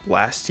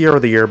last year or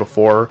the year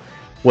before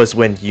was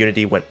when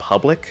Unity went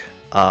public.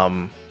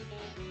 And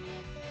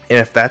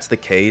if that's the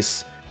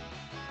case,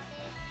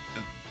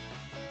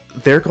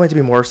 they're going to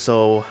be more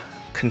so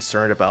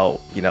concerned about,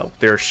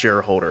 their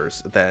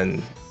shareholders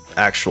than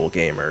actual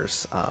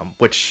gamers,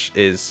 which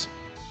is,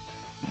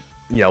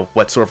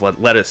 what sort of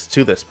led us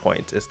to this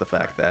point, is the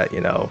fact that,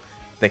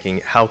 thinking,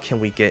 how can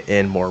we get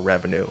in more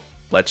revenue?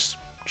 Let's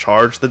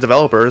charge the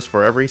developers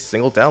for every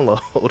single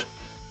download.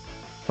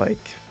 Like,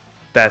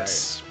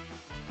 that's,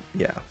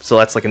 yeah. So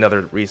that's like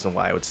another reason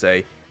why I would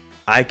say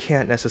I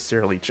can't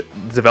necessarily,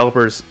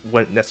 developers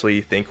wouldn't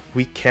necessarily think,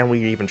 can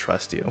we even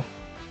trust you?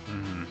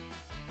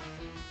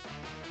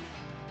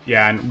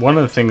 Yeah, and one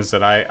of the things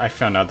that I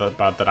found out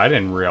about that I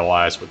didn't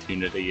realize with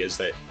Unity is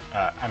that,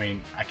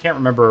 I can't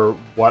remember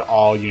what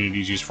all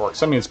Unity's used for.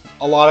 Because,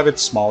 a lot of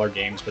it's smaller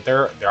games, but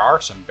there are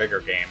some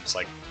bigger games,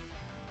 like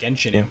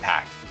Genshin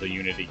Impact, the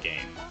Unity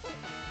game.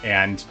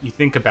 And you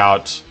think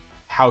about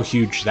how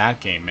huge that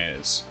game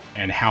is,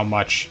 and how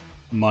much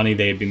money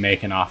they'd be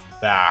making off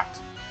of that.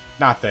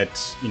 Not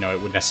that,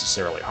 it would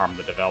necessarily harm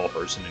the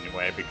developers in any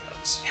way,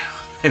 because,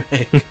 they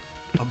make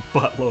a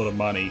buttload of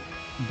money.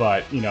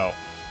 But,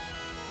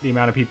 the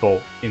amount of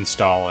people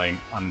installing,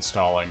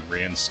 uninstalling,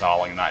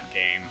 reinstalling that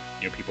game,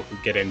 people who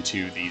get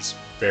into these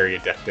very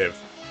addictive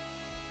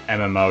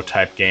MMO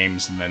type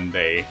games, and then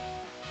they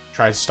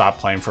try to stop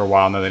playing for a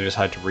while, and then they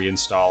decide to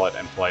reinstall it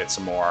and play it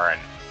some more, and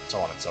so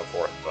on and so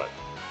forth. But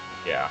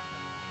yeah,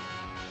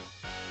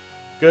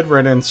 good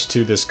riddance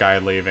to this guy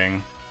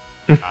leaving.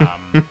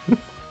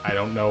 I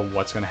don't know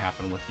what's going to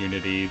happen with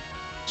Unity.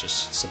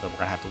 Just something we're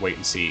going to have to wait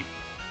and see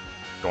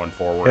going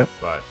forward.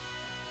 But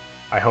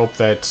I hope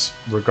that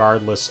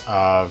regardless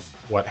of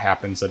what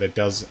happens, that it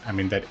does,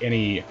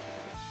 that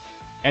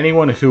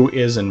anyone who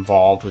is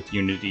involved with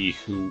Unity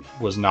who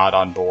was not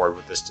on board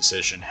with this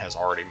decision has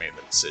already made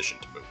the decision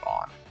to move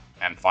on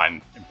and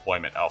find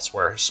employment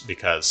elsewhere,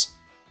 because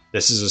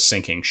this is a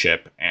sinking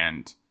ship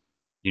and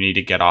you need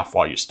to get off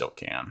while you still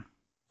can.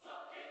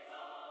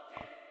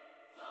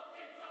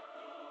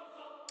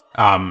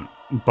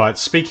 But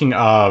speaking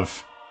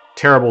of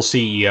terrible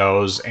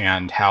CEOs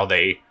and how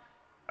they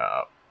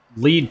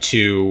lead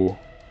to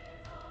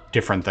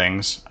different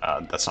things,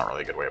 that's not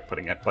really a good way of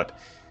putting it, but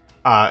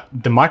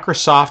The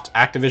Microsoft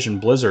Activision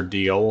Blizzard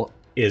deal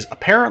is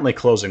apparently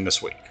closing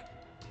this week.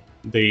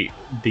 The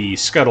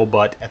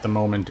scuttlebutt at the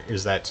moment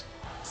is that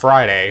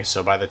Friday,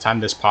 so by the time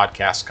this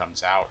podcast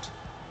comes out,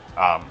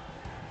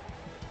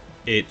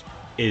 it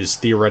is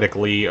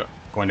theoretically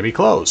going to be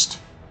closed.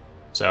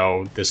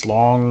 So this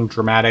long,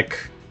 dramatic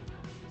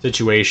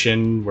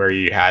situation where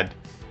you had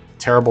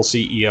terrible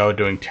CEO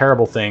doing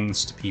terrible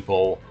things to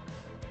people,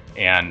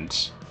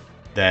 and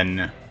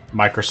then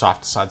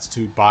Microsoft decides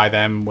to buy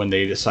them when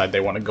they decide they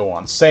want to go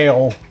on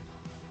sale.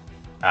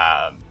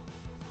 I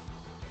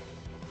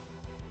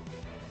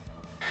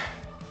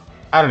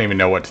don't even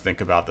know what to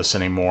think about this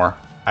anymore.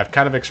 I've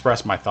kind of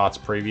expressed my thoughts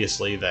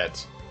previously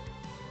that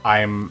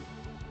I'm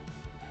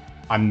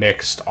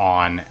mixed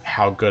on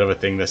how good of a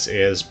thing this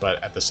is,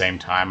 but at the same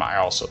time, I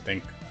also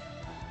think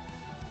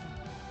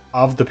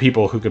of the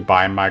people who could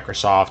buy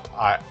Microsoft,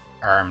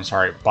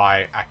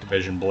 buy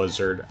Activision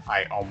Blizzard,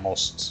 I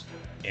almost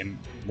am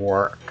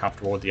more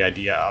comfortable with the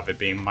idea of it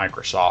being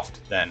Microsoft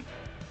than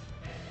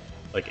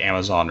like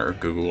Amazon or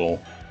Google,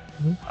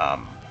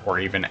 or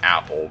even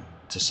Apple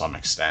to some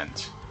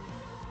extent.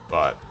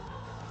 But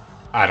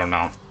I don't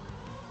know.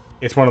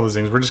 It's one of those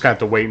things. We're just gonna have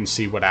to wait and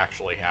see what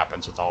actually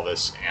happens with all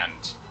this.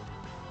 And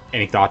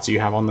any thoughts you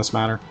have on this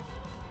matter?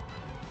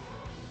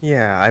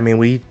 Yeah, I mean,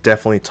 we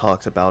definitely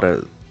talked about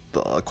it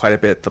quite a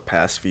bit the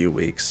past few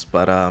weeks,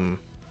 but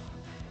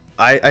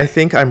I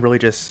think I'm really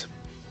just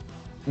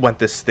want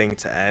this thing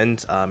to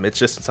end. It's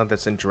just something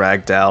that's been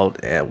dragged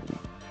out, and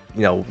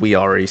we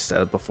already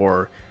said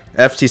before,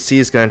 FTC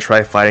is going to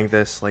try fighting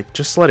this. Like,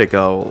 just let it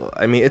go.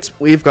 I mean,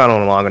 we've gone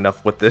on long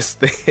enough with this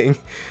thing.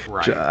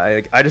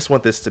 Right. I just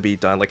want this to be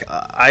done. Like,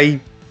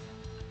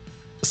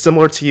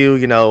 similar to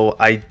you,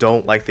 I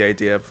don't like the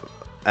idea of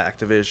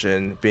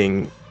Activision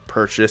being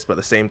purchased, but at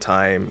the same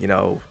time,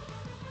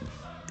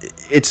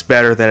 it's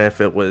better than if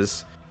it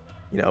was,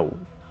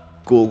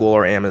 Google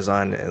or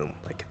Amazon, and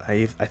like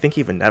I think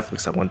even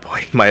Netflix at one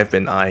point might have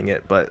been eyeing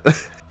it, but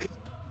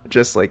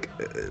just like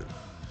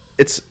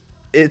it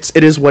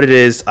is what it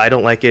is. I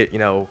don't like it.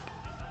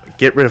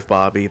 Get rid of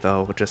Bobby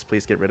though. Just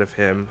please get rid of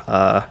him.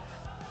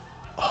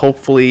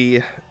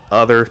 Hopefully,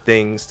 other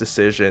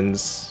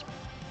decisions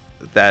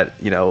that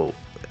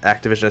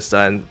Activision has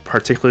done,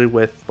 particularly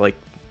with like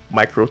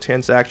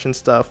microtransaction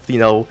stuff.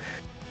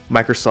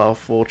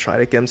 Microsoft will try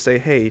to get them say,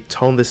 hey,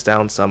 tone this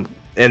down some,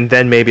 and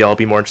then maybe I'll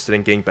be more interested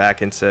in getting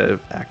back into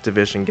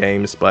Activision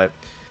games. But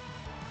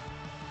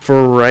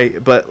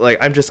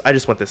I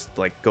just want this to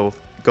like go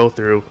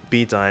through,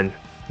 be done,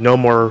 no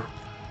more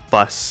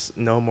fuss,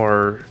 no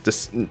more I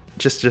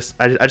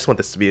just want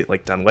this to be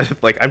like done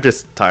with. Like, I'm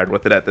just tired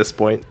with it at this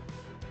point.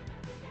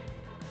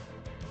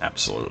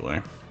 Absolutely.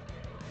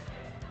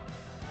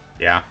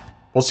 Yeah,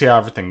 we'll see how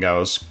everything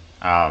goes.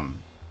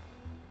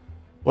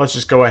 Let's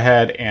just go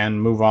ahead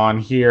and move on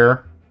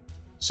here.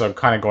 So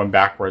kind of going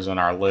backwards on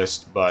our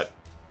list, but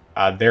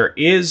there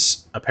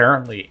is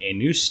apparently a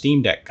new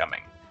Steam Deck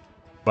coming,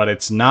 but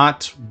it's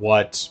not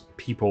what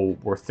people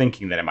were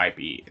thinking that it might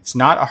be. It's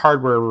not a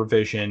hardware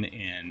revision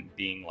in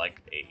being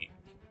like a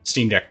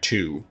Steam Deck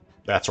 2,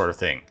 that sort of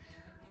thing.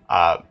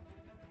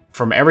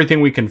 From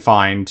everything we can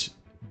find,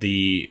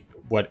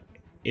 what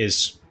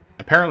is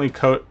apparently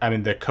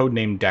the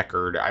codename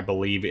Deckard, I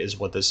believe, is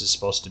what this is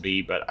supposed to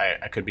be, but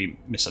I could be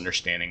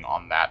misunderstanding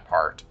on that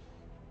part.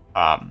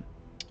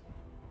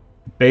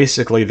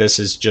 Basically, this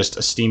is just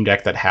a Steam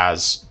Deck that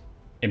has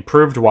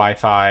improved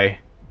Wi-Fi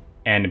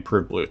and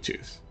improved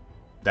Bluetooth.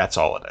 That's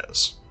all it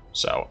is.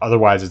 So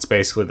otherwise, it's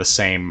basically the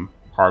same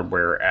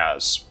hardware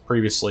as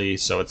previously.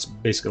 So it's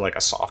basically like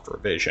a soft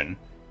revision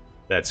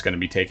that's going to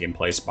be taking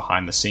place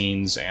behind the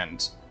scenes,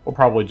 and will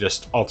probably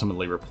just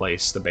ultimately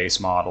replace the base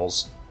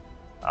models.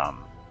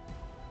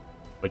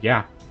 But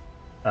yeah,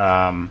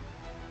 I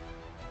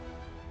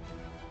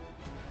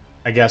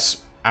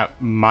guess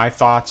my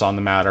thoughts on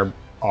the matter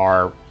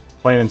are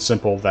plain and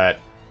simple that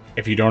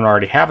if you don't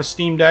already have a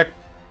Steam Deck,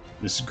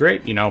 this is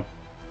great.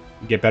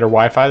 Get better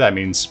Wi-Fi. That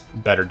means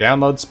better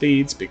download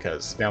speeds,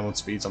 because download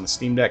speeds on the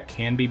Steam Deck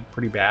can be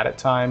pretty bad at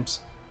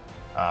times.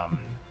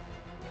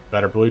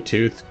 Better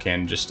Bluetooth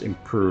can just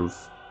improve,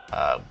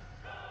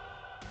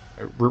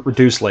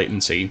 reduce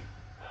latency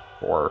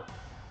for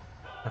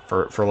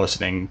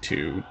listening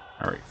to,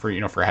 or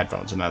for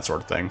headphones and that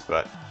sort of thing.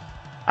 But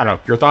I don't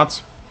know, your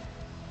thoughts?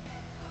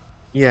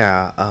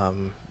 Yeah,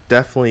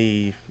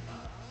 definitely.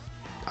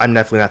 I'm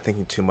definitely not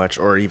thinking too much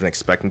or even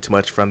expecting too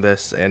much from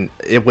this, and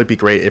it would be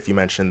great if you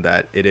mentioned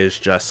that it is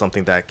just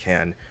something that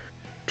can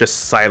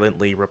just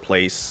silently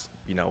replace,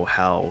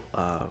 how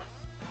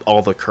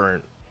all the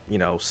current,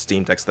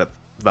 Steam Decks that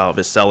Valve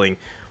is selling.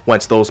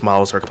 Once those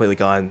models are completely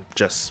gone,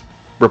 just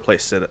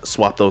replace it,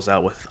 swap those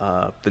out with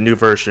the new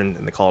version,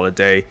 and they call it a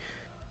day.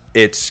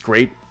 It's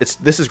great.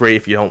 This is great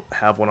if you don't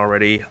have one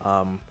already.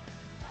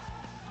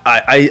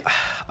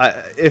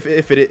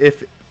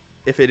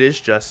 If it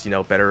is just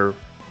better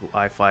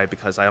Wi-Fi,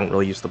 because I don't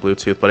really use the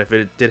Bluetooth, but if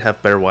it did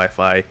have better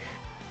Wi-Fi,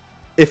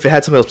 if it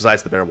had something else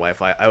besides the better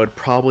Wi-Fi, I would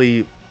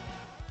probably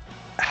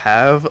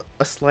have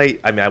a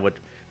slight. I mean, I would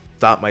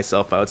stop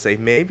myself. I would say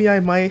maybe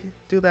I might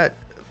do that,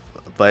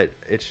 but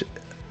it's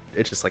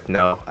just like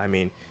no. I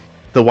mean,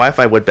 the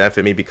Wi-Fi would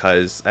benefit me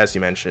because, as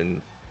you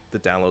mentioned, the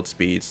download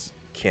speeds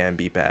can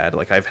be bad.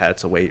 Like I've had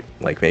to wait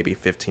like maybe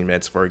 15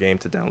 minutes for a game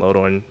to download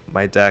on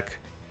my deck,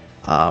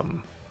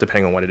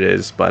 depending on what it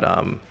is. But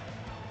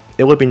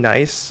it would be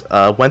nice.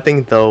 One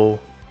thing though,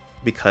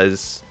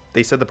 because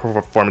they said the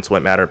performance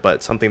wouldn't matter,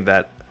 but something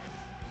that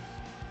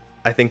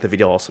I think the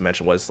video also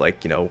mentioned was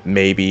like,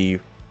 maybe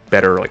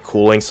better like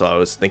cooling. So I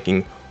was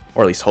thinking,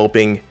 or at least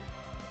hoping,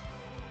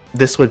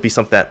 this would be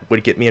something that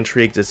would get me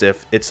intrigued, as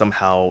if it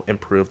somehow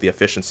improved the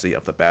efficiency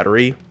of the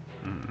battery.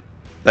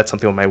 That's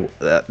something on my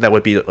that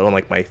would be on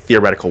like my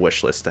theoretical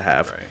wish list to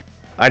have. Right.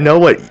 I know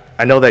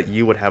that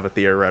you would have a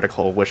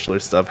theoretical wish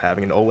list of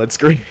having an OLED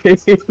screen.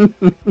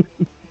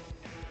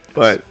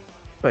 but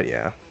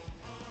yeah.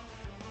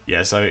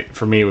 Yes,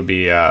 for me it would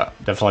be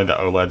definitely the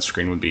OLED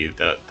screen would be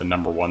the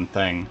number one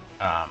thing,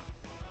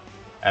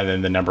 and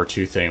then the number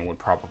two thing would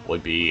probably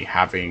be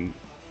having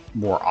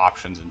more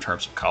options in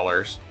terms of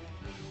colors.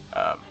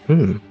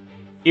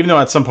 Even though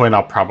at some point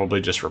I'll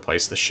probably just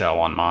replace the shell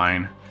on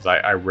mine, because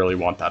I really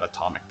want that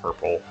atomic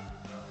purple,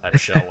 that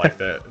shell like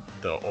the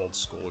old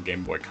school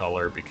Game Boy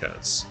Color,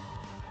 because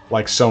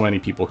like so many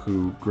people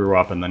who grew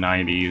up in the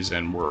 90s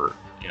and were,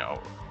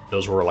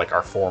 those were like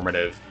our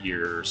formative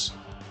years.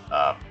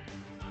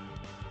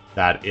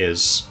 That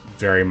is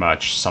very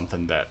much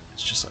something that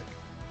it's just like,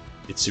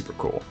 it's super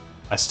cool.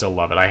 I still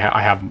love it. I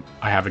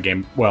have a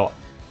game. Well,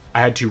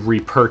 I had to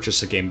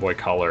repurchase a Game Boy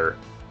Color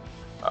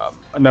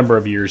a number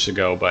of years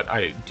ago, but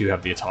I do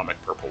have the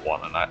atomic purple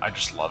one, and I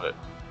just love it.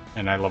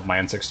 And I love my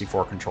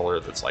N64 controller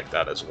that's like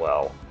that as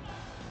well.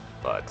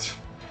 But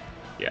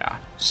yeah,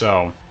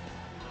 so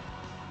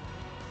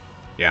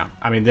yeah,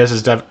 I mean, this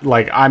is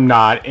like, I'm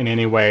not in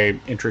any way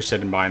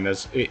interested in buying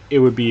this. It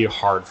would be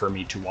hard for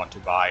me to want to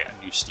buy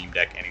a new Steam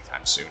Deck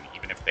anytime soon.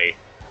 Even if they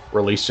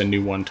released a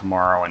new one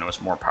tomorrow and it was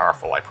more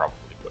powerful, I probably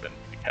wouldn't,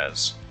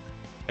 because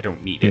I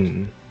don't need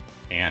it.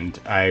 And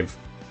I've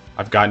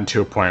gotten to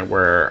a point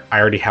where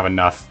I already have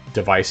enough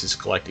devices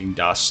collecting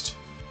dust,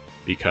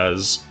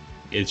 because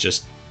it's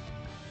just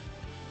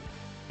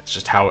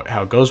how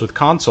it goes with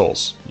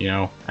consoles,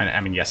 And I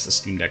mean, yes, the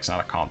Steam Deck's not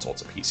a console;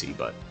 it's a PC,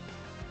 but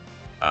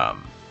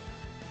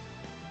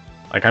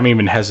like, I'm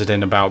even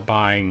hesitant about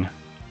buying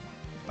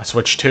a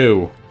Switch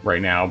 2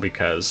 right now,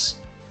 because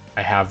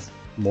I have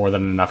more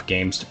than enough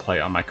games to play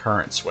on my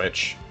current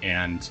Switch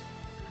and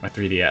my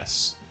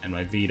 3DS and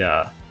my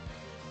Vita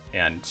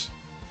and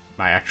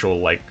my actual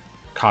like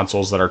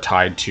consoles that are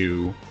tied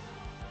to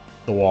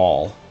the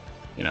wall,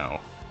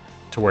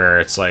 to where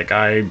it's like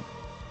I don't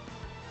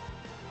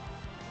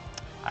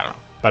know.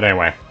 But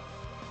anyway,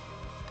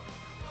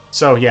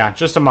 so yeah,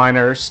 just a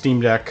minor Steam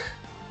Deck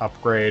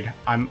upgrade.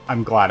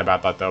 I'm glad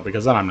about that though,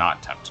 because then I'm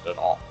not tempted at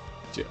all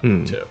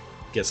to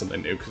get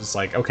something new, because it's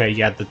like, okay,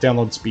 yeah, the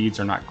download speeds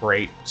are not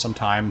great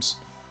sometimes,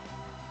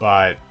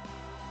 but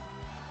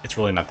it's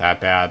really not that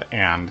bad.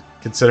 And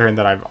considering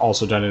that I've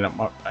also done it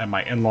at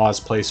my in-laws'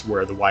 place,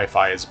 where the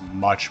Wi-Fi is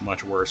much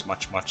worse,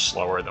 much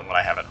slower than what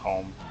I have at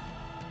home,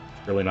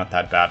 it's really not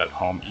that bad at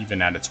home,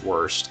 even at its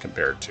worst,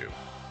 compared to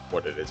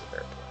what it is at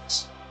their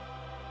place.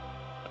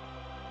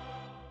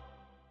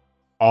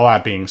 All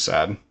that being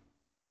said,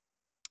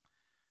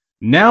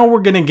 now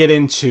we're going to get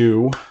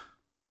into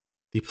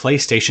the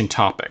PlayStation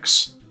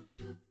topics.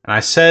 And I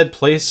said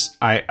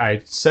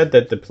I said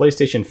that the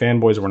PlayStation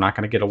fanboys were not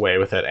going to get away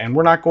with it, and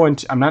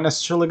I'm not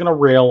necessarily going to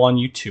rail on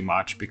you too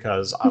much,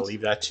 because I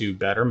leave that to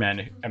better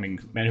men. I mean,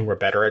 men who are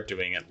better at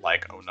doing it,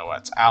 like Oh No,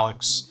 It's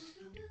Alex,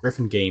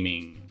 Griffin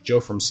Gaming, Joe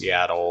from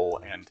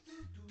Seattle, and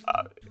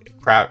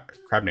Crab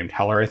Named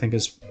Heller, I think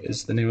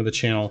is the name of the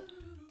channel.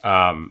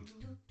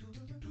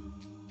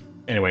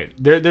 Anyway,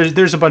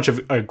 there's a bunch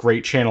of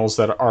great channels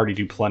that already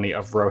do plenty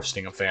of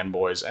roasting of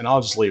fanboys, and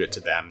I'll just leave it to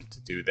them to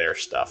do their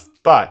stuff.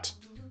 But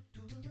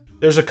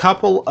there's a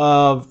couple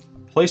of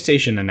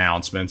PlayStation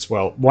announcements.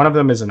 Well, one of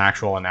them is an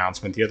actual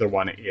announcement. The other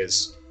one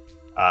is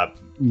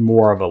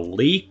more of a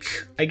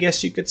leak, I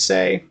guess you could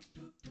say.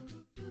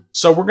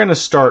 So we're going to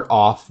start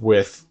off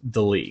with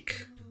the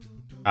leak.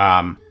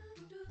 The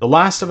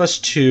Last of Us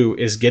 2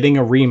 is getting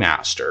a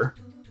remaster.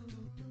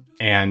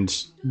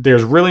 And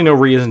there's really no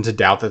reason to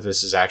doubt that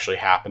this is actually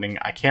happening.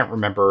 I can't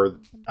remember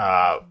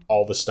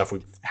all the stuff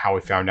how we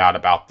found out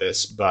about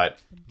this, but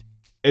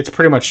it's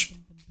pretty much,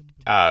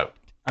 I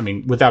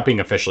mean, without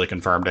being officially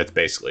confirmed, it's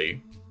basically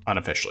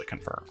unofficially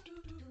confirmed.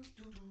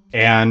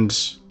 And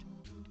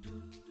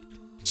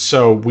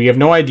so we have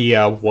no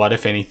idea what,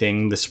 if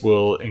anything, this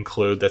will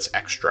include that's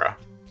extra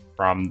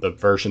from the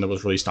version that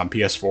was released on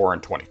PS4 in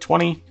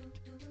 2020.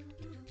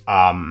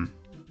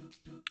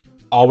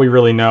 All we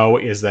really know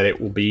is that it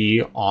will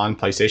be on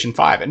PlayStation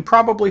 5 and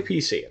probably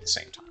PC at the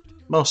same time.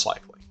 Most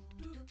likely.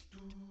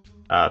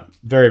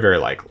 Very, very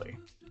likely.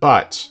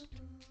 But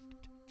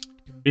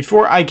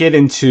before I get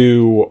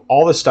into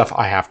all the stuff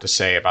I have to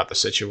say about the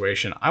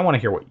situation, I want to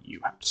hear what you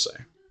have to say.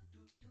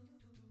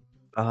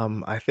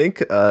 I think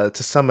to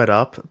sum it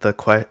up,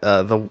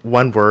 the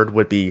one word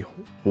would be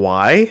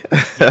why.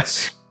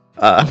 Yes.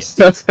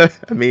 Yes.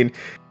 I mean,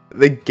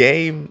 the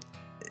game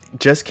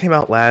just came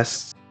out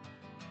last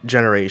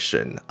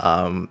generation,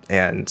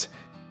 and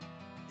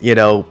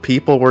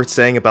people were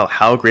saying about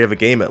how great of a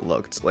game it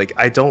looked. Like,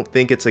 I don't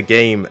think it's a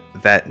game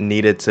that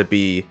needed to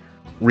be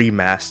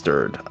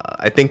remastered.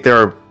 I think there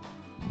are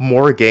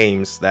more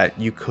games that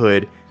you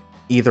could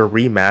either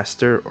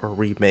remaster or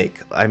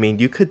remake. I mean,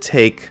 you could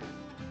take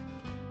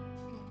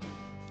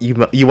you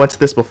went to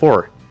this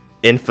before.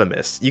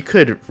 Infamous. You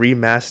could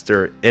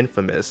remaster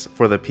Infamous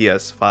for the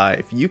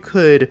PS5. You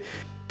could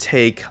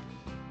take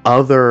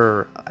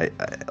other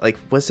like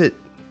was it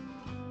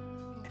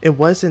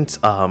wasn't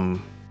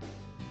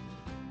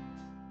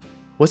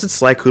was it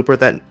Sly Cooper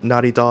that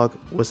Naughty Dog?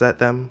 Was that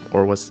them?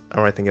 Or am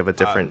I thinking of a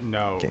different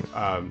no, game?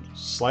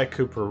 Sly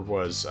Cooper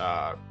was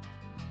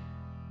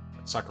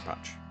Sucker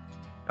Punch.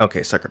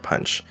 Okay, Sucker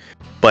Punch.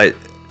 But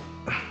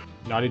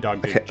Naughty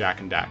Dog did Jak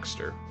and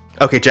Daxter.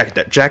 Okay, Jak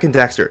and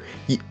Daxter.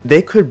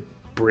 They could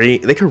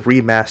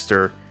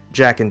remaster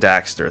Jak and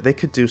Daxter. They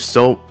could do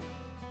so.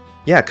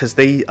 Yeah, because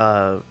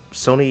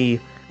Sony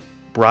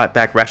brought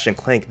back Ratchet and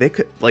Clank. They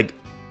could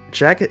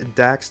Jak and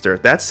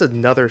Daxter. That's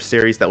another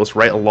series that was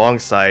right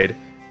alongside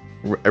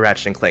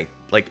Ratchet and Clank.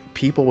 Like,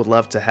 people would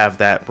love to have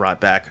that brought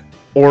back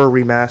or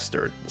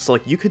remastered. So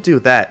you could do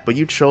that, but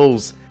you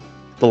chose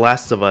The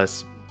Last of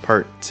Us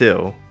Part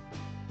 2,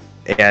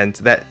 and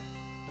that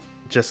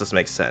just doesn't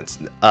make sense.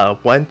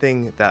 One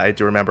thing that I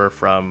do remember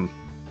from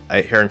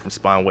hearing from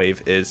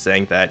Spawnwave is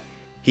saying that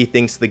he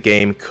thinks the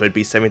game could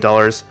be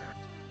 $70.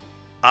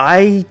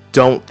 I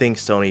don't think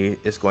Sony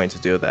is going to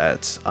do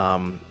that.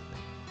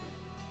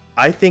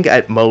 I think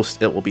at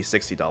most it will be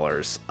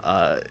 $60.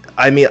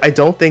 I mean, I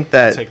don't think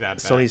that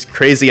Sony's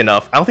crazy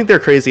enough. I don't think they're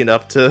crazy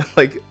enough to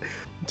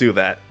do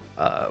that.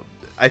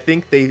 I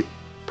think they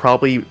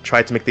probably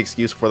tried to make the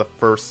excuse for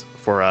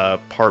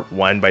part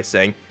 1 by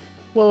saying,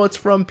 well, it's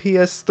from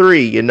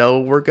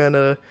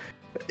PS3,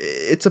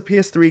 it's a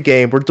PS3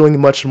 game, we're doing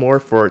much more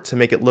for it to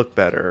make it look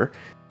better.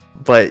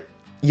 But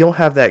you don't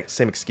have that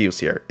same excuse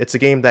here. It's a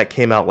game that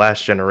came out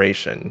last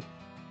generation.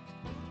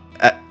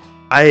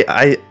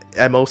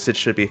 At most it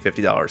should be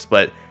 $50,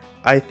 but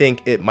I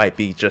think it might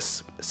be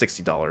just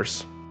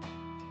 $60.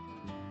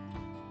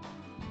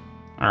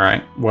 All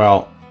right.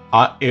 Well,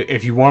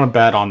 if you want to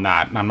bet on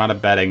that, and I'm not a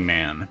betting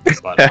man,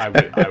 but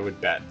I would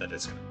bet that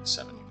it's going to be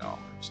 $70.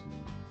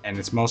 And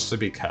it's mostly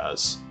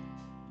because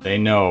they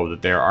know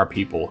that there are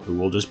people who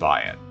will just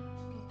buy it.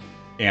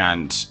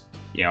 And,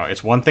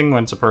 it's one thing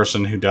when it's a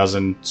person who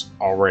doesn't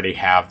already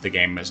have the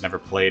game, has never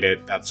played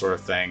it, that sort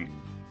of thing.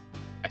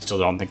 I still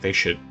don't think they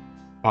should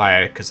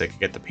buy it because they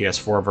could get the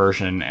PS4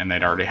 version and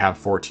they'd already have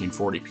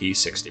 1440p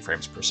 60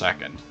 frames per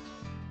second.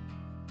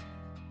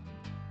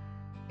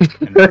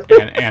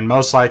 and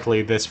most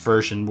likely this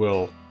version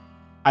will...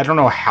 I don't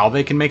know how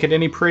they can make it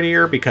any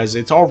prettier because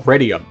it's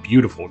already a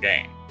beautiful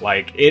game.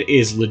 Like, it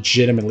is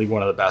legitimately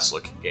one of the best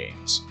looking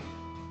games.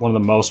 One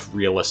of the most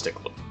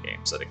realistic looking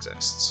games that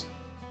exists.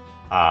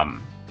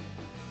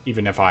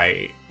 Even if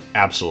I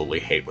absolutely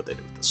hate what they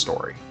do with the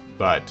story.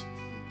 And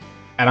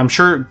I'm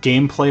sure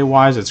gameplay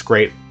wise it's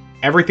great.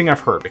 Everything I've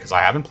heard, because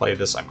I haven't played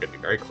this, I'm going to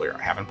be very clear,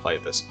 I haven't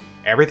played this.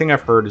 Everything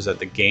I've heard is that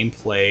the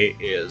gameplay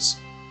is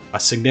a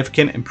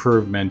significant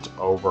improvement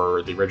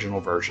over the original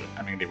version.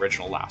 I mean, the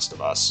original Last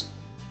of Us.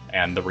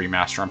 And the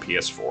remaster on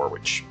PS4,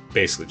 which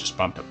basically just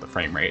bumped up the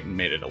frame rate and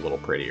made it a little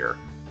prettier.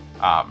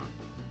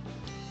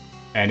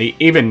 And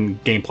even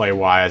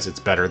gameplay-wise, it's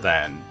better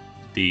than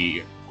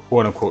the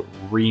quote-unquote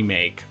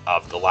remake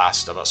of The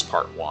Last of Us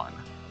Part 1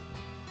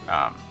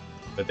 that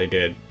they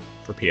did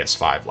for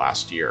PS5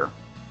 last year.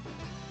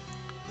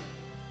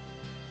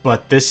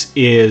 But this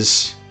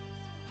is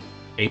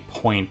a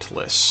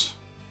pointless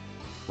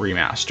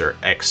remaster,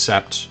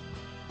 except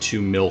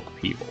to milk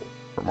people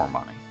for more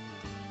money.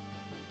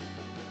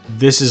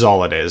 This is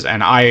all it is,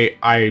 and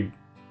I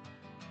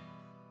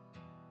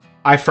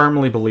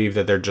firmly believe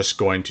that they're just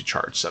going to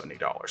charge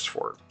 $70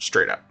 for it,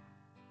 straight up.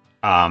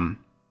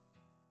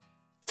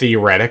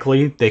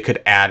 Theoretically, they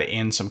could add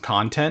in some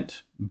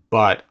content,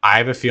 but I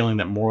have a feeling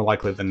that more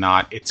likely than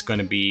not, it's going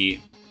to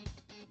be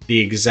the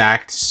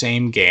exact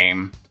same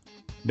game.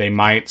 They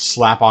might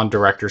slap on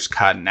Director's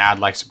Cut and add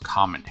some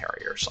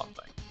commentary or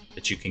something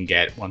that you can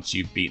get once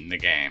you've beaten the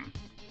game.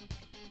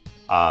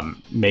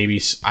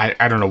 Maybe,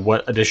 I don't know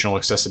what additional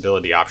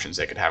accessibility options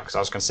they could have, because I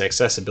was going to say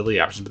accessibility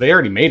options, but they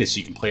already made it so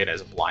you can play it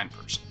as a blind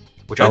person,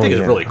 which I think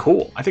is really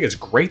cool. I think it's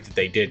great that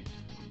they did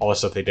all the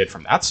stuff they did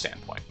from that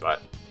standpoint,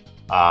 but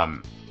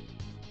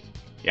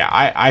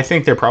yeah, I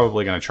think they're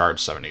probably going to charge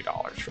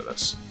 $70 for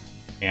this,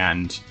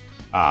 and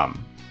then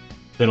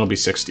it'll be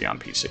 $60 on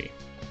PC,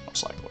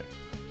 most likely.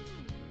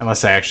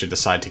 Unless they actually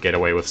decide to get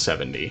away with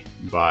 $70,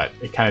 but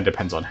it kind of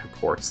depends on who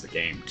ports the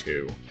game,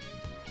 too.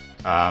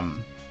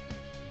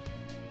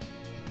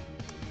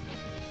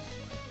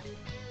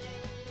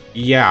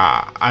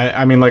 Yeah,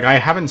 I mean, I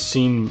haven't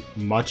seen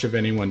much of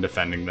anyone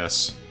defending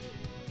this.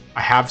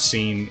 I have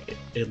seen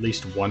at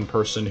least one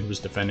person who was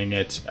defending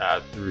it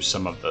through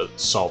some of the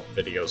Salt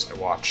videos I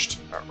watched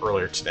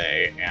earlier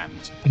today,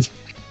 and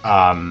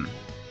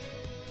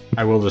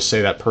I will just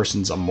say that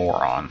person's a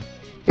moron.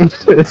 I'm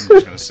just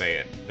gonna say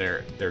it.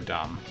 They're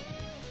dumb.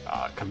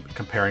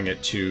 Comparing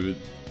it to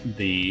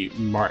the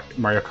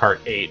Mario Kart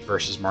 8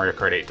 versus Mario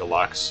Kart 8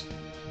 Deluxe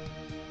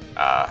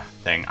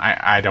thing.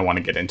 I don't want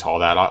to get into all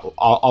that.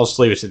 I'll just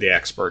leave it to the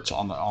experts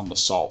on the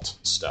salt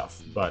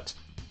stuff. But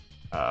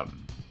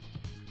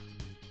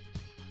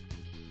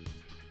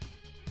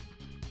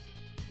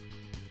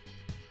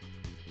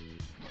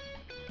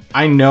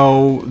I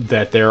know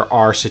that there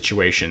are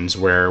situations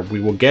where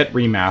we will get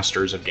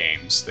remasters of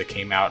games that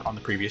came out on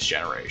the previous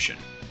generation.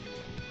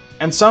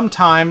 And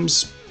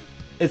sometimes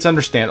it's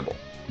understandable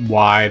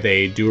why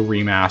they do a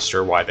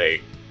remaster, why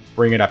they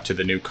bring it up to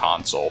the new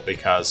console,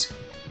 because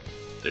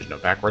there's no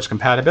backwards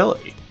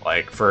compatibility.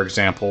 Like, for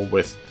example,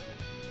 with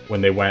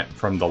when they went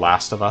from The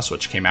Last of Us,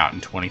 which came out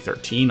in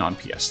 2013 on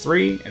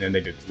PS3, and then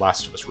they did The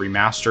Last of Us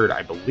Remastered,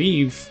 I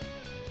believe,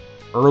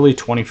 early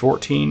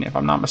 2014, if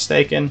I'm not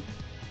mistaken.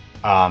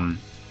 And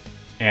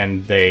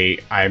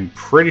I'm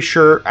pretty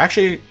sure,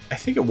 actually, I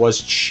think it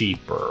was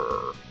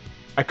cheaper.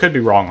 I could be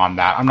wrong on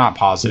that. I'm not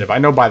positive. I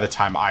know by the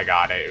time I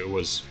got it, it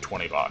was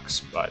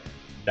 $20, but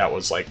that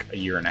was like a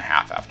year and a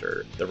half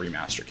after the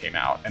remaster came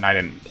out, and I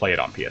didn't play it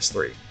on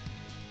PS3.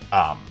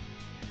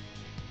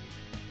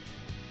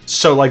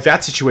 So like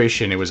that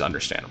situation, it was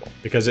understandable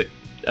because a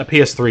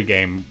PS3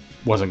 game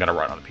wasn't going to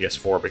run on a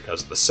PS4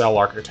 because of the cell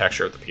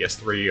architecture of the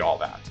PS3, all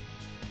that.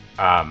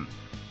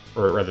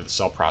 Or rather the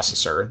cell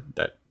processor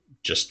that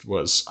just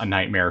was a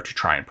nightmare to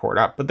try and port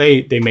up. But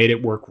they made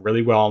it work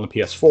really well on the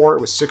PS4.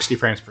 It was 60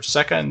 frames per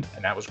second,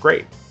 and that was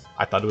great.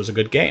 I thought it was a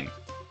good game.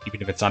 Even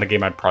if it's not a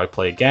game I'd probably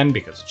play again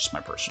because of just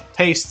my personal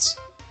tastes.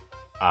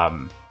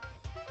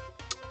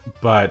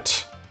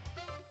 But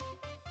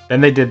then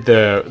they did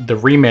the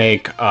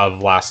remake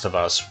of Last of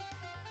Us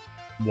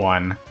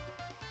 1,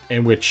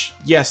 in which,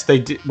 yes, they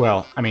did...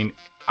 Well, I mean...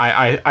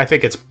 I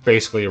think it's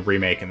basically a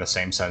remake in the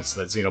same sense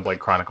that Xenoblade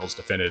Chronicles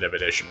Definitive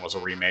Edition was a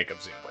remake of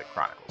Xenoblade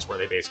Chronicles, where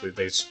they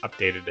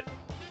updated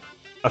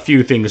a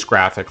few things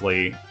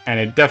graphically, and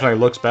it definitely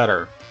looks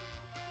better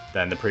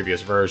than the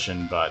previous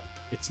version, but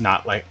it's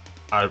not like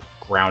a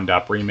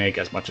ground-up remake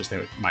as much as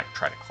they might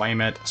try to claim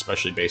it,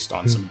 especially based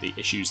on some of the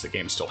issues the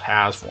game still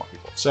has, from what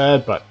people have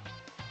said. But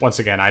once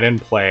again, I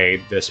didn't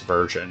play this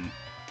version,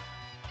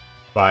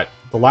 but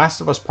The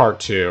Last of Us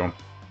Part 2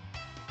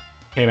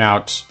 came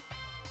out...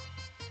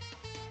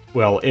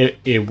 Well,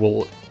 it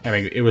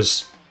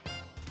was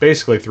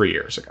basically 3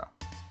 years ago.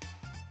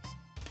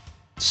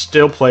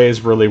 Still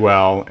plays really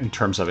well in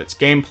terms of its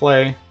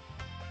gameplay.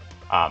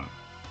 On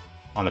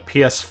the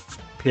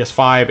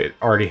PS5, it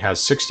already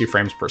has 60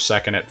 frames per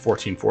second at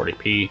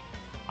 1440p.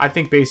 I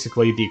think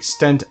basically the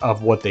extent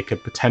of what they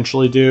could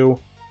potentially do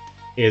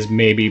is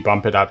maybe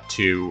bump it up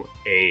to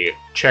a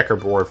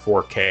checkerboard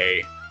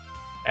 4K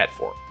at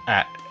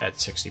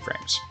 60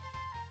 frames.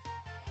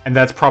 And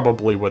that's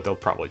probably what they'll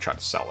probably try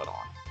to sell it on.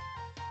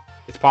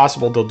 It's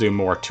possible they'll do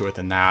more to it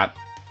than that.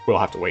 We'll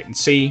have to wait and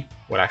see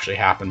what actually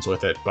happens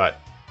with it, but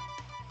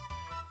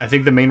I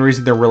think the main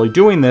reason they're really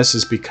doing this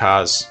is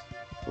because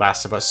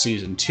Last of Us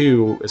Season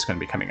 2 is going to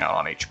be coming out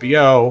on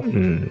HBO,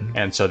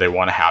 and so they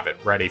want to have it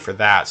ready for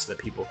that so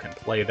that people can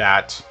play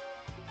that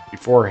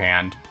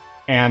beforehand,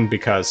 and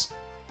because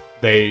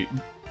they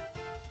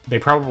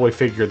probably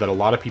figure that a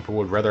lot of people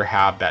would rather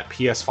have that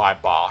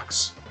PS5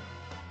 box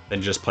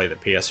than just play the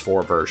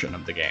PS4 version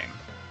of the game.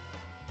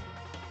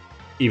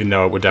 Even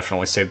though it would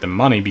definitely save them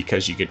money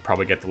because you could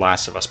probably get The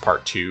Last of Us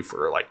Part 2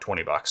 for like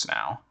 $20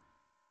 now.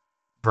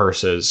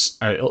 Versus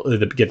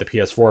get the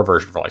PS4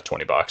 version for like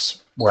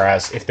 $20.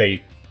 Whereas if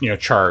they,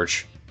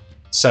 charge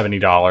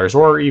 $70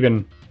 or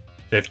even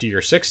 $50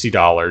 or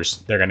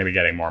 $60, they're going to be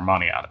getting more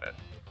money out of it.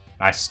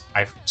 I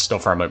still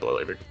firmly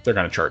believe they're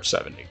going to charge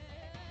 $70.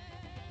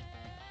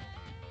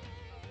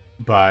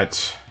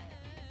 But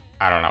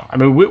I don't know. I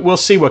mean, we'll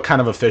see what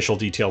kind of official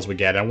details we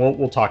get, and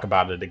we'll talk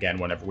about it again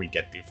whenever we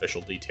get the official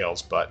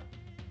details. But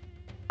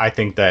I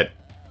think that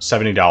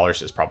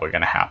 $70 is probably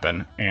going to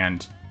happen,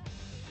 and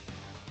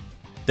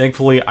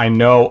thankfully, I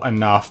know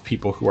enough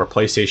people who are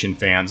PlayStation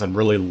fans and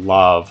really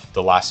love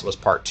The Last of Us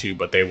Part 2,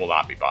 but they will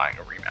not be buying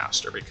a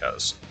remaster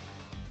because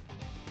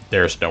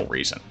there's no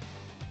reason.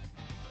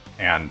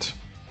 And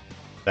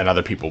then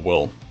other people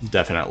will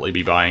definitely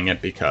be buying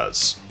it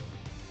because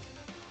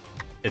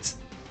it's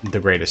the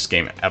greatest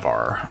game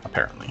ever,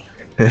 apparently.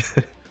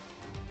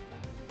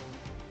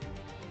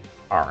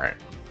 Alright.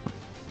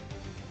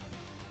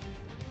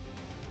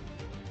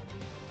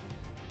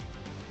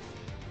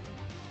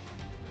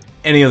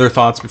 Any other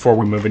thoughts before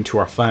we move into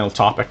our final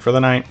topic for the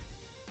night?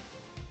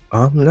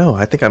 No,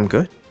 I think I'm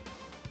good.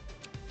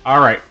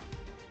 Alright.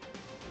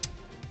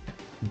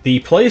 The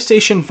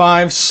PlayStation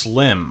 5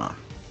 Slim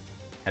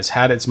has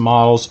had its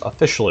models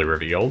officially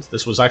revealed.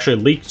 This was actually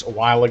leaked a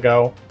while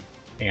ago,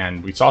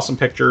 and we saw some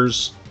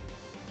pictures,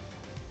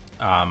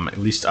 at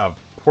least of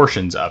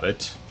portions of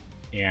it,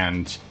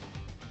 and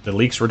the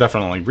leaks were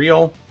definitely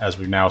real, as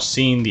we've now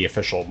seen the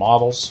official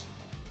models.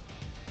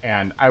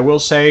 And I will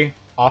say,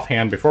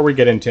 offhand, before we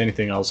get into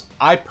anything else,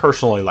 I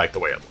personally like the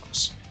way it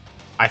looks.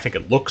 I think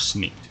it looks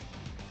neat.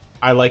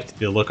 I liked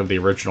the look of the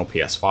original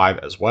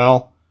PS5 as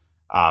well.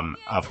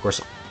 Of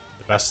course,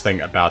 the best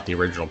thing about the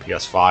original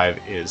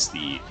PS5 is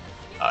the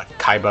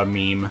Kaiba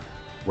meme,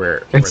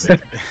 where they,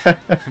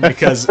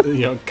 because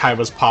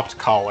Kaiba's popped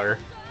collar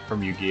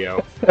from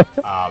Yu-Gi-Oh.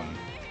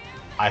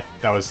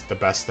 That was the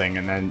best thing,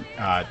 and then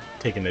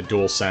taking the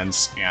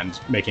DualSense and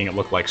making it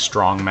look like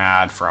Strong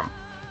Mad from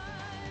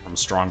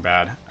Strong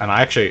Bad. And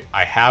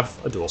I have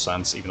a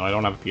DualSense, even though I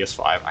don't have a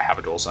PS5. I have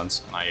a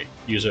DualSense, and I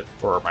use it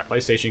for my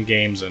PlayStation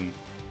games and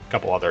a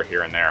couple other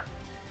here and there.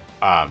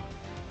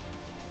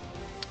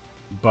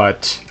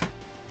 But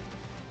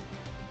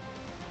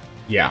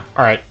yeah,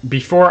 all right.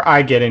 Before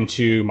I get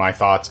into my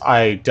thoughts,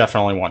 I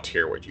definitely want to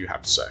hear what you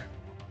have to say.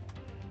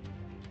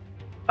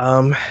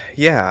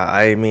 Yeah,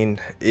 I mean,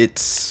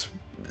 it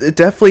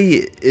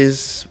definitely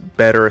is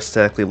better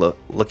aesthetically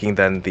looking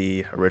than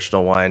the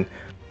original one.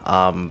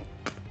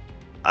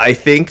 I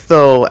think,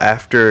 though,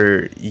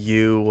 after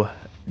you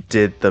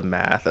did the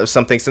math of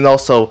some things, and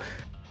also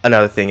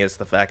another thing is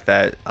the fact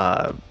that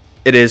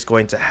it is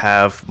going to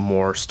have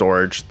more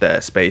storage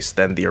space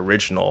than the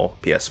original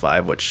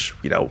PS5, which,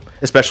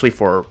 especially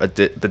for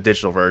the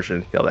digital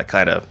version,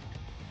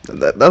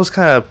 that was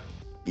kind of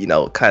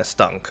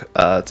stunk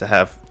to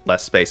have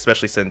less space,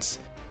 especially since,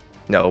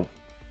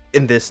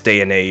 in this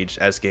day and age,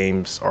 as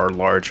games are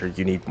larger,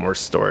 you need more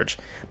storage.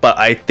 But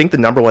I think the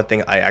number one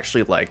thing I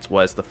actually liked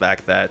was the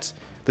fact that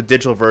the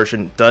digital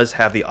version does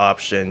have the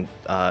option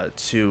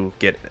to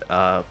get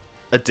a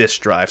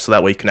disc drive, so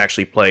that way you can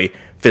actually play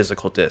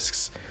physical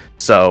discs.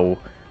 So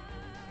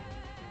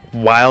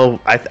while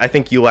I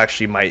think you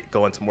actually might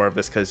go into more of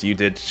this because you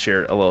did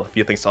share a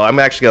few things, so I'm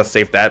actually going to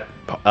save that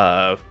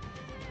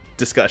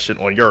discussion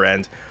on your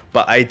end.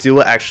 But I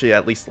do actually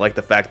at least like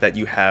the fact that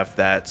you have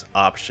that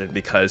option,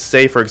 because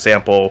say, for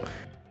example,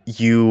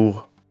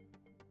 I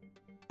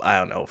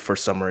don't know, for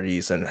some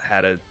reason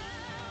had a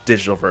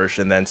digital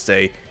version, then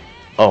say,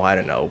 oh, I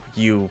don't know,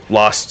 you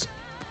lost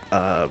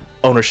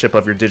ownership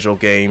of your digital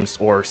games,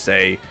 or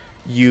say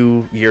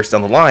years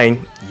down the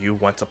line, you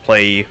want to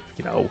play,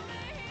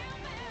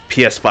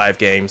 PS5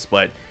 games,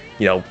 but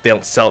they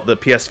don't sell, the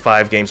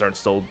PS5 games aren't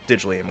sold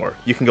digitally anymore.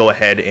 You can go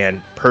ahead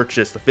and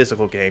purchase the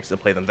physical games and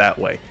play them that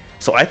way.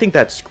 So I think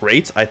that's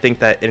great. I think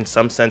that in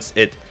some sense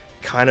it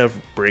kind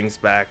of brings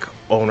back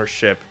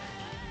ownership,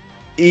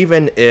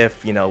 even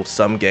if,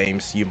 some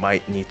games you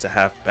might need to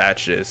have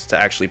patches to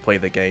actually play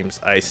the games.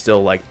 I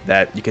still like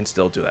that you can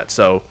still do that.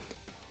 So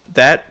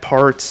that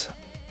part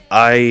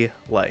I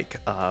like.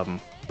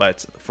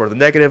 But for the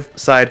negative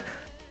side,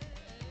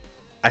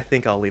 I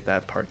think I'll leave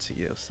that part to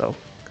you. So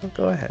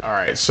go ahead. All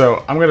right,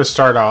 so I'm going to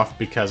start off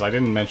because I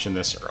didn't mention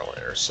this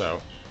earlier.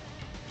 So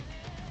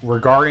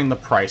regarding the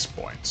price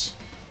points,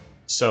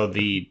 so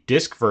the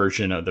disc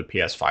version of the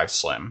PS5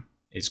 Slim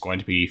is going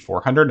to be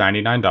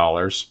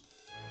 $499,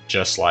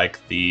 just like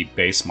the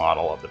base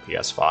model of the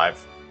PS5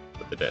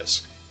 with the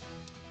disc.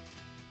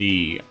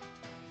 The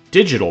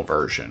digital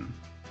version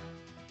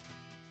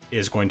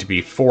is going to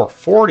be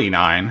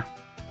 $449,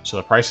 so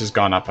the price has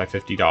gone up by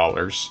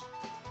 $50.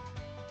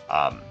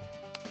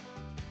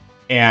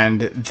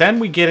 And then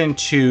we get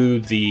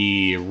into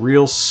the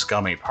real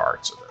scummy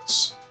parts of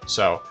this.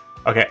 So,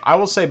 okay, I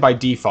will say by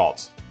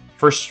default,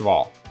 first of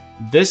all,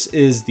 this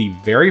is the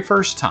very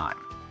first time,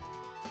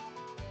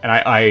 and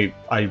I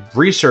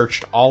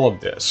researched all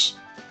of this,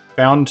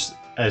 found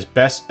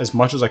as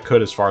much as I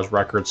could as far as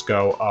records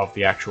go of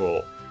the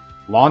actual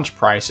launch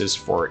prices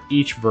for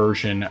each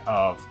version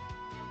of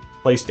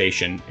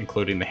PlayStation,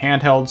 including the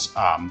handhelds.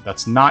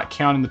 That's not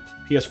counting the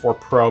PS4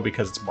 Pro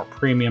because it's a more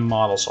premium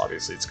model, so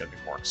obviously it's going to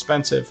be more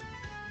expensive.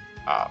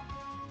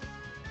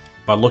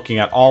 But looking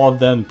at all of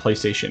them,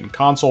 PlayStation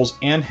consoles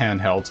and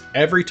handhelds,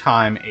 every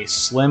time a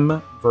Slim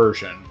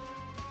version,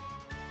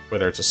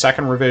 whether it's a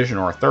second revision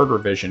or a third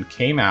revision,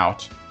 came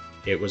out,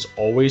 it was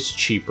always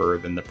cheaper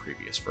than the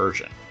previous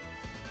version.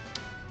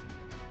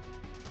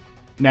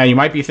 Now you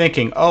might be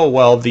thinking, oh,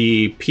 well,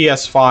 the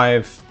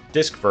PS5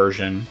 disc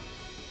version,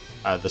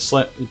 the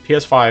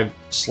PS5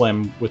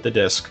 Slim with the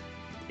disc,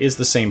 is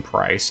the same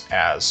price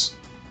as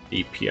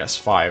the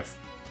PS5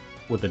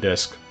 with the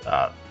disc.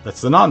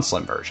 That's the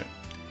non-slim version.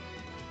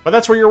 But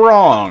that's where you're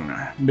wrong,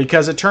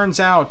 because it turns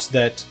out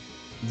that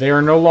they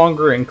are no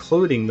longer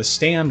including the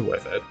stand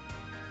with it.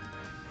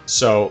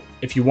 So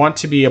if you want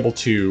to be able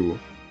to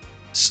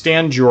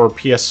stand your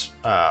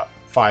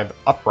PS5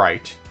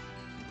 upright,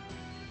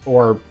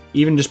 or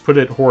even just put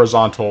it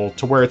horizontal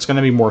to where it's going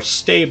to be more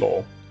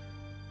stable,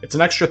 it's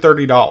an extra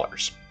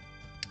 $30.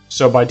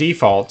 So by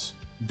default,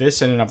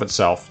 this in and of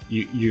itself,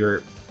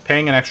 you're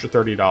paying an extra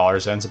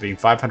 $30, ends up being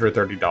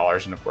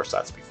 $530, and of course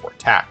that's before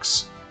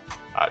tax,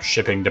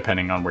 shipping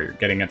depending on where you're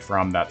getting it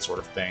from, that sort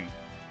of thing.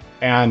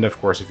 And of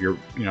course, if you're,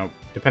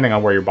 depending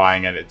on where you're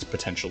buying it, it's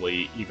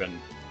potentially even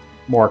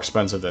more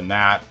expensive than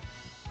that.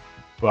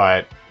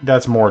 But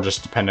that's more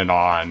just dependent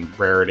on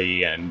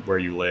rarity and where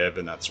you live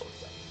and that sort of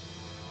thing.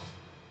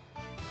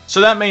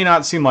 So that may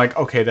not seem like,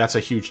 okay, that's a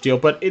huge deal,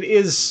 but it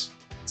is.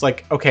 It's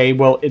like, okay,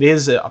 well, it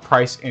is a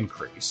price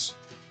increase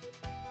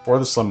for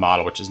the Slim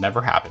model, which has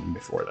never happened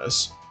before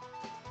this.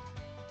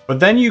 But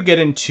then you get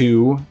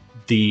into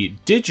the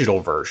digital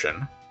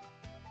version,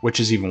 which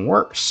is even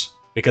worse.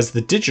 Because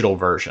the digital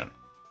version,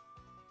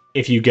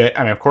 if you get,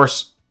 I mean, of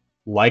course,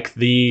 like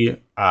the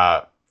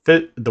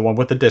one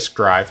with the disk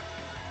drive,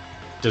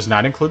 does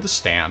not include the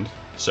stand,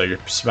 so you're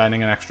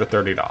spending an extra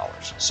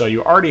 $30. So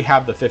you already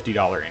have the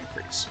 $50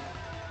 increase.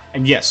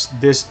 And yes,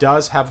 this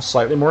does have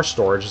slightly more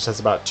storage. This has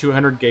about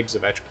 200 gigs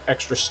of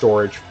extra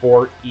storage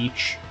for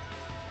each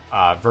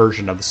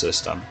version of the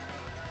system,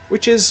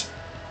 which is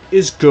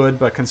good,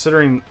 but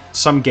considering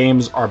some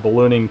games are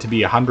ballooning to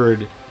be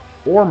 100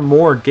 or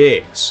more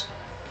gigs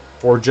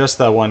for just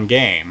that one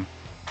game,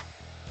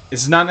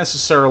 it's not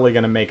necessarily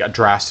going to make a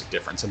drastic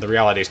difference. And the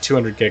reality is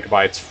 200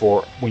 gigabytes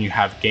for when you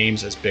have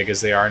games as big as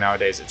they are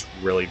nowadays, it's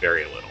really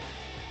very little.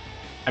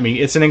 I mean,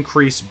 it's an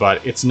increase,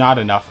 but it's not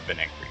enough of an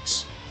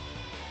increase.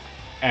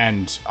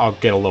 And I'll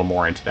get a little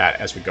more into that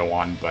as we go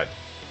on, but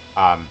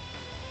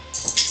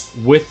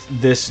with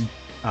this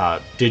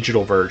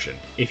digital version,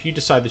 if you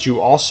decide that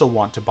you also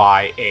want to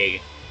buy a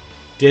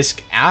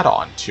disc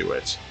add-on to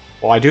it,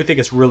 well, I do think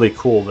it's really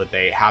cool that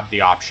they have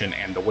the option,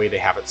 and the way they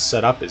have it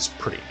set up is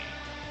pretty neat,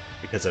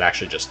 because it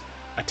actually just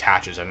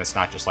attaches, and it's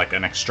not just like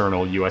an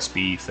external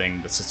USB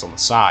thing that sits on the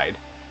side.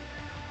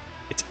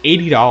 It's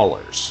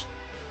 $80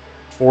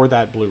 for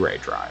that Blu-ray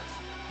drive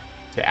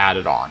to add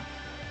it on.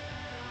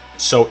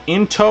 So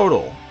in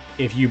total,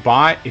 if you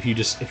bought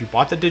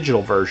the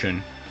digital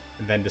version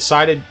and then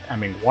decided,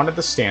 wanted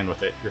to stand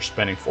with it, you're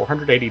spending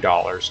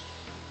 $480.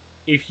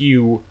 If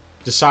you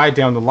decide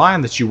down the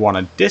line that you want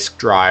a disk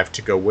drive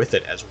to go with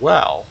it as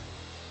well,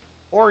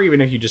 or even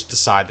if you just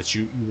decide that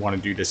you want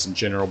to do this in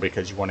general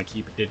because you want to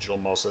keep it digital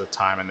most of the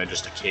time and then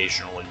just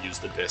occasionally use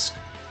the disc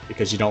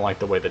because you don't like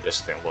the way the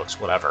disc thing looks,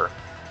 whatever,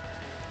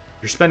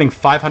 you're spending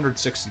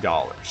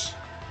 $560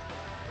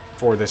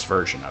 for this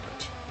version of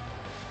it.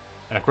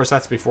 And of course,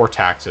 that's before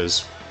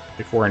taxes,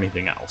 before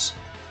anything else.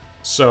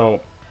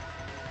 So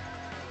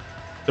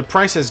the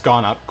price has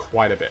gone up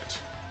quite a bit.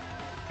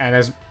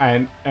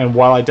 And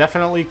while I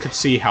definitely could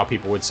see how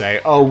people would say,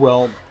 "Oh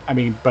well,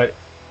 but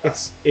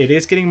it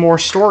is getting more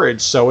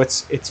storage, so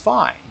it's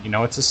fine.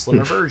 It's a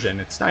slimmer version.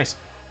 It's nice."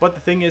 But the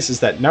thing is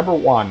that number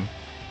one,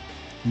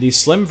 these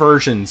slim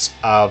versions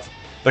of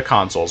the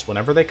consoles,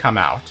 whenever they come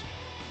out,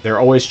 they're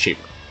always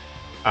cheaper.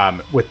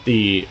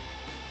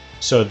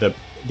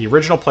 The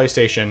original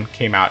PlayStation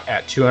came out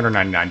at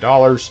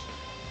 $299.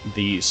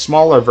 The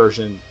smaller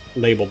version,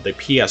 labeled the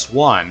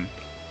PS1,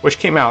 which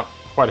came out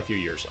quite a few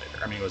years later.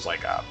 It was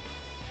like, I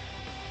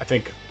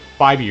think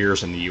 5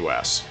 years in the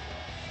US,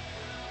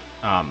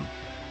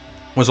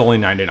 was only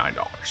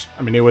 $99.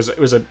 It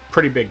was a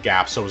pretty big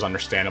gap, so it was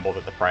understandable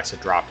that the price had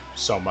dropped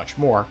so much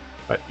more.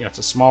 But it's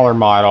a smaller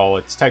model.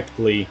 It's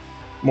technically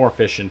more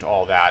efficient,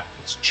 all that.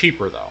 It's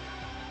cheaper though,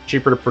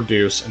 cheaper to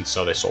produce, and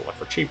so they sold it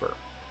for cheaper.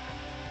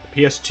 The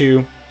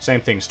PS2,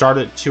 same thing,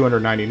 started at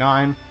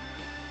 $299.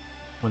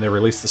 When they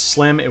released the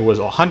Slim, it was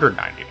 $199.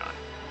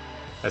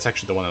 That's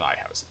actually the one that I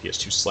have, is the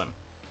PS2 Slim.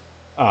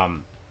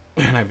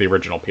 And I have the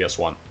original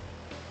PS1.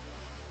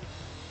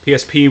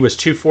 PSP was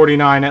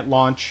 $249 at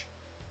launch.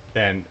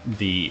 Then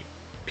the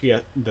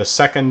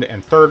second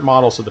and third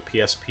models of the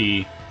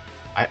PSP,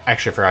 I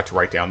actually forgot to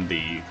write down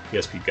the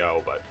PSP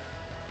Go, but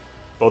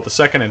both the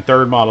second and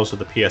third models of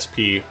the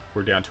PSP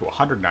were down to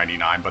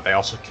 $199, but they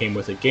also came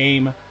with a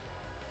game,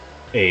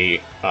 a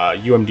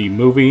UMD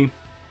movie,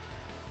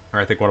 or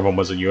I think one of them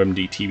was a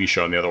UMD TV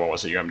show and the other one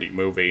was a UMD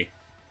movie.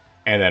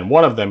 And then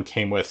one of them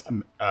came with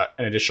an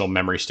additional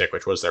memory stick,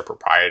 which was their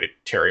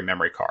proprietary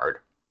memory card,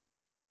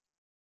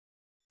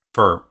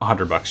 for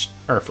 $100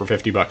 or for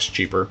 $50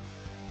 cheaper.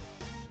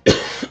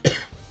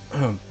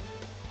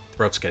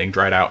 Throat's getting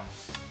dried out.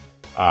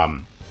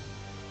 Give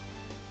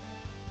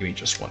me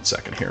just 1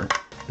 second here.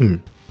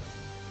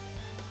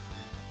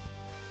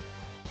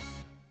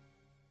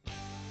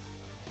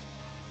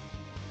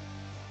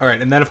 All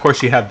right, and then of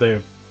course you have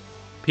the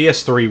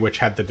PS3, which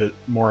had the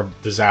more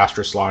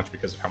disastrous launch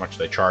because of how much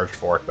they charged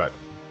for it, but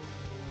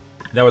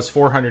that was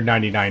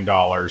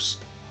 $499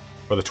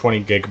 for the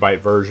 20 gigabyte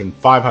version,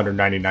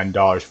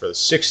 $599 for the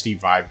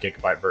 65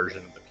 gigabyte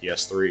version of the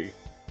PS3.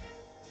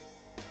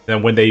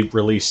 Then when they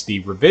released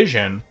the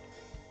revision,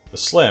 the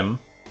Slim,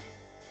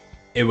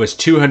 it was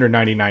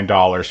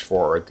 $299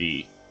 for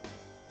the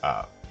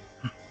I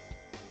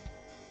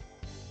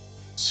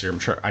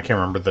can't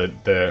remember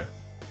the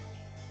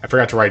I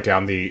forgot to write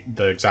down the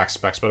exact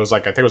specs, but it was I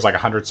think it was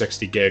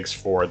 160 gigs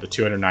for the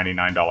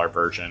 $299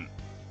 version,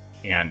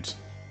 and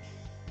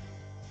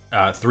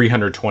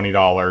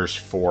 $320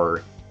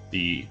 for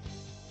the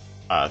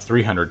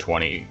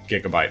 320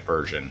 gigabyte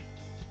version.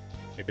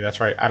 Maybe that's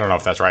right. I don't know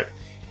if that's right.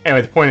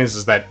 Anyway, the point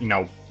is that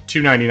 $299,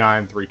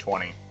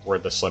 $320 were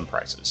the Slim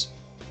prices,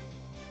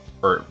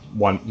 for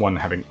one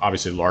having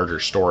obviously larger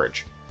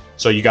storage.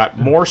 So you got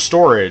more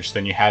storage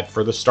than you had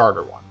for the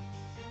starter one.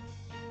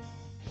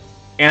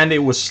 And it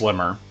was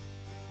slimmer.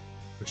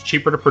 It was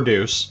cheaper to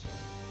produce.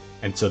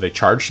 And so they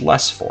charged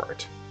less for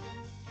it.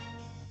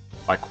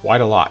 By quite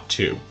a lot,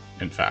 too,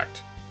 in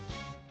fact.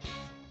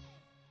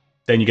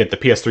 Then you get the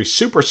PS3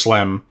 Super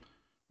Slim,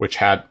 which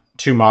had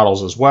two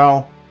models as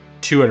well,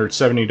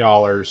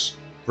 $270,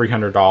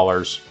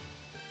 $300.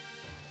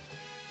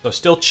 So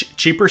still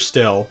cheaper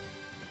still,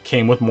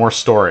 came with more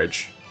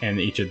storage in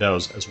each of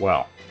those as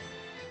well.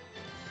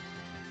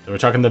 So we're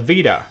talking the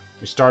Vita.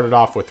 We started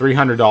off with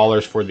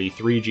 $300 for the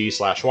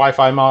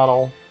 3G/Wi-Fi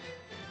model,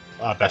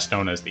 best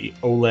known as the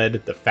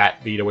OLED, the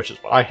Fat Vita, which is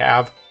what I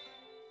have.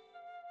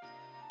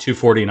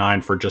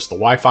 $249 for just the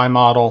Wi-Fi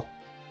model,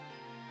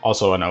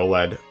 also an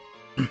OLED.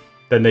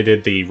 Then they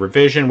did the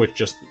revision with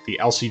just the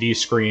LCD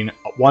screen,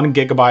 1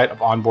 gigabyte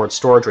of onboard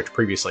storage, which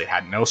previously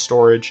had no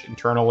storage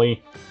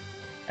internally,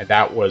 and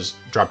that was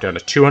dropped down to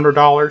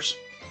 $200.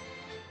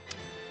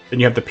 Then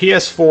you have the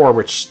PS4,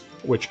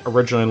 which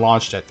originally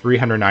launched at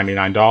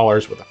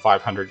 $399 with a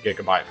 500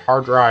 gigabyte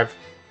hard drive.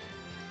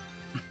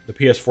 The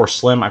PS4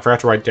 Slim, I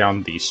forgot to write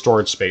down the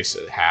storage space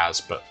it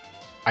has, but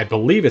I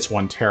believe it's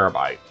 1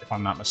 terabyte, if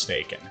I'm not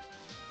mistaken.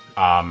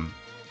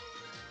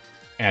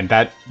 And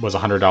that was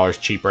 $100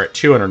 cheaper at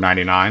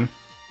 $299.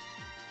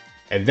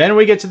 And then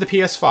we get to the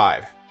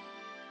PS5.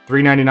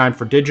 $399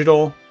 for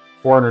digital,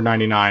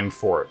 $499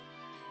 for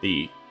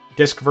the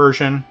disc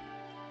version.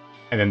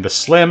 And then the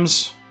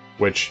Slims,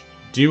 which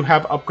do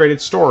have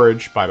upgraded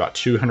storage by about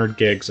 200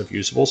 gigs of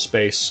usable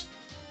space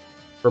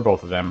for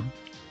both of them.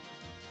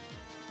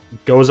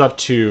 Goes up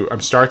to,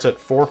 starts at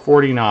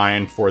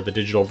 $449 for the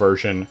digital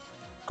version,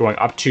 going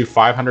up to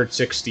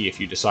 $560 if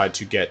you decide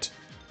to get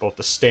both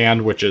the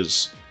stand, which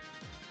is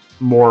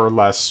more or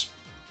less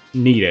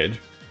needed,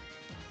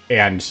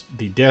 and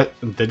the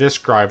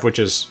disk drive, which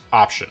is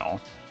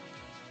optional,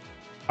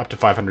 up to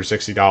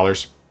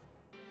 $560,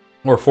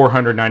 or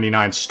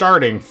 $499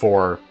 starting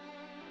for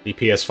the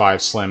PS5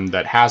 Slim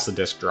that has the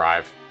disk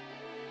drive,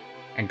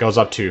 and goes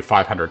up to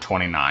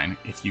 $529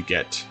 if you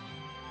get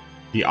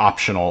the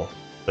optional,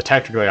 the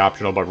technically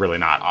optional but really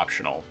not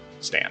optional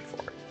stand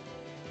for it.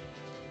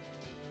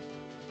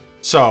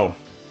 So,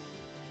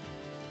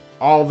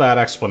 all that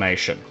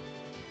explanation.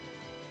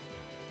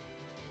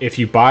 If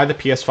you buy the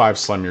PS5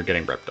 Slim, you're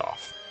getting ripped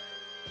off.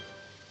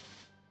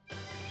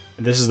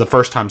 And this is the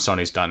first time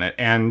Sony's done it,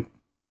 and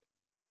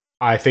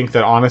I think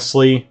that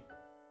honestly,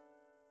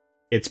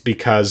 it's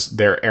because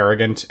they're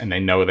arrogant and they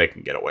know they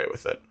can get away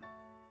with it,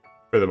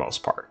 for the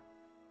most part.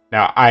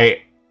 Now,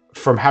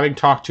 from having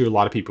talked to a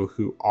lot of people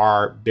who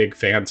are big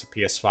fans of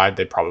PS5,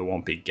 they probably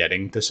won't be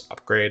getting this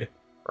upgrade,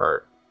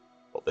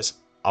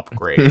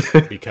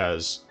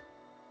 because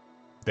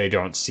they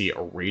don't see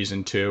a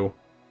reason to.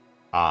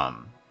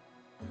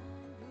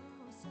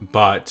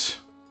 But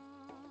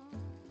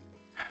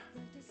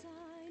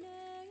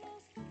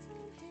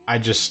I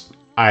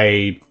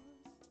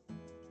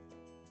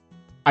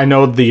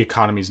know the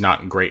economy's not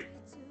in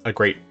a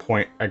great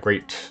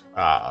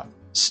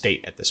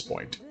state at this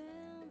point,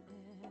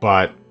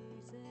 but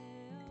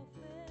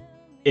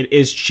it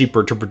is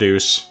cheaper to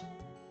produce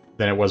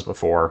than it was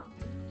before.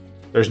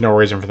 There's no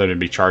reason for them to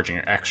be charging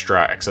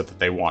extra, except that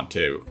they want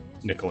to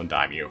nickel and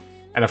dime you.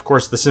 And of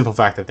course, the simple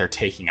fact that they're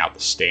taking out the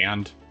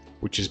stand,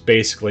 which is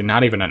basically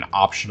not even an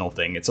optional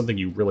thing. It's something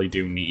you really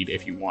do need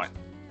if you want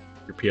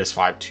your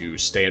PS5 to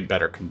stay in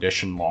better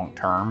condition long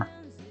term.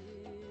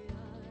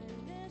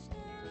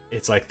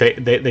 It's like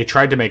they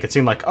tried to make it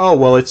seem like, oh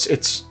well,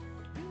 it's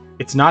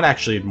not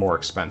actually more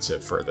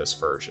expensive for this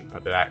version,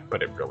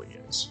 but it really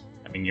is.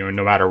 I mean,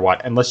 no matter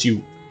what, unless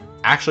you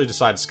actually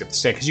decide to skip the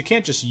stand, because you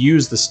can't just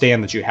use the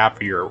stand that you have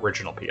for your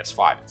original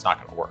PS5. It's not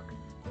going to work.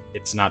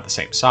 It's not the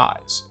same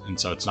size, and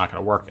so it's not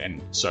going to work.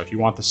 And so if you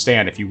want the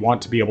stand, if you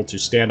want to be able to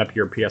stand up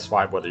your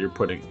PS5, whether you're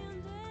putting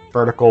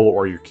vertical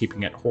or you're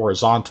keeping it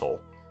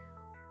horizontal,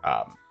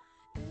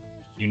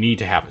 you need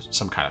to have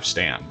some kind of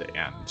stand,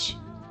 and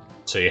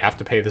so you have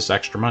to pay this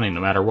extra money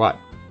no matter what.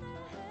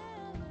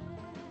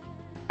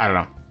 I don't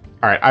know.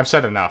 All right, I've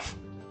said enough.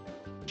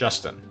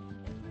 Justin.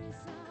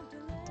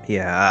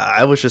 Yeah,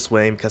 I was just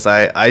waiting because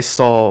I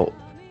saw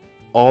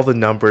all the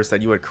numbers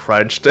that you had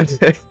crunched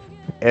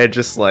and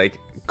just like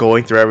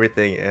going through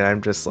everything, and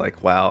I'm just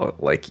like, wow,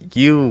 like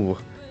you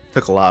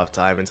took a lot of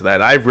time into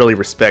that. I really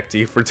respect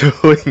you for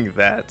doing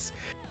that,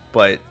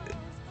 but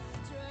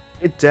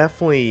it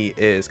definitely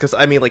is, because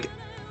I mean, like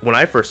when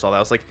I first saw that, I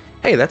was like,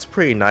 hey, that's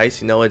pretty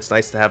nice, it's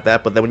nice to have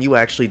that. But then when you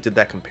actually did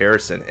that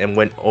comparison and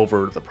went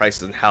over the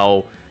prices and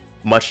how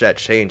much that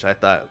changed, I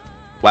thought,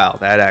 wow,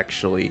 that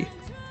actually,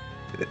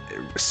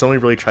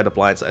 Sony really tried to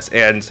blindside us.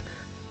 And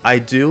I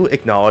do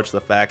acknowledge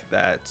the fact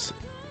that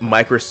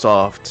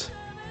Microsoft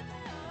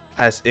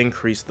has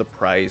increased the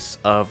price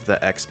of the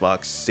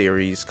Xbox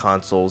Series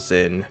consoles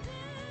in,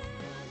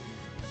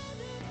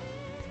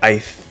 I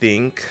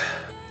think,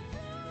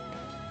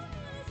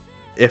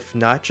 if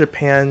not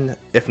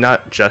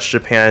just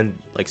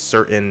Japan, like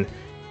certain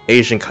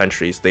Asian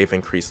countries, they've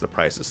increased the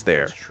prices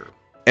there. That's true.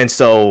 And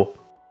so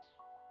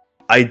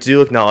I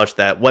do acknowledge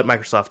that what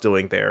Microsoft's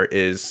doing there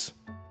is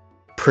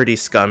pretty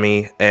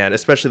scummy, and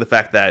especially the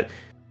fact that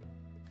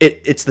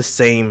it's the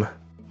same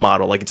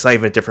model. Like, it's not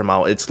even a different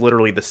model. It's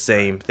literally the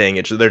same thing.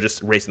 They're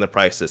just raising the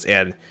prices,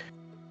 and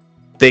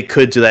they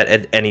could do that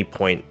at any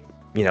point,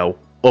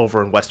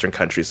 over in Western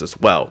countries as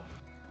well.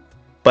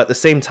 But at the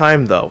same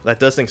time, though, that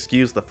doesn't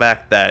excuse the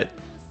fact that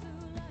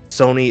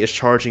Sony is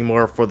charging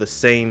more for the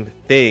same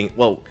thing.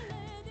 Well,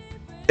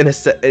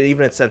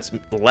 even in a sense,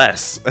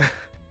 less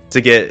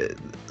to get,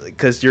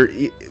 because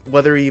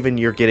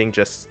you're getting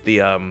just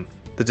the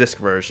disc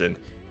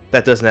version,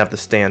 that doesn't have the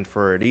stand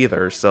for it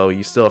either. So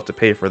you still have to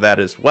pay for that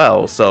as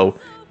well. So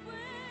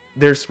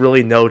there's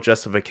really no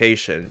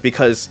justification,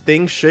 because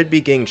things should be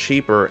getting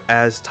cheaper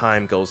as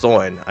time goes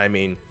on. I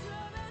mean,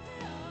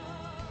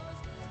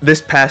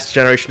 this past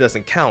generation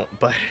doesn't count,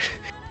 but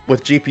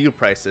with GPU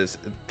prices,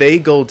 they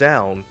go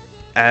down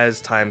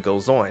as time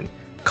goes on.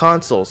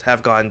 Consoles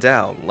have gone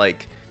down.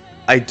 Like,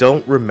 I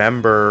don't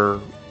remember,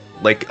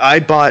 like, I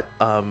bought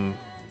my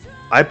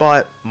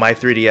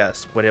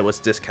 3DS when it was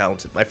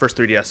discounted. My first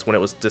 3DS when it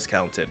was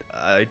discounted.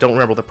 I don't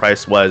remember what the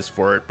price was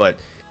for it,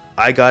 but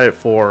I got it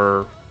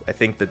for, I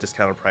think the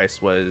discounted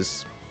price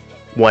was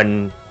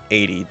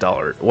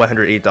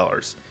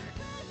 $180.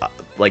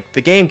 Like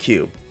the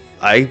GameCube,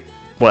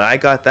 when I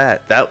got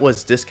that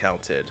was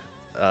discounted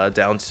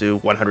down to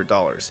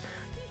 $100.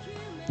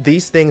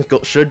 These things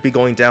should be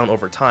going down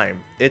over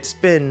time. It's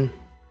been,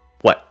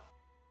 what,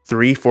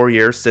 3-4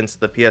 years since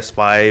the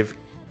PS5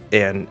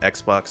 and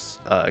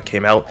Xbox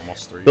came out.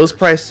 Almost 3 those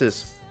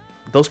years.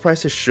 Those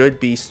prices should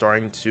be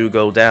starting to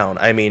go down.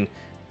 I mean,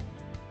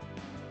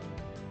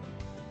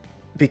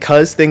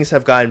 because things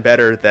have gotten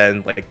better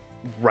than like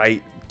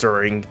right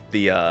during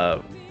the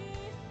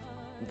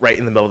right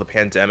in the middle of the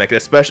pandemic,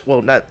 especially,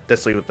 well, not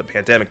necessarily with the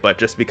pandemic, but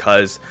just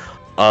because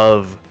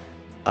of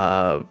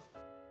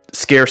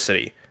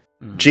scarcity.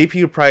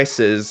 GPU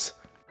prices,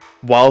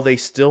 while they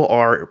still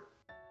are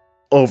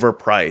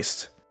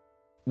overpriced,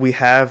 we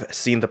have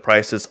seen the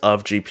prices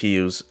of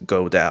GPUs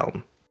go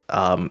down.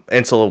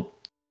 And so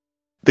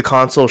the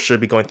console should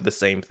be going through the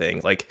same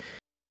thing. Like,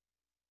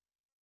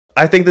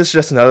 I think this is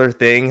just another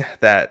thing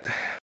that,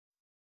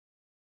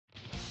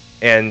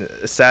 and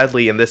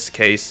sadly in this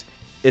case,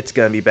 it's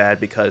gonna be bad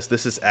because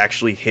this is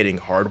actually hitting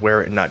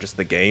hardware and not just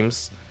the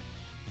games.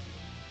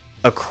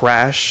 A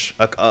crash,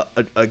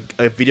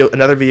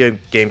 another video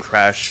game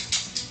crash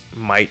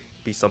might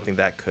be something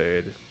that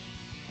could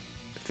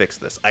fix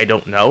this. I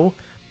don't know,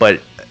 but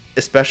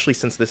especially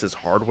since this is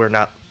hardware,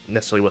 not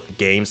necessarily with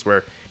games,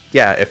 where,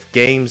 yeah, if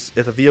the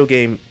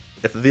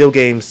video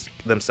games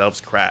themselves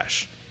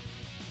crash,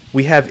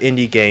 we have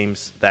indie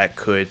games that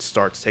could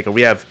start to take over.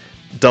 We have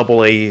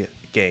AA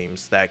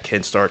games that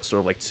can start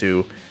sort of like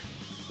to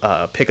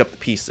pick up the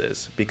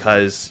pieces,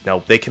 because, you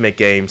know, they can make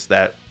games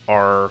that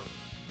are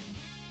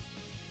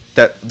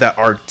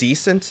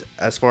decent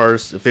as far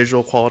as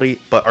visual quality,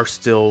 but are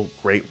still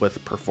great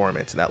with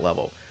performance at that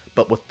level.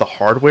 But with the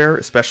hardware,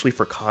 especially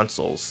for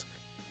consoles,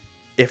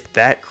 if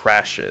that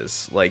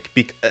crashes, like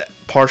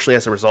partially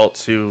as a result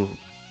to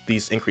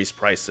these increased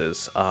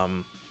prices,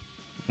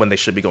 when they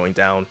should be going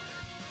down,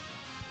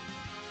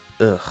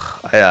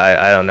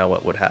 I don't know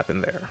what would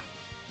happen there.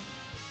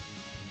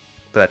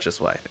 But that's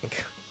just what I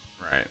think.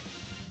 Right.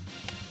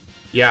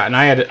 Yeah, and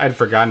I'd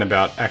forgotten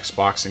about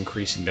Xbox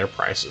increasing their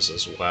prices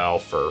as well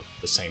for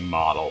the same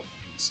model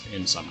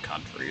in some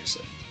countries.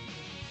 And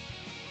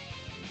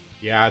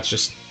yeah, it's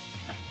just,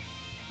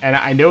 and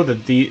I know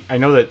that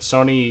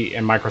Sony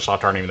and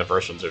Microsoft aren't even the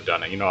first ones who've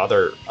done it. You know,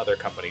 other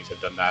companies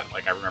have done that.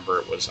 Like, I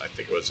remember I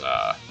think it was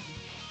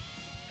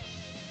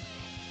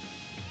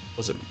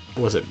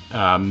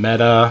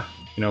Meta,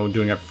 you know,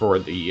 doing it for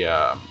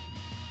the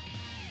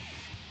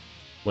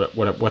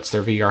what's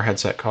their VR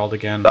headset called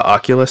again? The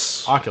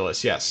Oculus.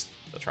 Oculus, yes,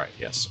 that's right.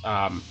 Yes,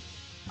 I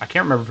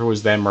can't remember if it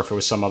was them or if it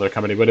was some other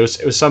company, but it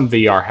was some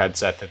VR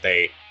headset that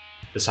they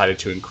decided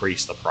to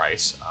increase the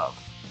price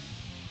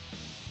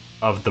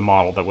of the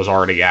model that was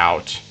already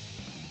out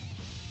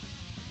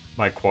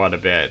by quite a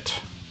bit.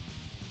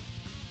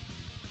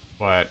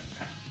 But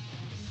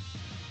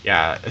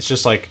yeah, it's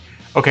just like,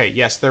 okay,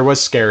 yes, there was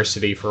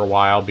scarcity for a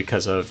while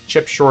because of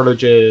chip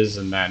shortages,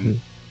 and then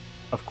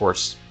of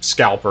course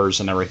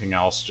scalpers and everything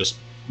else just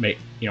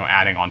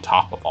adding on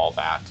top of all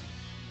that.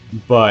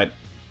 But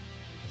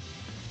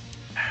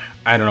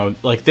I don't know,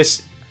 like,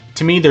 this,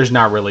 to me, there's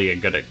not really a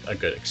good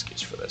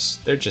excuse for this.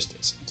 There just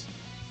isn't.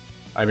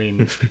 I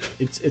mean,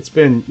 it's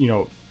been,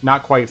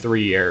 not quite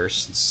 3 years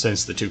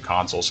since the two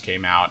consoles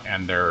came out,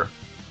 and they're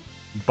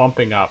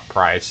bumping up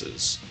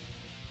prices,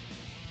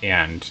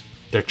 and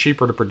they're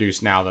cheaper to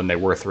produce now than they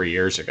were 3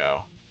 years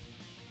ago.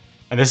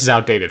 And this is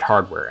outdated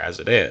hardware as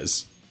it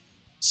is.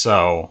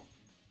 So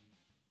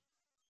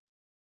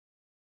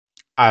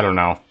I don't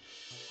know.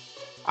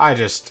 I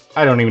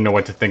don't even know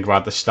what to think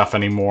about this stuff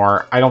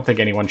anymore. I don't think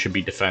anyone should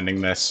be defending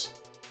this,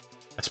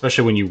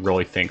 especially when you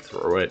really think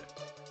through it,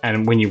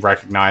 and when you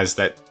recognize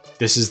that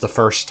this is the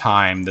first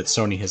time that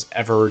Sony has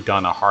ever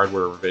done a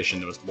hardware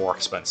revision that was more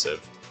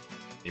expensive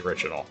than the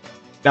original.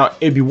 Now,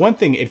 it'd be one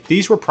thing if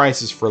these were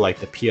prices for, like,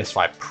 the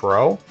PS5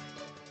 Pro.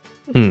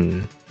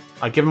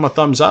 I'd give them a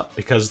thumbs up,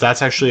 because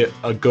that's actually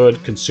a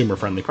good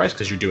consumer-friendly price,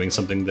 because you're doing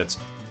something that's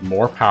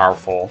more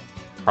powerful,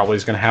 probably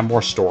is going to have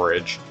more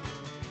storage.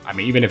 I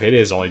mean, even if it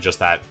is only just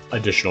that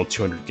additional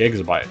 200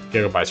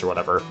 gigabytes or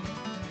whatever,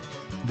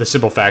 the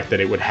simple fact that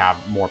it would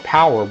have more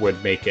power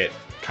would make it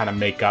kind of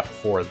make up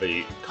for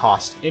the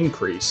cost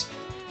increase.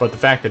 But the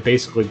fact that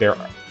basically they're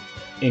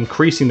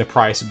increasing the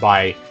price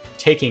by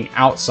taking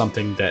out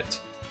something that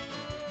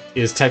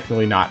is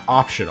technically not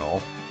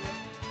optional.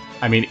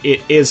 I mean,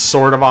 it is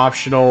sort of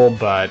optional,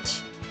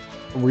 but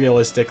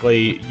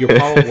realistically, you're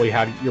probably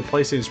your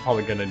PlayStation is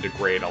probably going to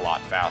degrade a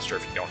lot faster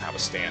if you don't have a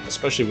stand,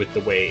 especially with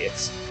the way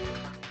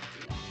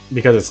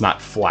because it's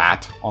not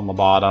flat on the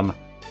bottom.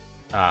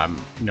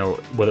 You know,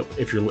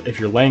 if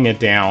you're laying it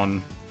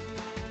down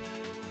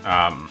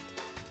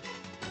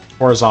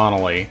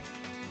horizontally,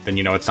 then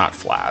you know it's not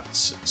flat.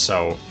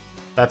 So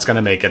that's going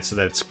to make it so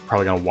that it's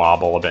probably going to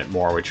wobble a bit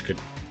more, which could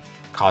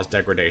cause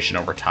degradation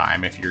over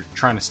time. If you're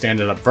trying to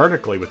stand it up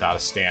vertically without a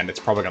stand, it's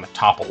probably going to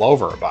topple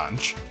over a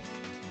bunch.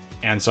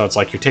 And so it's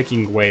like you're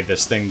taking away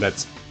this thing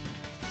that's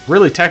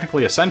really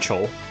technically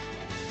essential.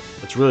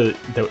 It's really,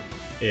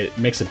 it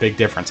makes a big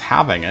difference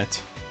having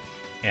it,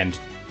 and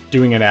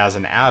doing it as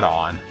an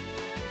add-on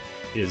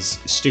is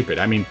stupid.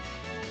 I mean,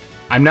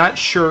 I'm not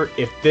sure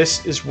if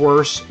this is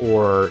worse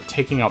or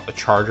taking out the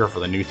charger for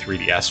the new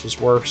 3DS was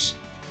worse.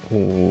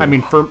 Ooh. I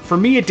mean, for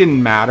me, it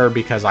didn't matter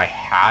because I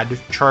had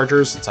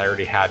chargers since I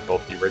already had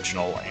both the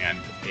original and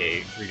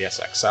a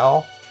 3DS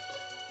XL.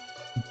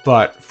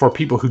 But for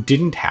people who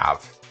didn't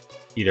have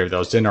either of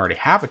those, didn't already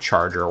have a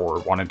charger or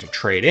wanted to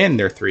trade in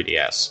their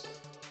 3DS,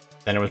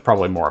 then it was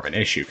probably more of an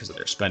issue because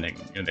they're spending,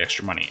 you know, the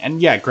extra money. And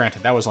yeah,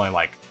 granted, that was only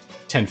like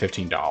 $10,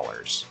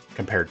 $15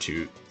 compared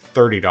to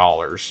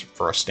 $30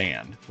 for a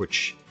stand,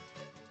 which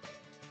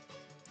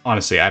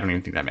honestly, I don't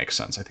even think that makes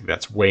sense. I think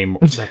that's way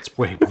more. That's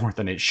way more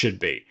than it should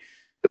be.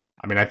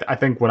 I mean, I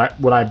think when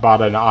I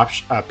bought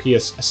a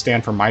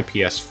stand for my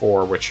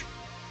PS4, which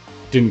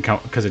didn't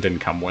come because it didn't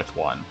come with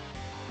one,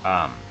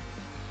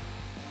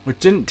 which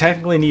didn't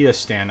technically need a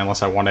stand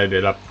unless I wanted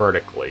it up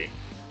vertically.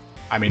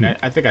 I mean,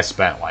 I think I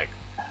spent like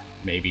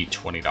maybe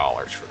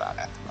 $20 for that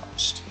at the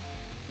most,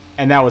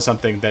 and that was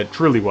something that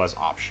truly was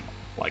optional.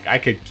 Like I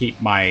could keep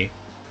my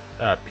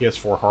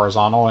PS4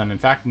 horizontal, and in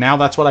fact now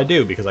that's what I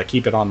do because I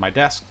keep it on my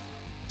desk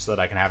so that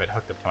I can have it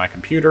hooked up to my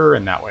computer,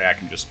 and that way I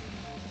can just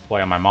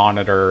play on my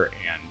monitor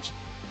and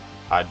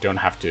don't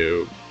have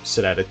to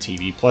sit at a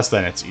TV. Plus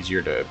then it's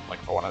easier to,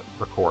 like, if I want to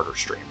record or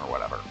stream or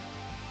whatever,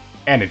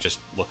 and it just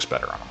looks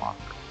better on a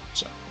monitor.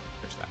 So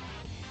there's that.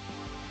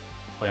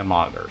 Play on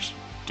monitors,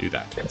 do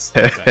that. It's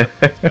better.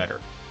 It's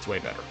better. It's way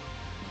better.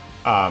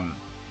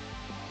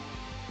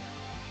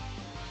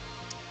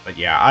 But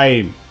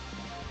yeah,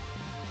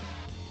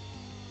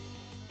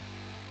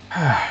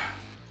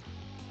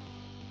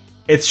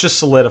 it's just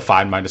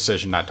solidified my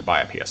decision not to buy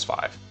a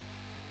PS5.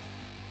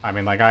 I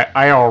mean, like,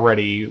 I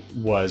already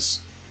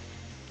was...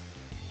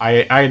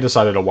 I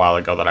decided a while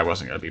ago that I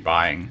wasn't going to be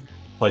buying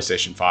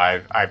PlayStation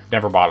 5. I've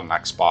never bought an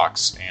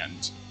Xbox,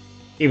 and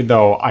even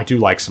though I do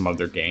like some of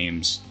their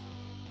games,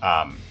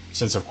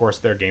 since, of course,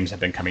 their games have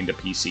been coming to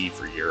PC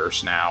for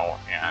years now,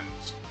 and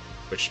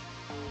which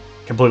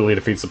completely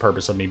defeats the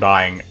purpose of me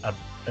buying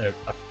an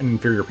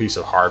inferior piece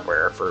of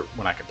hardware for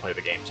when I can play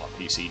the games on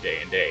PC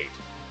day and date.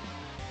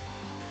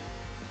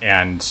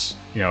 And,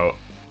 you know,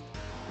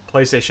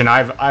 PlayStation,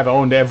 I've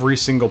owned every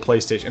single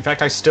PlayStation. In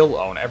fact, I still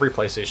own every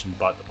PlayStation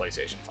but the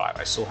PlayStation 5.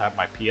 I still have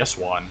my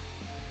PS1,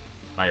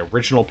 my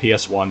original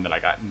PS1 that I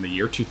got in the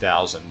year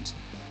 2000,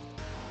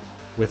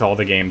 with all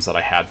the games that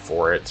I had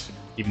for it,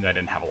 even though I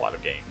didn't have a lot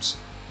of games.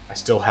 I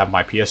still have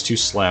my PS2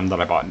 Slim that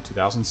I bought in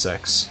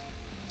 2006,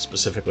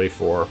 specifically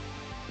for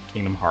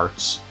Kingdom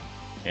Hearts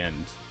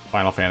and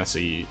Final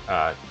Fantasy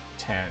X,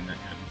 and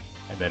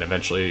then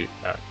eventually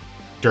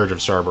Dirge of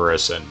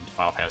Cerberus and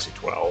Final Fantasy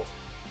 12.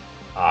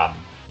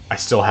 I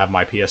still have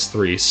my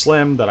PS3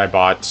 Slim that I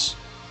bought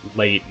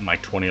late in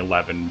like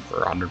 2011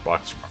 for $100 from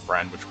a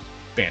friend, which was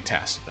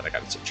fantastic that I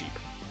got it so cheap.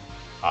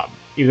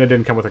 Even though it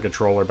didn't come with a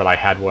controller, but I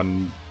had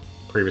one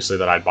previously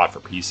that I'd bought for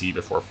PC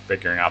before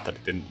figuring out that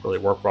it didn't really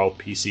work well with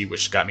PC,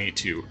 which got me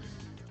to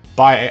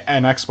buy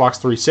an Xbox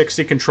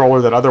 360 controller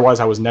that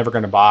otherwise I was never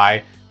going to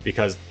buy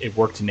because it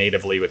worked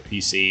natively with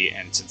PC,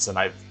 and since then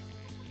I've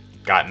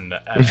gotten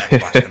an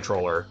Xbox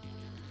controller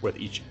with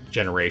each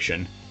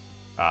generation,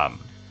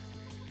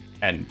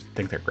 and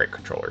think they're great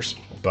controllers.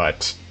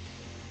 But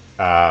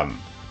and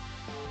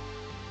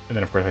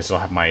then of course I still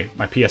have my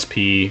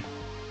PSP,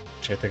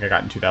 which I think I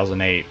got in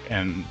 2008,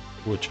 and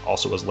which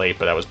also was late,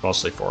 but that was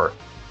mostly for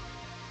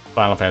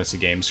Final Fantasy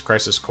games,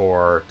 Crisis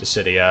Core,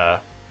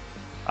 Dissidia,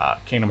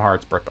 Kingdom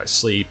Hearts, Birth by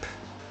Sleep,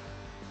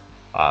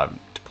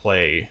 to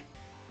play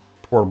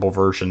portable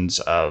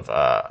versions of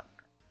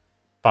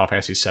Final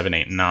Fantasy 7,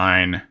 8, and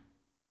 9,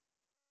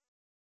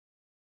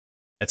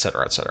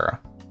 etc., etc.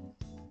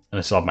 And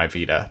I still have my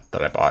Vita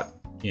that I bought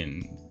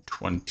in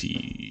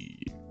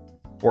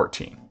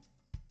 2014.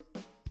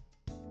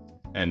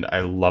 And I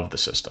love the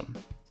system.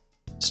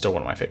 It's still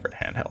one of my favorite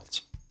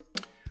handhelds.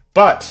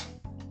 But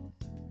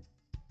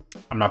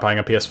I'm not buying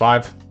a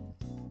PS5,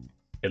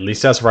 at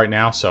least as of right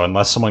now, so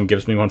unless someone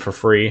gives me one for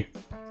free,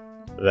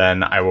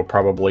 then I will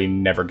probably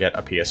never get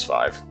a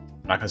PS5.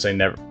 I'm not gonna say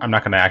never. I'm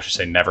not gonna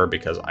actually say never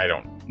because I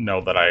don't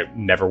know that I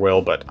never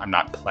will, but I'm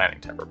not planning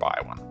to ever buy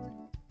one.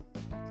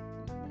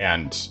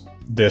 And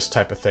this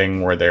type of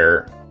thing where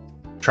they're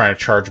trying to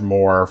charge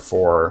more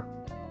for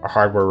a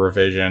hardware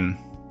revision,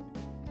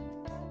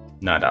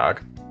 nah,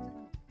 dog.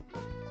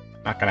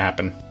 Not gonna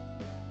happen.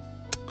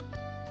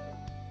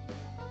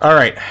 All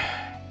right.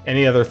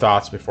 Any other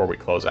thoughts before we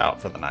close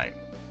out for the night?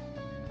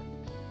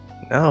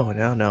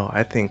 No.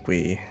 I think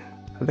we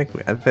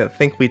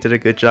did a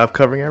good job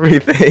covering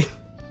everything.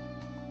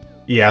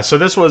 Yeah, so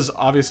this was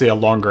obviously a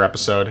longer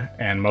episode,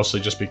 and mostly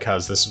just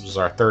because this was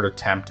our third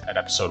attempt at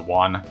episode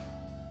 1.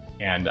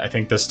 And I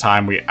think this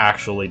time we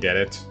actually did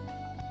it.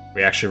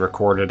 We actually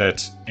recorded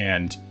it,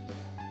 and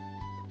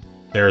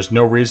there's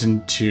no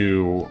reason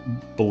to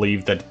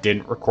believe that it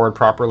didn't record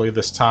properly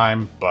this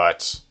time,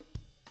 but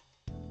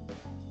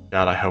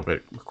God, I hope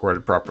it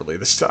recorded properly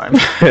this time.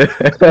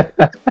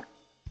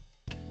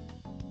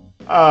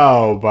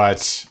 Oh,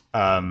 but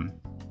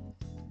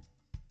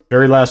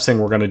very last thing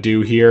we're going to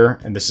do here,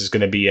 and this is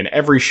going to be an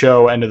every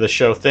show, end of the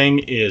show thing,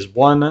 is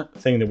one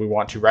thing that we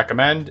want to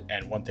recommend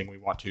and one thing we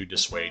want to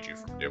dissuade you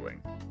from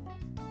doing.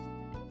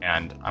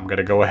 And I'm going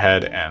to go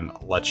ahead and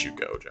let you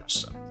go,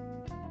 Justin.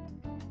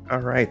 All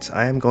right,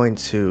 I am going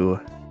to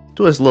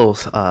do a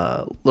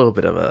little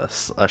bit of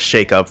a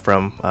shake up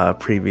from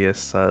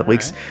previous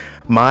weeks. Right.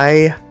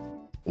 My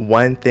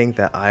one thing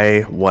that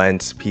I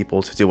want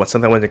people to do,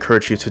 something I want to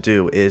encourage you to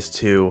do, is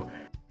to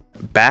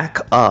back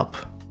up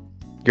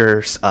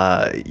your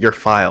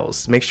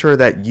files. Make sure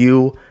that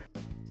you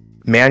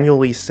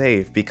manually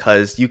save,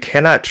 because you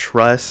cannot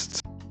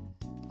trust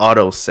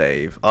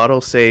autosave.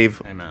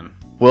 Autosave Amen.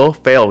 will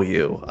fail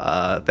you.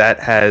 That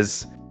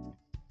has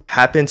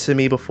happened to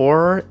me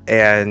before,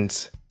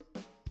 and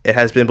it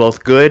has been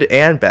both good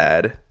and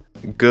bad.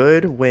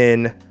 Good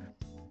when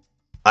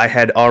I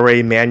had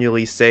already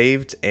manually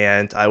saved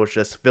and I was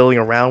just fiddling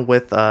around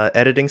with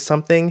editing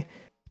something,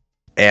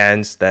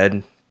 and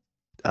then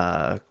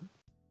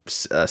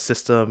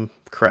system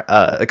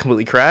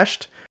completely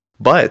crashed.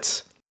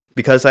 But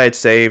because I had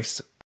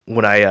saved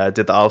when I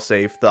did the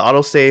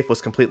autosave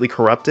was completely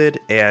corrupted,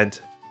 and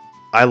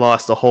I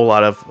lost a whole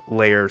lot of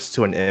layers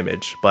to an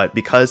image. But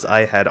because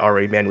I had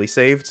already manually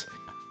saved,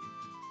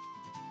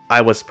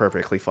 I was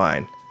perfectly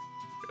fine.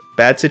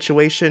 Bad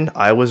situation,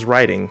 I was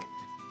writing.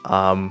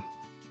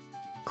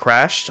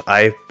 Crashed,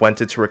 I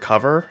wanted to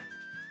recover.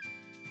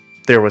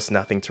 There was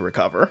nothing to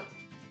recover.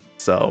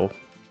 So,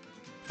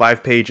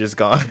 5 pages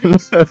gone.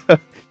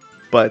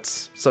 But,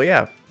 so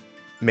yeah,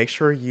 make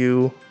sure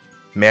you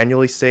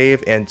manually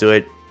save and do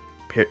it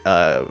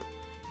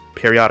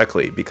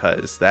periodically,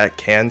 because that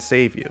can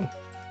save you.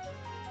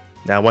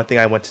 Now, one thing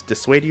I want to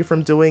dissuade you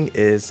from doing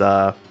is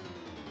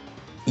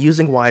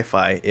using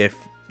Wi-Fi if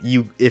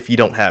you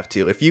don't have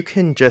to. If you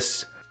can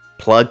just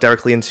plug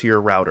directly into your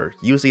router,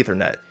 use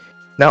Ethernet.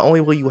 Not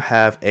only will you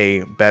have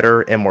a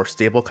better and more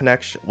stable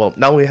connection, well,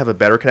 not only have a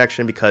better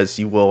connection because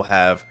you will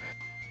have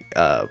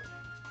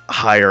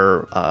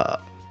higher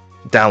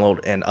download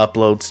and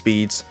upload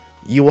speeds,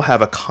 you will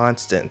have a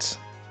constant.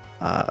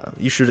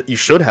 You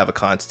should have a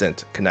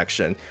constant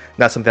connection,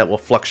 not something that will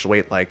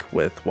fluctuate like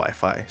with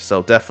Wi-Fi.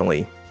 So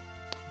definitely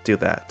do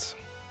that.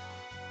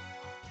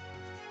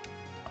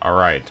 All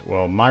right.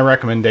 Well, my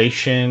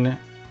recommendation,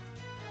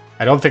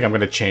 I don't think I'm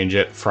going to change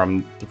it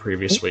from the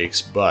previous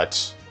weeks,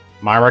 but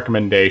my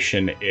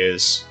recommendation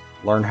is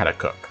learn how to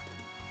cook.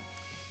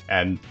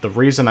 And the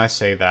reason I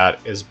say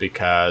that is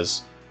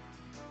because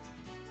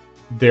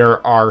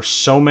there are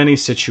so many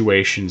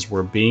situations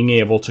where being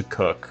able to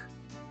cook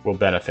will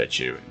benefit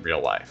you in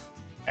real life.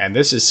 And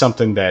this is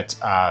something that,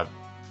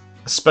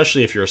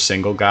 especially if you're a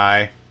single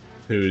guy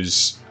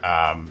who's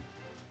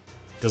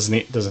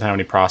doesn't have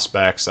any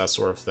prospects, that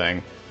sort of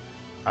thing,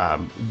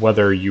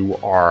 whether you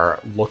are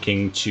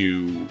looking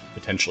to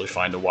potentially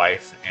find a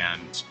wife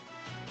and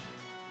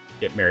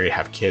get married,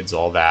 have kids,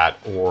 all that,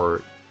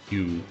 or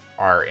you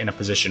are in a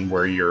position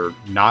where you're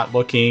not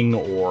looking,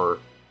 or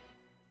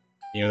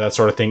that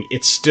sort of thing,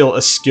 it's still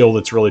a skill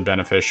that's really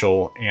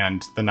beneficial.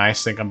 And the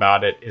nice thing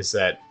about it is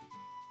that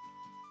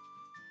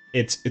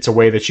it's a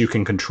way that you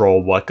can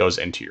control what goes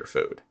into your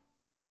food.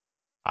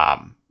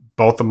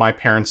 Both of my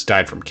parents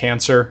died from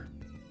cancer.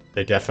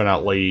 They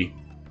definitely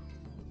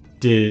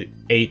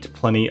ate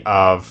plenty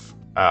of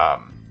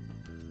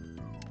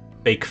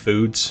fake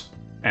foods.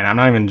 And I'm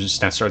not even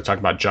just necessarily talking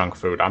about junk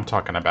food. I'm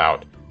talking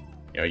about,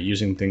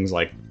 using things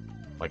like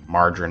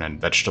margarine and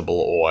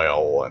vegetable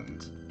oil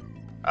and,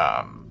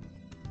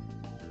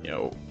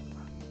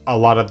 a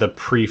lot of the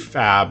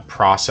prefab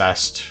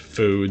processed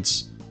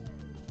foods.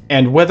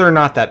 And whether or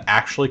not that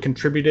actually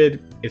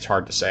contributed, it's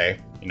hard to say.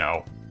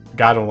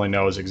 God only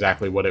knows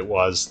exactly what it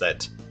was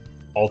that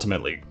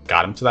ultimately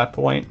got him to that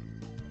point.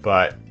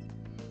 But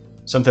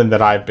something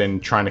that I've been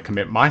trying to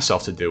commit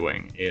myself to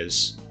doing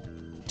is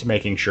to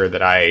making sure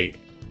that I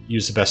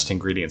use the best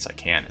ingredients I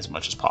can as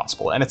much as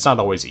possible. And it's not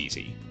always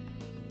easy.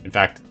 In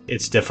fact,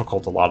 it's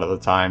difficult a lot of the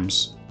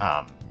times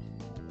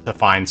to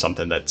find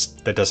something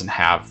that doesn't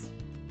have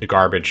the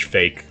garbage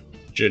fake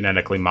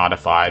genetically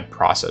modified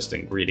processed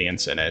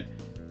ingredients in it.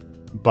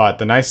 But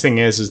the nice thing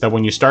is that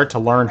when you start to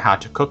learn how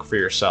to cook for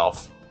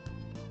yourself,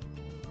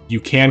 you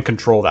can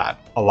control that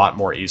a lot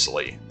more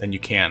easily than you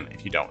can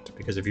if you don't.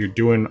 Because if you're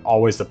doing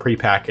always the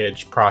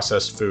prepackaged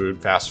processed food,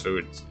 fast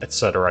food,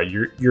 etc.,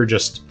 you're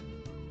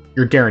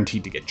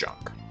guaranteed to get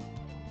junk.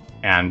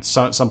 And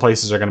some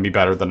places are going to be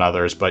better than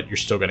others, but you're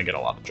still going to get a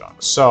lot of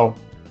junk. So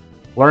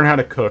learn how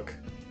to cook.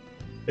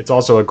 It's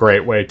also a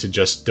great way to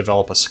just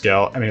develop a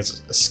skill. I mean,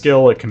 it's a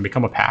skill. It can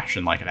become a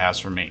passion like it has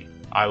for me.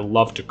 I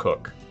love to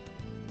cook.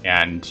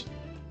 And,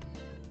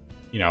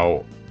 you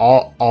know,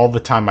 all the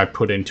time I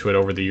put into it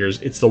over the years,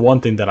 it's the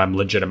one thing that I'm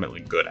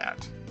legitimately good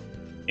at.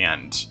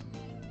 And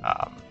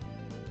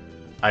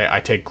I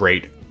take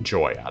great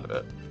joy out of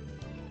it.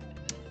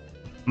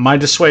 My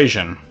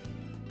dissuasion.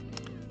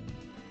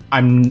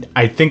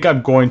 I think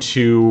I'm going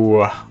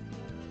to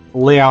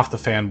lay off the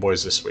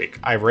fanboys this week.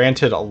 I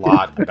ranted a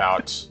lot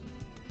about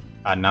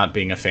not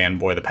being a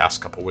fanboy the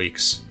past couple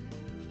weeks.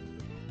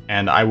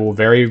 And I will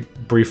very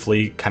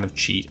briefly kind of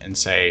cheat and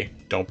say,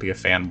 don't be a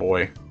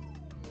fanboy.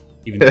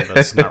 Even though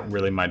that's not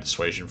really my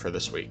dissuasion for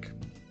this week.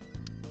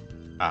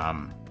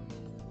 But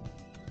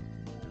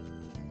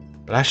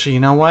actually, you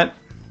know what?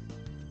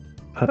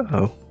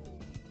 Uh-oh.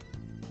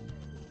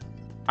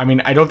 I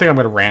mean, I don't think I'm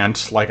going to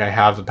rant like I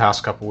have the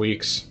past couple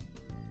weeks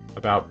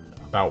about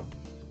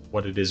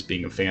what it is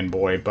being a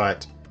fanboy,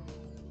 but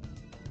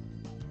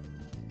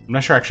I'm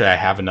not sure actually I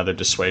have another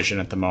dissuasion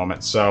at the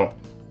moment. So,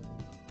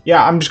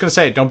 yeah, I'm just going to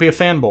say it. Don't be a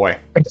fanboy.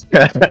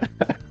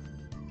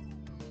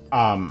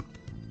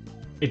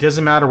 It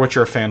doesn't matter what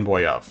you're a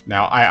fanboy of.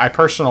 Now, I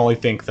personally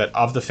think that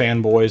of the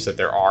fanboys that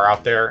there are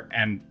out there,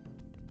 and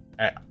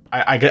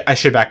I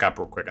should back up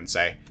real quick and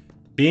say,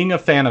 being a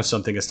fan of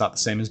something is not the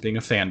same as being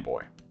a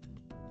fanboy.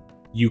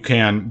 You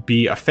can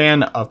be a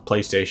fan of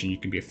PlayStation, you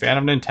can be a fan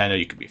of Nintendo,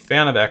 you can be a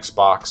fan of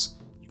Xbox,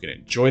 you can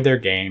enjoy their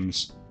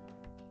games,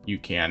 you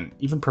can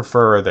even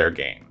prefer their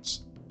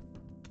games.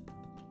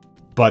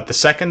 But the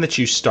second that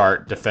you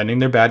start defending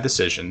their bad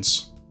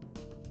decisions,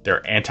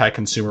 their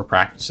anti-consumer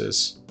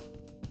practices,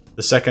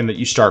 the second that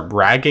you start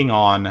bragging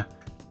on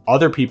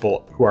other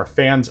people who are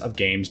fans of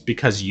games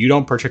because you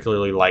don't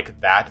particularly like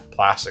that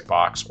plastic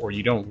box, or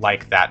you don't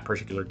like that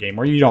particular game,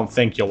 or you don't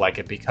think you'll like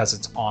it because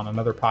it's on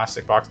another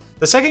plastic box.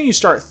 The second you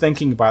start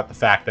thinking about the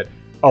fact that,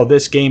 oh,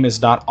 this game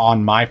is not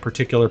on my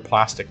particular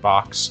plastic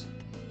box,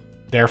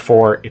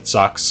 therefore it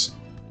sucks,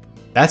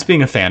 that's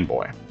being a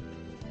fanboy.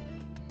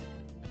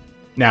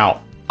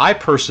 Now, I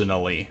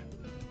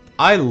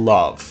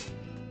love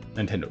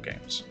Nintendo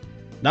games.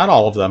 Not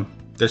all of them.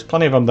 There's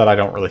plenty of them that I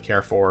don't really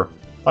care for.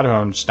 A lot of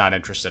them I'm just not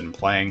interested in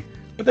playing.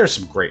 But there's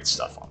some great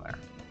stuff on there.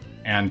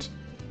 And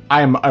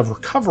I'm a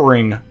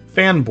recovering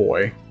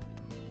fanboy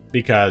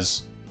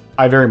because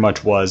I very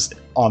much was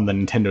on the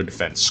Nintendo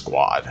Defense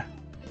Squad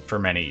for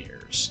many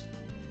years.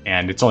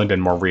 And it's only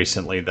been more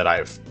recently that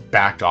I've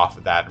backed off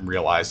of that and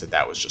realized that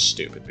that was just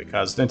stupid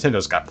because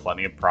Nintendo's got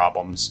plenty of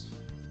problems,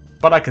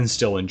 but I can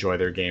still enjoy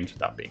their games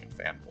without being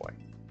a fanboy.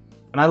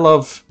 And I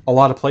love a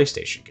lot of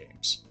PlayStation games.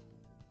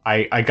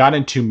 I got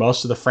into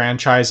most of the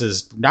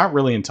franchises not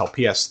really until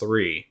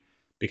PS3,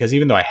 because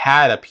even though I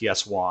had a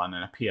PS1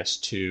 and a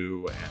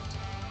PS2 and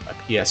a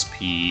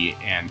PSP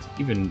and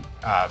even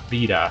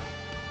Vita,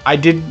 I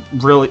didn't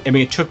really, I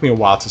mean, it took me a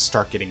while to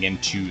start getting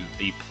into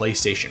the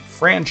PlayStation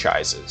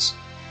franchises.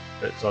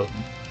 So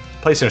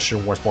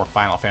PlayStation was more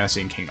Final Fantasy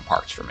and Kingdom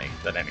Hearts for me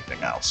than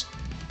anything else.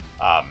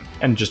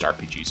 And just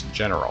RPGs in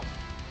general.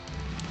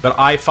 But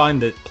I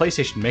find that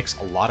PlayStation makes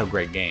a lot of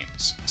great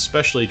games,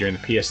 especially during the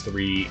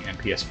PS3 and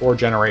PS4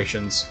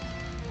 generations.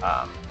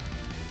 But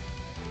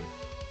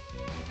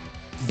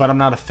I'm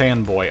not a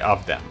fanboy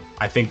of them.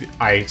 I think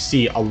I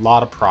see a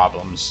lot of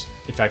problems.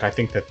 In fact, I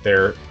think that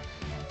they're,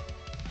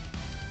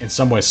 in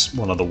some ways,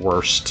 one of the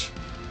worst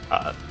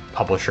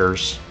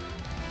publishers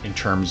in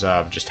terms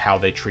of just how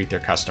they treat their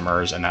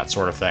customers and that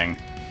sort of thing.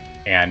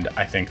 And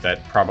I think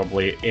that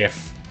probably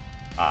if...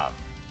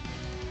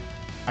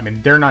 I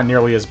mean, they're not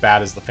nearly as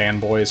bad as the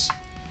fanboys.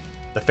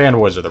 The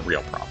fanboys are the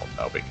real problem,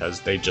 though,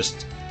 because they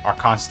just are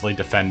constantly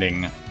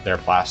defending their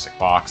plastic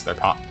box.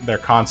 They're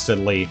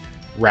constantly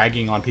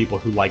ragging on people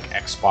who like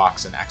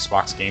Xbox and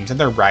Xbox games, and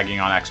they're ragging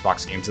on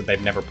Xbox games that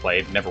they've never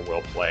played, never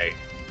will play,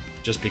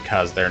 just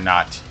because they're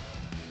not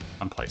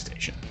on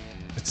PlayStation.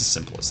 It's as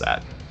simple as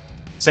that.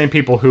 Same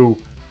people who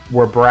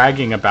were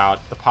bragging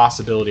about the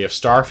possibility of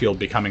Starfield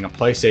becoming a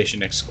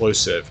PlayStation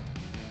exclusive,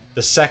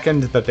 the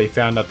second that they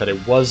found out that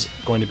it was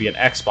going to be an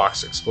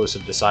Xbox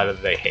exclusive, decided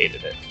that they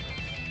hated it.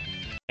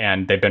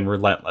 And they've been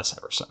relentless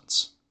ever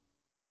since.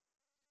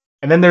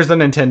 And then there's the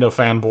Nintendo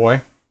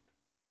fanboy,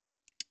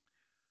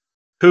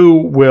 who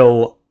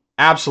will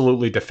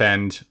absolutely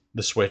defend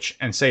the Switch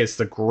and say it's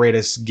the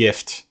greatest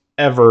gift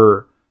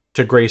ever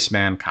to grace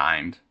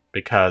mankind,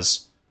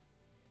 because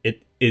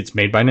it's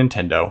made by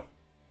Nintendo,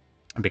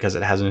 and because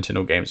it has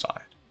Nintendo games on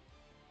it.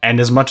 And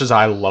as much as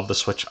I love the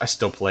Switch, I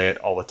still play it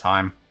all the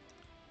time.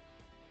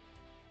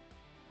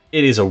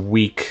 It is a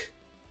weak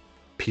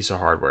piece of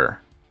hardware.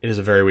 It is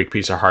a very weak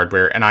piece of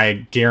hardware, and I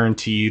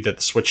guarantee you that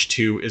the Switch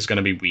 2 is going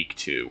to be weak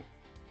too.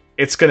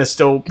 It's going to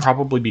still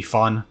probably be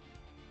fun,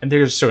 and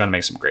they're still going to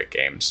make some great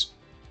games.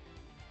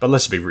 But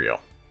let's be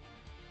real.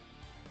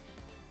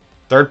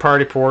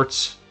 Third-party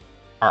ports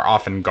are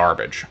often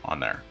garbage on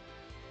there.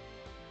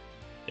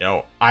 You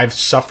know, I've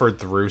suffered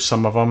through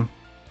some of them,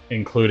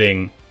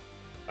 including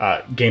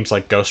games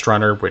like Ghost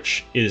Runner,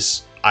 which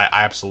is... I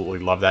absolutely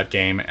love that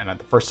game, and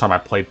the first time I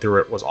played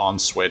through it was on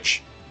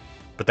Switch.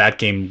 But that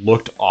game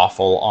looked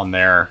awful on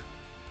there.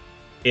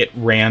 It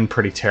ran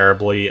pretty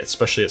terribly,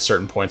 especially at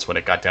certain points when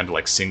it got down to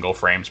like single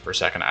frames per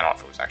second. I don't know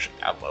if it was actually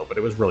that low, but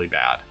it was really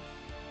bad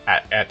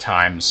at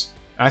times.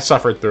 And I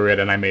suffered through it,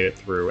 and I made it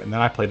through. And then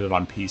I played it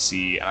on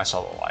PC, and I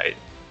saw the light.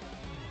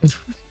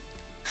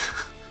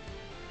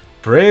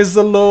 Praise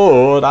the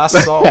Lord, I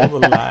saw the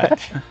light.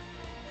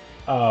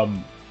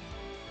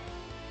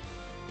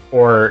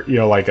 Or, you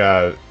know, like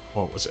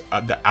what was it?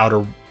 The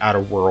Outer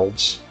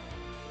Worlds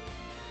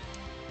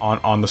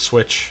on the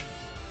Switch.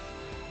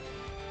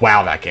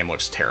 Wow, that game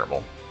looks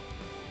terrible.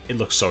 It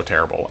looks so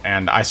terrible,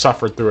 and I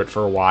suffered through it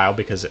for a while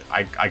because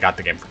I got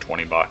the game for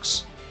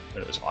 $20.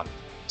 It was on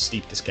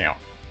steep discount.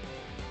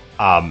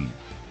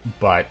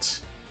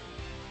 But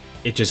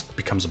it just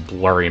becomes a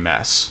blurry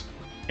mess,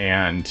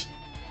 and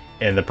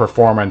the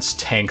performance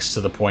tanks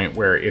to the point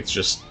where it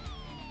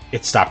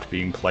stopped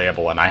being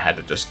playable, and I had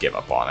to just give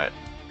up on it.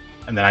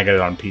 And then I got it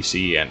on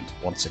PC, and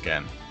once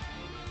again,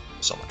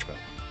 so much better.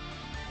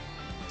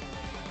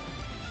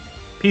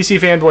 PC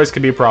fanboys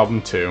can be a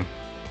problem too,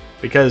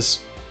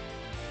 because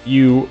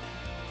you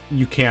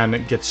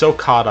can get so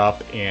caught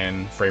up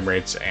in frame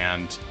rates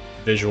and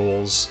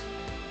visuals,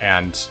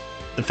 and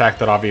the fact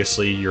that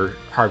obviously your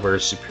hardware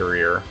is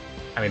superior.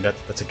 I mean,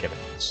 that's a given.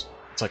 It's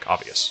like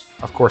obvious.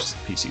 Of course,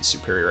 the PC is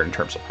superior in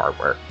terms of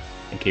hardware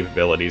and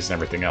capabilities and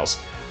everything else.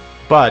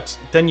 But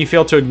then you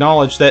fail to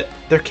acknowledge that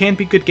there can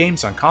be good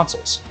games on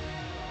consoles.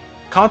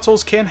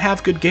 Consoles can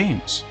have good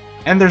games,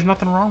 and there's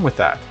nothing wrong with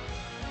that.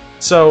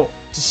 So,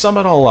 to sum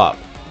it all up,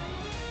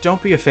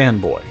 don't be a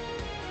fanboy.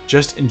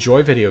 Just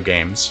enjoy video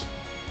games,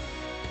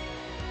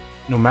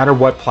 no matter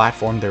what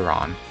platform they're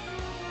on.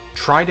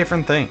 Try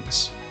different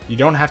things. You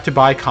don't have to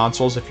buy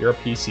consoles if you're a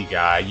PC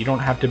guy. You don't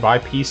have to buy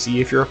PC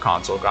if you're a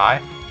console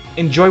guy.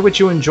 Enjoy what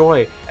you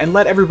enjoy, and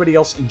let everybody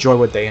else enjoy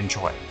what they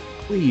enjoy.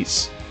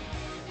 Please,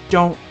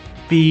 don't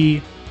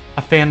be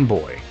a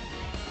fanboy.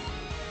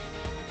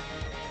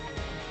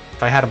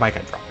 If I had a mic,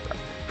 I'd drop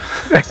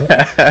it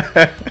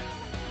right.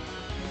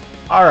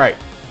 Alright.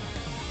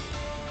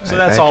 So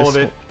that's all of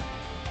it.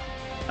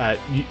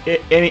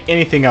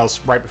 Anything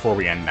else right before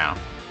we end now?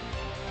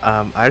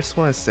 I just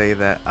want to say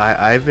that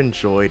I've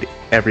enjoyed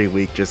every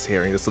week just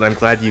hearing this, and I'm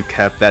glad you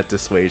kept that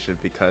dissuasion,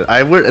 because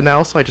I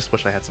just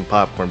wish I had some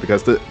popcorn,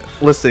 because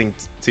listening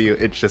to you,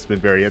 it's just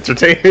been very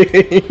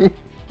entertaining.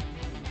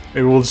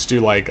 Maybe we'll just do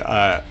like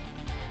a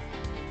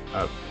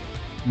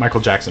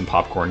Michael Jackson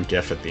popcorn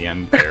gif at the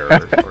end there,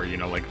 or you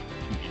know, like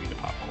eating the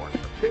popcorn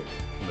in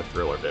the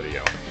Thriller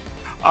video.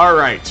 All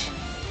right,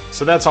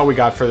 so that's all we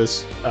got for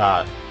this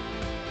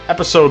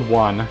episode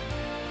 1,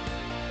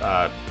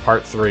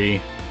 part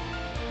 3.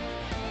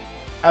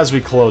 As we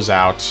close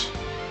out,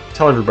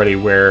 tell everybody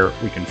where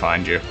we can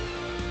find you.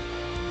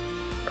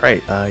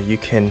 Alright, you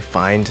can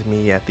find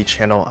me at the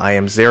channel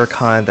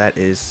iamxeracon. That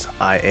is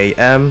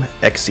iamxeracon,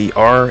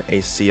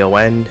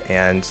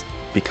 and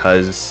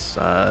because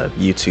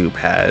YouTube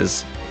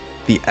has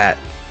the @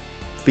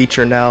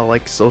 feature now,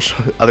 like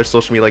other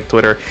social media like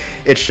Twitter,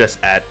 it's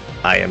just at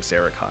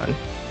iamxeracon.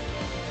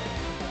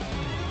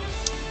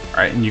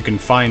 Alright, and you can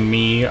find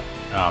me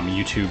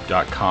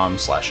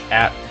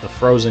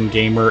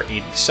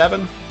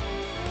youtube.com/@thefrozengamer87.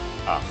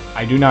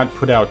 I do not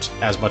put out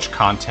as much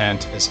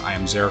content as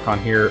iamxeracon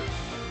here.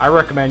 I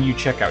recommend you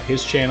check out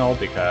his channel,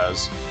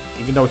 because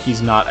even though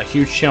he's not a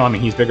huge channel, I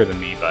mean, he's bigger than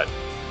me, but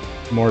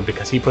more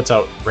because he puts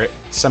out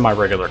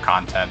semi-regular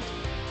content.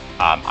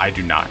 I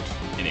do not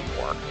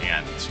anymore,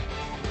 and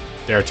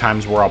there are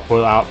times where I'll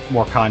put out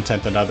more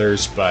content than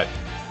others, but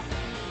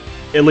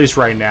at least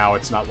right now,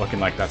 it's not looking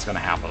like that's going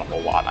to happen a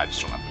whole lot. I just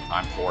don't have the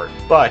time for it.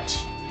 But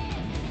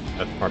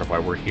that's part of why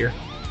we're here.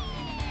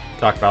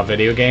 Talk about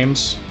video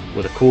games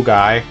with a cool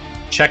guy.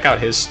 Check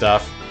out his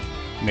stuff.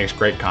 He makes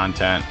great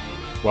content.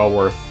 Well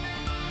worth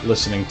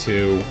listening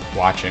to,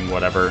 watching,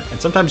 whatever.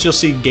 And sometimes you'll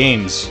see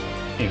games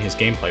in his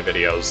gameplay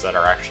videos that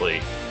are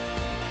actually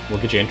will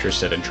get you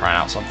interested in trying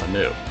out something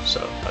new. So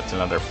that's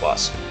another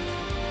plus.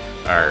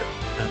 Or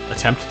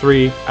attempt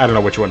 3. I don't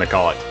know which one to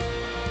call it.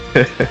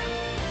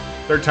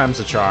 Third time's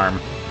the charm.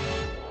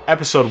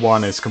 Episode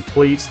 1 is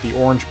complete. The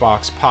Orange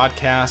Box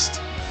Podcast.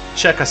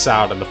 Check us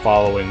out in the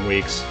following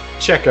weeks.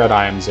 Check out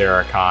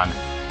iamxeracon.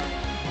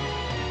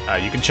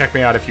 You can check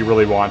me out if you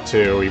really want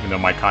to, even though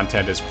my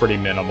content is pretty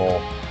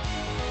minimal.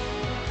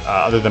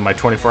 Other than my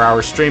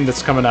 24-hour stream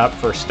that's coming up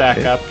for Stack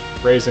Up,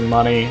 raising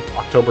money,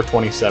 October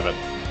 27th.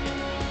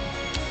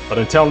 But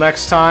until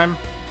next time,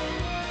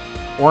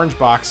 Orange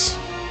Box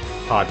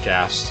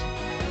Podcast.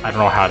 I don't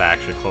know how to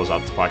actually close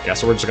out this podcast,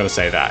 so we're just going to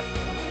say that.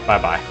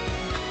 Bye-bye.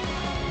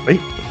 Wait.